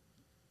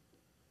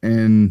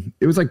 and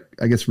it was like,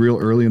 I guess, real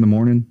early in the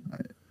morning,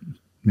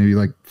 maybe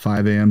like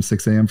 5 a.m.,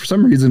 6 a.m. For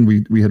some reason,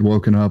 we had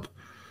woken up,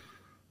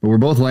 but we're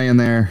both laying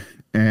there,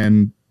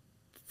 and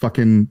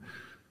fucking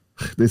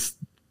this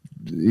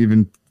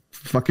even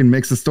fucking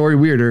makes the story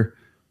weirder.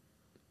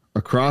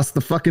 Across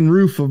the fucking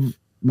roof of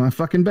my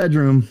fucking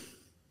bedroom,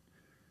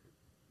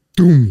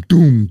 doom,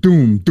 doom,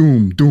 doom,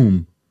 doom,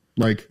 doom,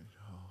 like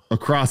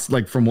across,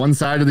 like from one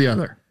side to the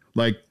other,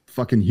 like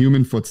fucking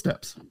human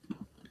footsteps.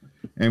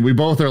 And we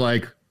both are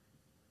like,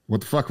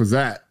 what the fuck was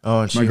that?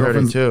 Oh, and she heard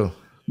it too.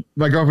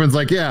 My girlfriend's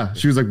like, yeah.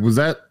 She was like, was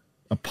that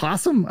a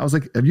possum? I was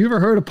like, have you ever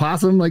heard a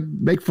possum like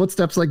make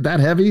footsteps like that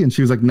heavy? And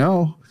she was like,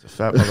 no. It's a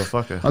fat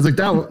motherfucker. I was like,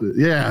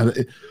 yeah.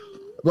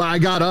 Well, I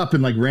got up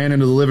and like ran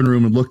into the living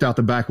room and looked out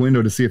the back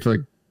window to see if like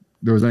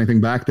there was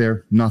anything back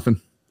there. Nothing.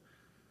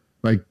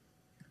 Like,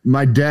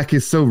 my deck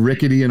is so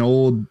rickety and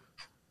old,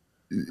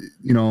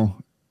 you know,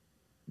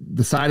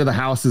 the side of the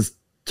house is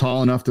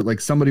tall enough that like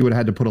somebody would have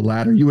had to put a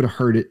ladder. You would have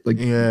heard it. Like,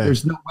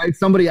 there's no way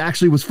somebody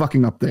actually was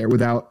fucking up there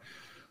without,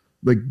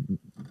 like,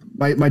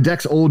 my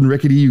deck's old and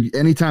rickety.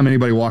 Anytime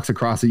anybody walks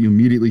across it, you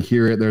immediately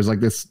hear it. There's like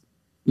this,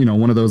 you know,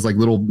 one of those like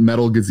little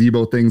metal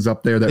gazebo things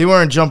up there that they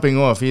weren't jumping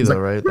off either,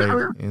 like,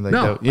 right?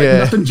 No,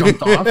 nothing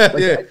jumped off.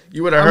 Like,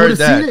 you would have heard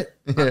that. Seen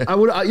it. I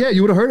would,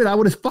 you would have heard it. I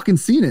would have fucking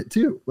seen it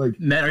too. Like,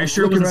 Matt, are you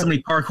sure it wasn't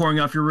somebody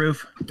parkouring off your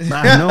roof? No,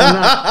 I'm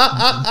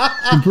not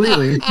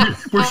completely.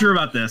 We're sure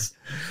about this.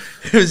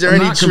 Is there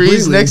any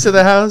trees next to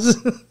the house?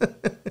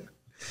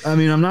 I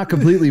mean, I'm not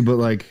completely, but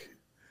like,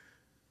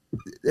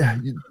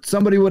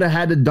 somebody would have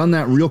had to done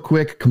that real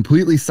quick,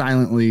 completely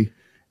silently,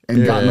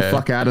 and gotten the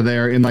fuck out of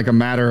there in like a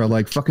matter of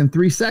like fucking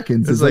 3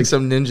 seconds. It's like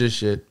some ninja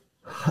shit.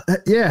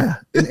 Yeah.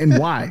 And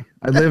why?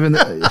 I live in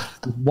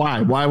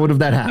why would have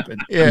that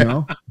happened? Yeah. You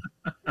know?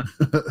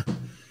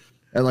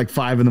 At like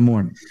 5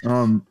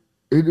 a.m.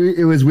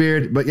 It was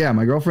weird, but yeah,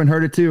 my girlfriend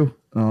heard it too.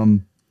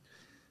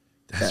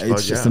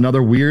 It's just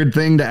another weird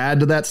thing to add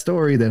to that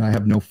story that I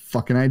have no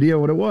fucking idea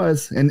what it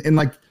was. And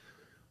like,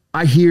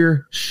 I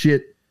hear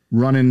shit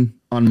running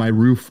on my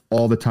roof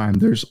all the time.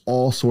 There's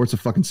all sorts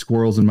of fucking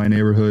squirrels in my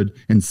neighborhood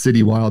and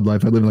city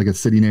wildlife. I live in like a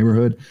city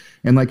neighborhood,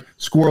 and like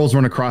squirrels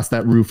run across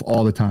that roof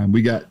all the time.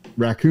 We got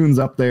raccoons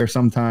up there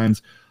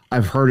sometimes.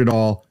 I've heard it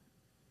all.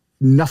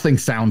 Nothing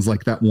sounds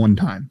like that one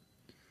time.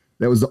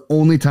 That was the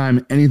only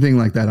time anything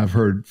like that I've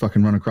heard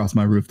fucking run across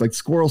my roof. Like,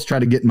 squirrels try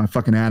to get in my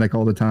fucking attic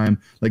all the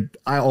time. Like,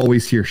 I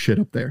always hear shit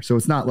up there. So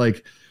it's not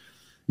like,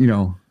 you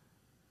know,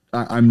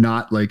 I'm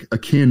not like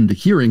akin to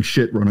hearing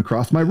shit run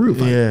across my roof.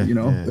 You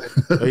know,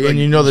 like, and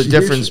you know the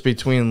difference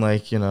between,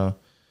 like, you know,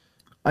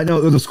 I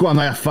know the squirrel. I'm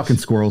like, fucking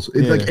squirrels.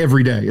 It's like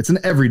every day. It's an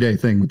everyday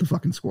thing with the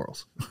fucking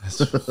squirrels.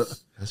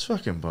 That's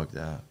fucking bugged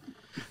out.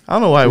 I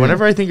don't know why.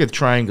 Whenever I think of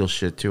triangle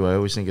shit too, I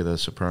always think of the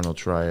Supernal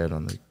Triad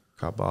on the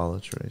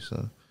Kabbalah tree.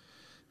 So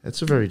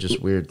it's a very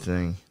just weird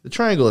thing. The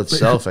triangle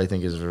itself, I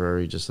think, is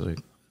very just like,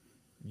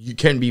 you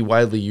can be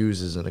widely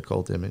used as an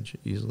occult image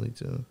easily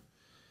too.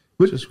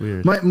 It's just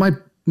weird.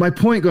 My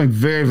point, going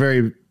very,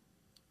 very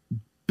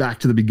back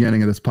to the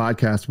beginning of this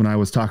podcast, when I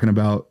was talking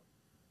about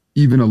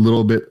even a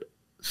little bit,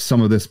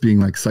 some of this being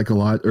like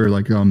psychological, or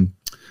like,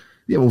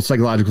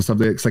 psychological stuff,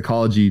 like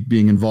psychology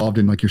being involved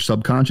in like your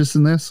subconscious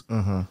in this.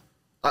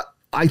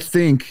 I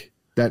think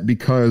that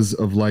because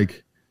of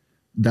like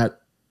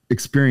that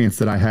experience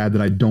that I had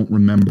that I don't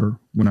remember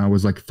when I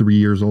was like 3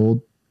 years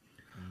old,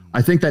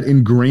 I think that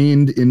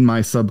ingrained in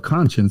my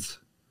subconscious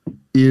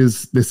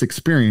is this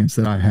experience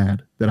that I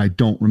had that I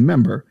don't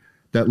remember,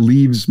 that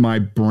leaves my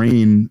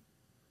brain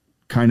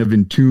kind of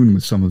in tune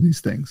with some of these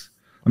things.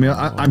 I mean,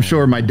 I'm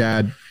sure my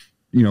dad,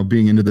 you know,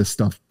 being into this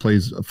stuff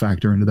plays a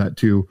factor into that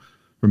too,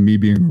 from me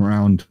being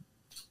around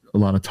a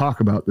lot of talk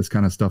about this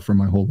kind of stuff for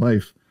my whole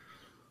life.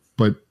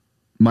 But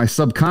my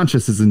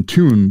subconscious is in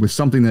tune with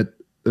something that,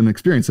 an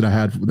experience that I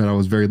had that I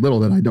was very little,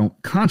 that I don't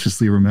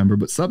consciously remember,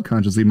 but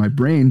subconsciously my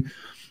brain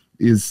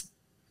is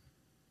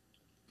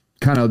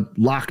kind of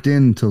locked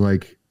into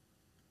like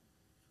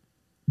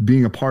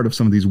being a part of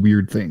some of these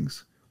weird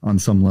things on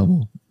some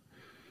level,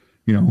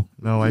 you know?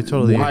 No, I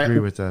totally agree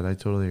with that. I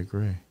totally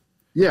agree.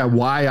 Yeah.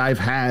 Why I've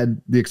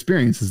had the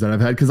experiences that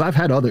I've had, 'cause I've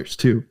had others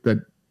too, that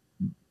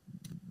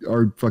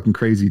are fucking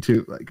crazy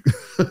too. Like,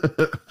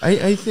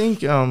 I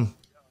think, I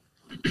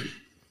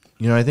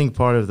think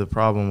part of the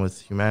problem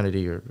with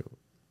humanity, or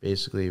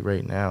basically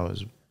right now,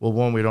 is, well,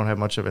 one, we don't have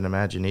much of an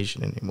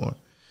imagination anymore.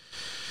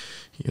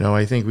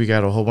 I think we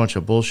got a whole bunch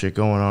of bullshit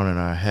going on in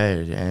our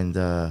head. And,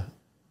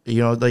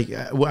 like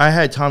I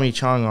had Tommy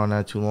Chong on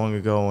not too long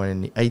ago,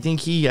 and I think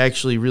he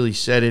actually really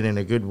said it in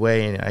a good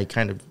way. And I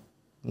kind of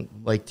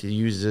like to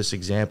use this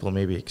example,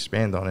 maybe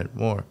expand on it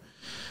more.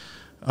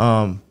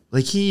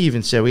 Like he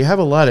even said, we have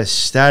a lot of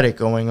static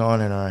going on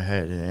in our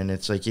head. And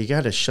it's like, you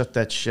got to shut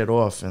that shit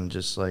off and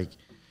just like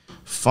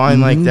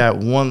find like that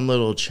one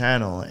little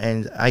channel.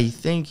 And I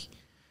think,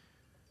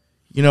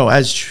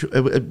 as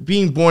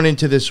being born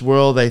into this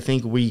world, I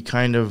think we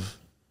kind of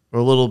are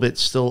a little bit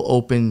still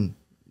open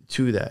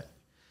to that.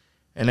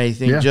 And I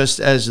think just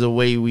as the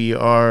way we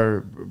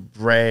are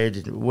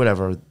bred,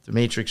 whatever, the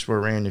matrix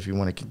we're in, if you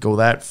want to go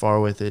that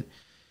far with it,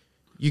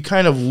 you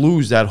kind of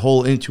lose that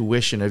whole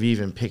intuition of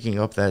even picking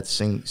up that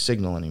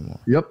signal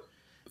anymore. Yep.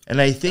 And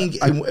I think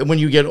when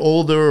you get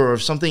older, or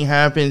if something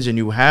happens and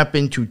you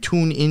happen to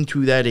tune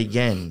into that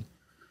again,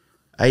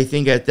 I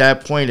think at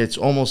that point it's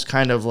almost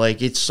kind of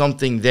like it's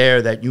something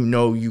there that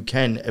you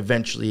can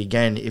eventually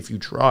again if you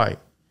try.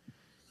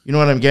 You know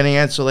what I'm getting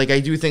at? So like I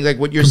do think like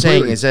what you're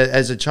saying is that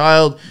as a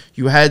child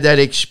you had that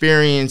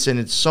experience, and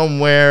it's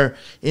somewhere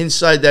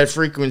inside that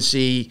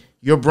frequency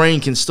your brain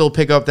can still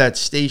pick up that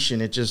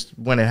station. It just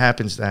when it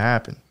happens to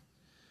happen.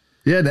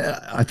 Yeah,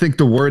 I think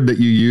the word that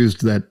you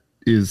used that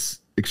is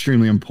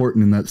extremely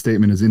important in that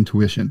statement is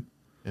intuition.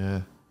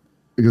 Yeah.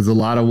 Because a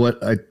lot of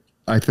what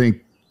I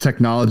think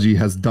technology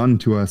has done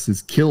to us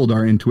is killed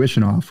our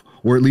intuition off,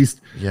 or at least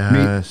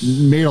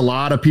made a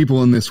lot of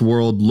people in this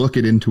world look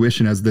at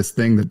intuition as this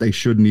thing that they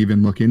shouldn't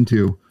even look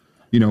into.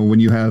 When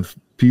you have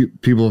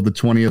people of the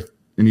 20th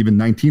and even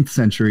 19th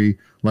century,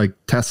 like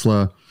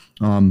Tesla,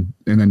 and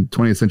then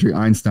 20th century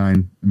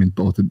Einstein, I mean,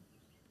 both in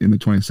the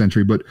 20th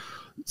century, but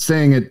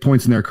saying at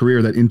points in their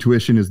career that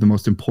intuition is the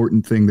most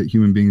important thing that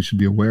human beings should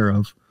be aware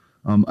of.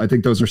 I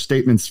think those are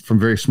statements from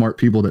very smart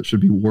people that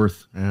should be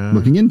worth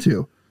looking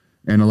into.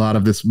 And a lot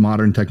of this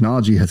modern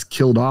technology has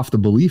killed off the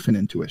belief in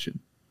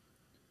intuition.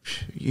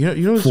 I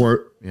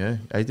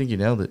think you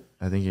nailed it.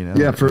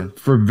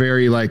 For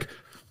very like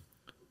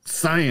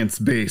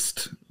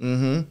science-based,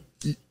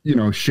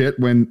 shit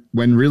when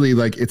really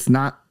like it's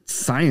not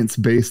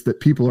science-based that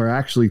people are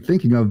actually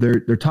thinking of.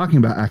 They're talking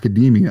about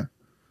academia.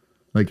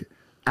 Like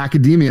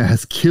academia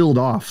has killed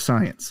off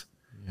science.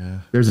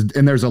 Yeah.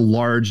 There's a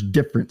large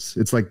difference.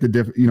 It's like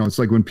it's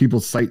like when people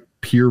cite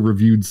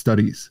peer-reviewed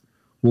studies.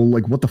 Well,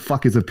 like what the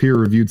fuck is a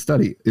peer-reviewed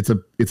study? It's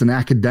an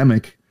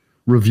academic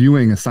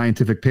reviewing a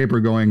scientific paper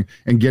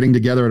and getting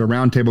together at a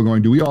round table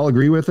going, do we all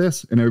agree with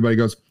this? And everybody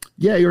goes,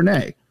 yay or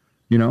nay,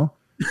 They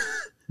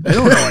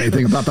don't know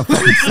anything about the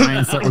fucking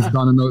science that was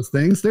done in those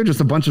things. They're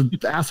just a bunch of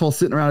assholes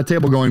sitting around a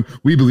table going,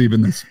 we believe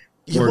in this.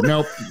 Or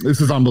nope,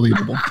 this is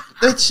unbelievable.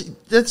 That's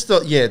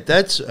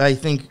I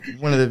think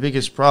one of the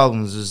biggest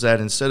problems is that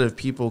instead of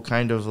people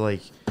kind of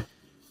like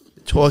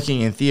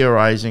talking and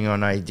theorizing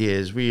on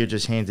ideas, we are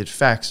just handed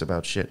facts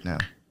about shit now.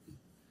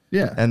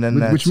 Yeah, and then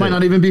which might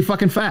not even be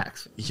fucking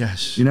facts.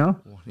 Yes,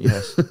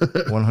 yes,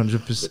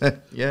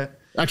 100%. Yeah,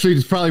 actually,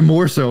 it's probably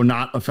more so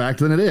not a fact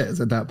than it is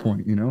at that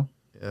point.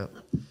 Yeah.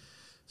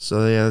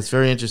 So yeah, that's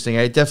very interesting.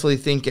 I definitely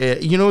think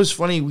it's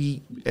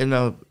funny.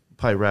 I'll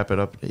probably wrap it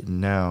up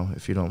now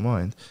if you don't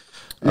mind.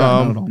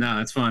 No,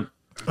 that's fine.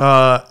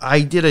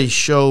 I did a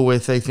show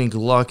with I think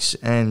Lux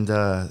and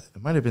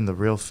it might have been the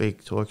Real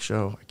Fake Talk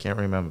Show. I can't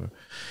remember.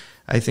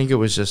 I think it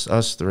was just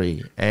us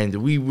three, and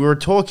we were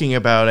talking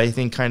about, I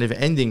think, kind of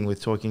ending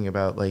with talking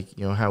about like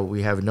how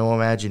we have no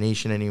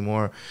imagination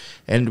anymore,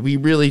 and we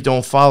really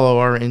don't follow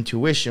our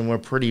intuition. We're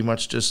pretty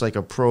much just like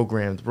a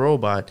programmed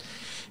robot,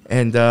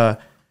 and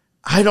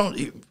I don't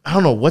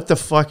know what the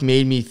fuck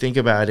made me think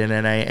about it,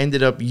 and I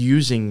ended up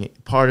using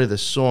part of the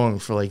song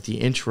for like the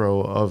intro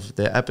of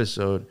the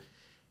episode.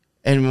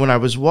 And when I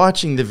was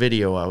watching the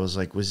video, I was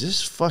like, was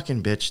this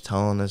fucking bitch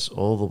telling us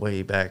all the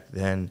way back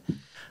then?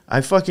 I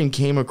fucking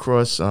came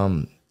across,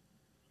 I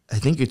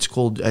think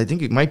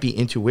it might be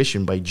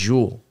Intuition by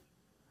Jewel.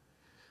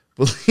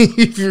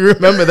 If you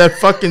remember that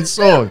fucking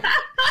song.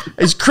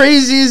 As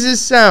crazy as this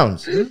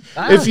sounds,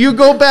 if you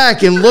go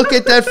back and look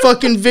at that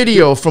fucking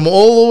video from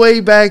all the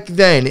way back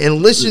then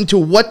and listen to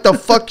what the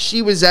fuck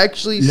she was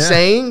actually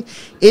saying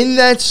in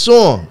that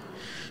song,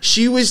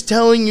 she was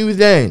telling you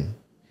then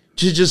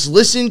to just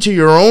listen to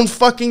your own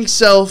fucking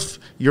self,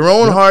 your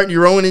own heart,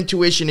 your own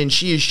intuition, and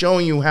she is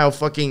showing you how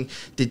fucking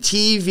the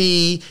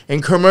TV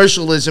and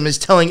commercialism is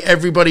telling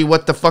everybody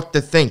what the fuck to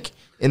think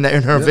in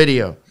her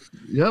video.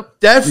 Yep.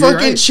 That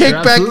fucking chick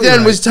back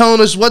then was telling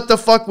us what the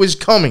fuck was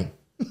coming.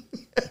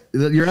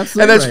 You're absolutely right.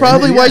 And that's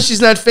probably why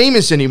she's not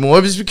famous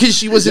anymore, is because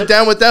she wasn't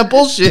down with that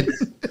bullshit.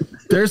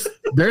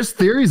 There's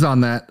theories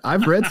on that.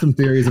 I've read some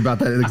theories about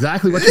that.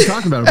 Exactly what you're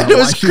talking about. It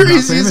was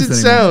crazy as it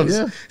sounds.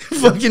 Yeah.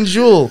 Fucking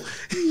Jewel.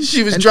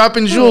 She was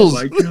dropping jewels. Oh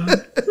my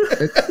God.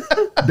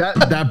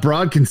 That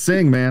broad can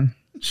sing, man.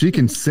 She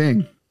can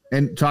sing.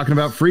 And talking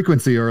about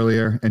frequency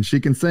earlier, and she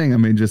can sing. I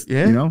mean, just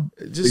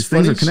these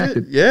things are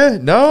connected. Shit. Yeah,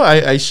 no,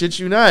 I shit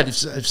you not.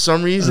 If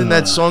some reason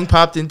that song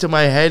popped into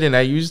my head, and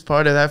I used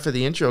part of that for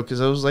the intro, because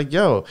I was like,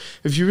 yo,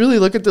 if you really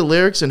look at the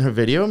lyrics in her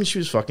video, I mean, she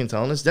was fucking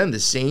telling us then the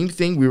same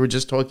thing we were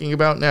just talking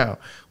about now.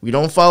 We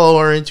don't follow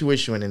our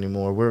intuition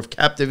anymore. We're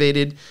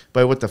captivated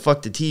by what the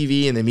fuck the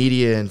TV and the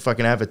media and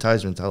fucking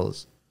advertisement tell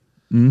us.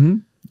 Mm-hmm.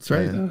 That's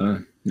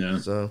right. Yeah.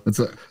 So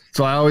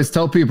I always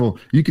tell people,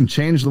 you can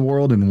change the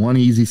world in one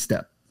easy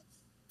step.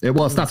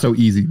 It's not so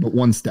easy, but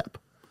one step.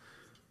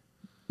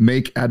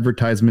 Make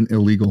advertisement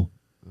illegal.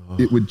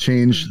 It would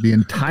change the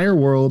entire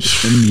world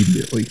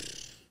immediately.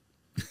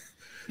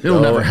 It'll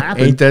never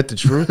happen. Ain't that the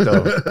truth,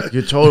 though?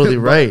 You're totally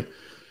right.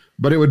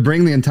 But it would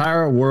bring the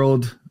entire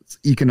world's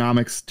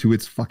economics to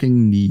its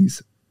fucking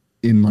knees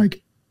in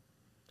like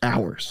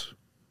hours.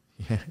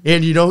 Yeah.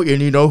 And you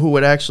know who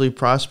would actually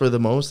prosper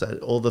the most?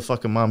 All the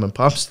fucking mom and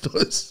pop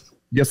stores.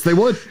 Yes, they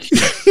would.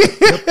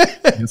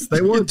 Yes, they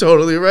would. You're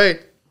totally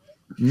right.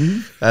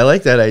 Mm-hmm. I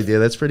like that idea.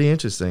 That's pretty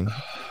interesting.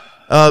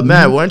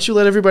 Matt, why don't you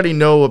let everybody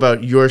know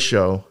about your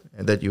show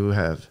that you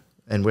have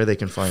and where they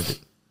can find it?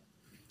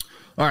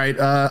 All right.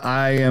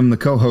 I am the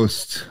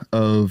co-host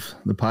of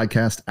the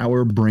podcast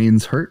Our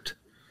Brains Hurt.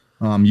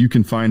 You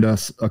can find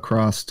us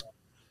across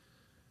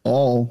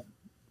all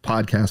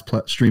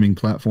podcast streaming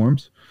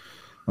platforms.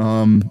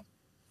 Let's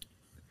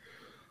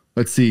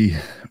see.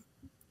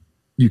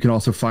 You can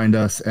also find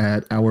us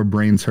at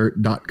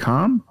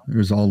ourbrainshurt.com.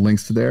 There's all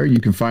links to there.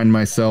 You can find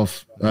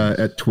myself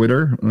at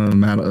Twitter,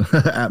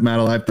 at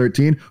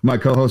MattAlive13. My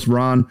co-host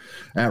Ron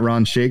at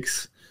Ron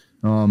Shakes.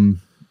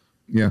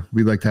 Yeah,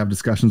 we like to have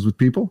discussions with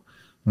people.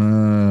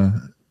 Let's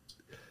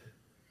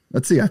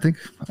see. I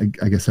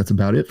guess that's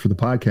about it for the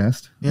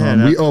podcast. Yeah.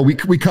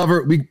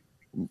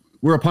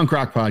 We're a punk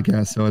rock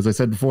podcast. So as I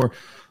said before,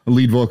 the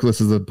lead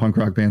vocalist is the punk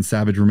rock band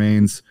Savage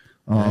Remains.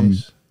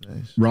 Nice.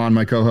 Ron,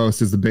 my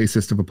co-host, is the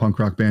bassist of a punk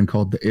rock band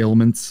called The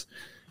Ailments.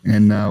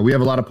 And we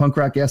have a lot of punk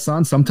rock guests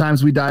on.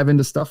 Sometimes we dive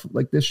into stuff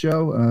like this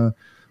show.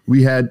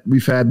 We've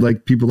had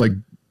like people like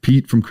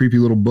Pete from Creepy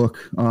Little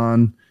Book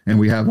on, and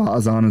we have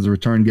Oz on as a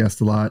return guest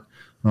a lot.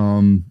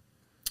 And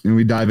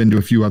we dive into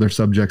a few other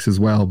subjects as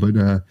well.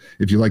 But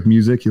if you like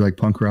music, you like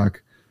punk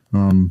rock,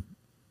 we're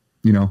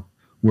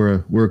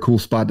a cool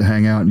spot to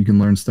hang out, and you can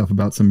learn stuff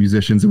about some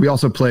musicians. And we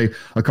also play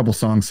a couple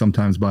songs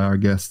sometimes by our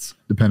guests,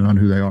 depending on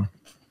who they are.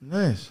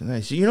 Nice.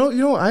 You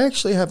know, I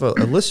actually have a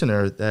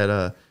listener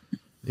that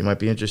they might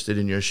be interested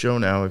in your show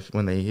now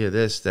when they hear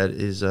this. That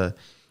is,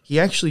 he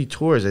actually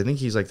tours. I think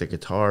he's like the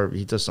guitar.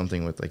 He does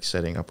something with like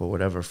setting up or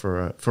whatever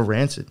for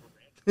Rancid.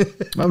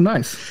 Oh,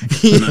 nice.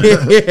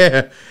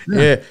 Yeah.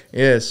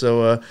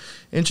 So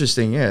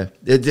interesting. Yeah,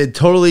 it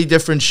totally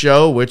different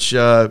show. Which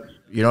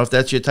if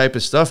that's your type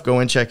of stuff, go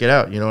and check it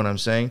out. You know what I'm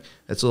saying?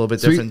 That's a little bit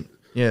different.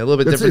 Yeah, a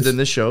little bit different than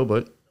this show,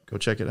 but go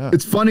check it out.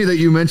 It's funny that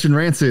you mentioned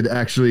Rancid,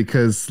 actually,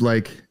 because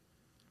like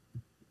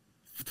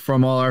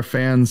from all our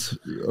fans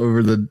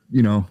over the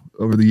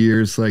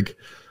years, like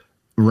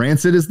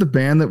Rancid is the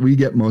band that we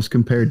get most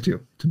compared to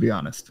be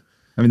honest.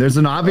 I mean, there's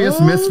an obvious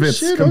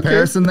Misfits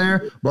comparison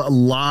there, but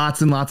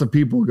lots and lots of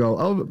people go,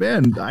 oh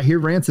man, I hear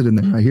Rancid in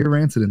there.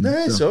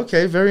 Nice. So.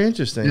 Okay. Very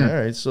interesting. Yeah.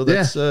 All right. So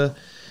that's, I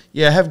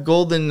have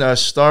Golden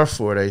Star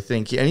for it, I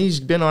think. And he's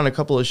been on a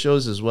couple of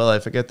shows as well. I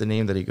forget the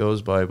name that he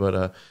goes by,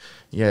 but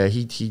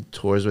he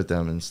tours with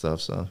them and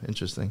stuff. So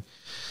interesting.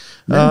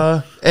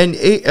 Yeah.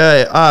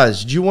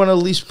 Oz, do you want to at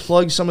least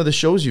plug some of the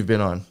shows you've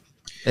been on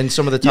and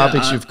some of the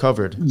topics you've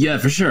covered? Yeah,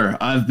 for sure.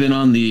 I've been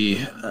on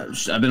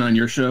I've been on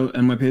your show,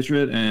 NY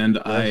Patriot, and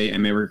I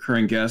am a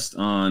recurring guest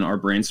on Our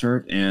Brains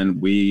Hurt,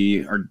 and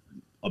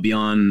I'll be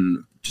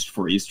on just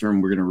before Easter,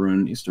 and we're going to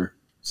ruin Easter.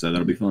 So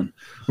that'll be fun.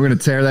 We're going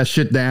to tear that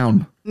shit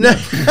down.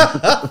 Looking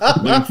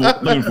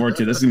forward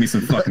to it. This is going to be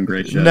some fucking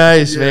great shit.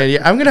 Nice, man.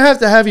 Yeah, I'm going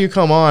to have you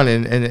come on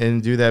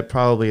and do that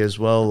probably as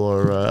well,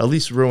 or at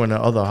least ruin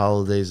the other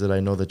holidays that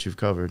I know that you've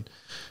covered.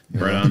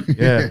 Right on.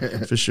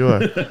 Yeah, for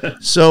sure.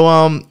 So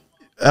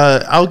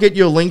I'll get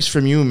your links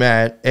from you,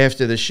 Matt,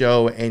 after the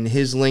show, and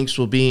his links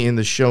will be in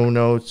the show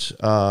notes.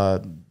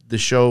 The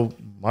show,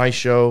 my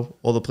show,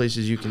 all the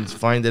places you can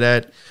find it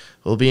at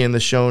will be in the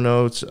show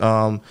notes.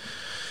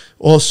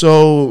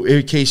 Also,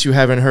 in case you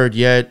haven't heard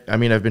yet, I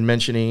mean, I've been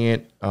mentioning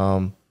it.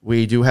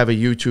 We do have a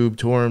YouTube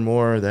tour and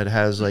more that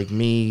has like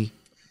me,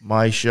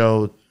 my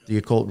show, The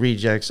Occult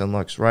Rejects, and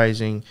Lux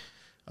Rising.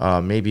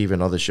 Maybe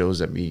even other shows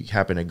that we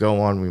happen to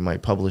go on, we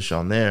might publish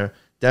on there.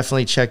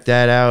 Definitely check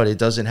that out. It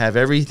doesn't have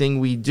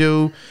everything we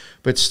do,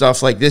 but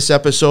stuff like this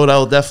episode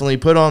I'll definitely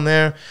put on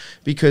there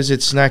because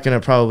it's not going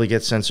to probably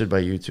get censored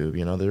by YouTube.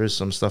 You know, there is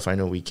some stuff I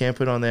know we can't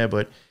put on there,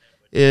 but,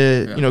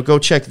 go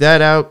check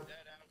that out.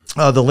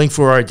 The link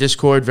for our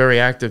Discord, very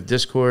active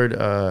Discord.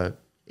 So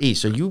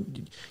you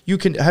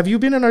can, have you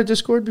been in our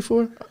Discord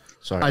before?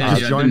 Sorry, I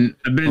just joined.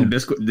 I've been in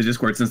the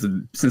Discord since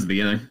the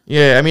beginning.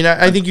 Yeah, I mean,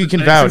 I think you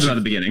can vouch. Since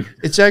the beginning.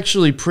 It's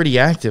actually pretty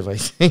active, I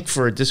think,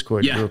 for a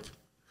Discord group.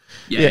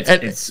 Yeah,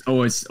 it's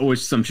always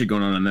some shit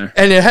going on in there.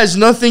 And it has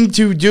nothing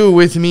to do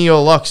with me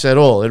or Lux at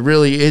all. It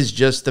really is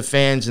just the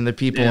fans and the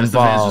people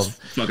involved. The fans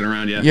just fucking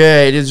around, yeah.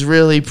 Yeah, it is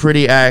really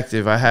pretty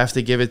active. I have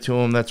to give it to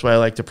them. That's why I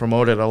like to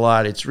promote it a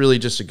lot. It's really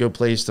just a good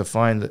place to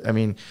find. I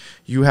mean,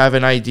 you have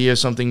an idea,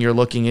 something you're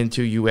looking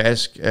into. You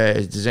ask,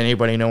 does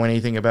anybody know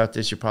anything about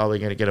this? You're probably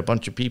going to get a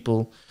bunch of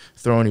people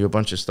throwing you a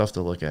bunch of stuff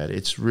to look at.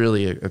 It's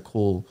really a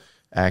cool,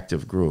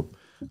 active group.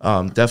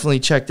 Definitely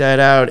check that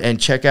out, and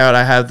check out,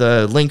 I have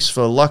the links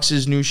for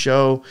Lux's new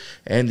show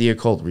and the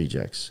Occult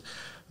Rejects.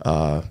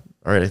 All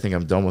right, I think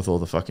I'm done with all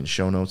the fucking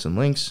show notes and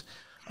links.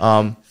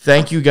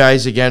 Thank you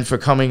guys again for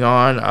coming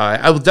on.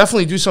 I will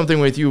definitely do something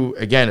with you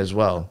again as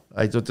well.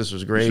 I thought this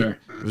was great. Sure.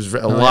 It was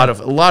a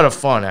lot of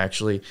fun,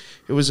 actually.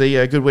 It was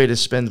a good way to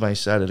spend my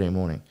Saturday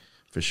morning.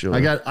 For sure.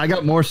 I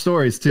got more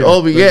stories too.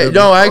 Oh, but yeah,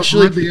 no,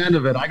 actually, at the end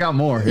of it, I got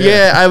more.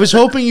 Yeah, I was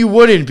hoping you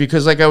wouldn't,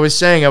 because like I was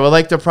saying, I would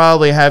like to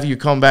probably have you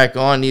come back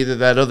on either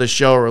that other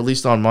show or at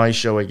least on my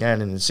show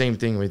again, and the same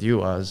thing with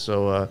you, Oz.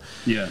 So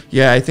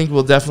yeah, I think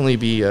we'll definitely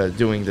be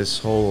doing this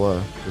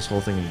whole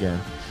thing again.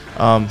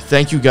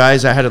 Thank you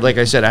guys. Like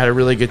I said, I had a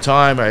really good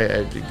time. I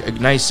had a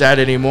nice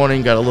Saturday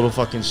morning. Got a little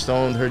fucking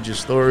stoned. Heard your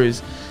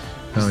stories.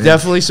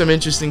 Definitely some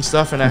interesting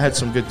stuff, and I had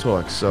some good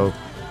talks. So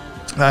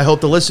I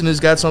hope the listeners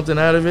got something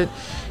out of it.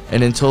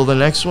 And until the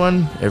next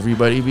one,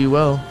 everybody be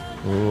well.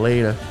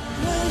 Later.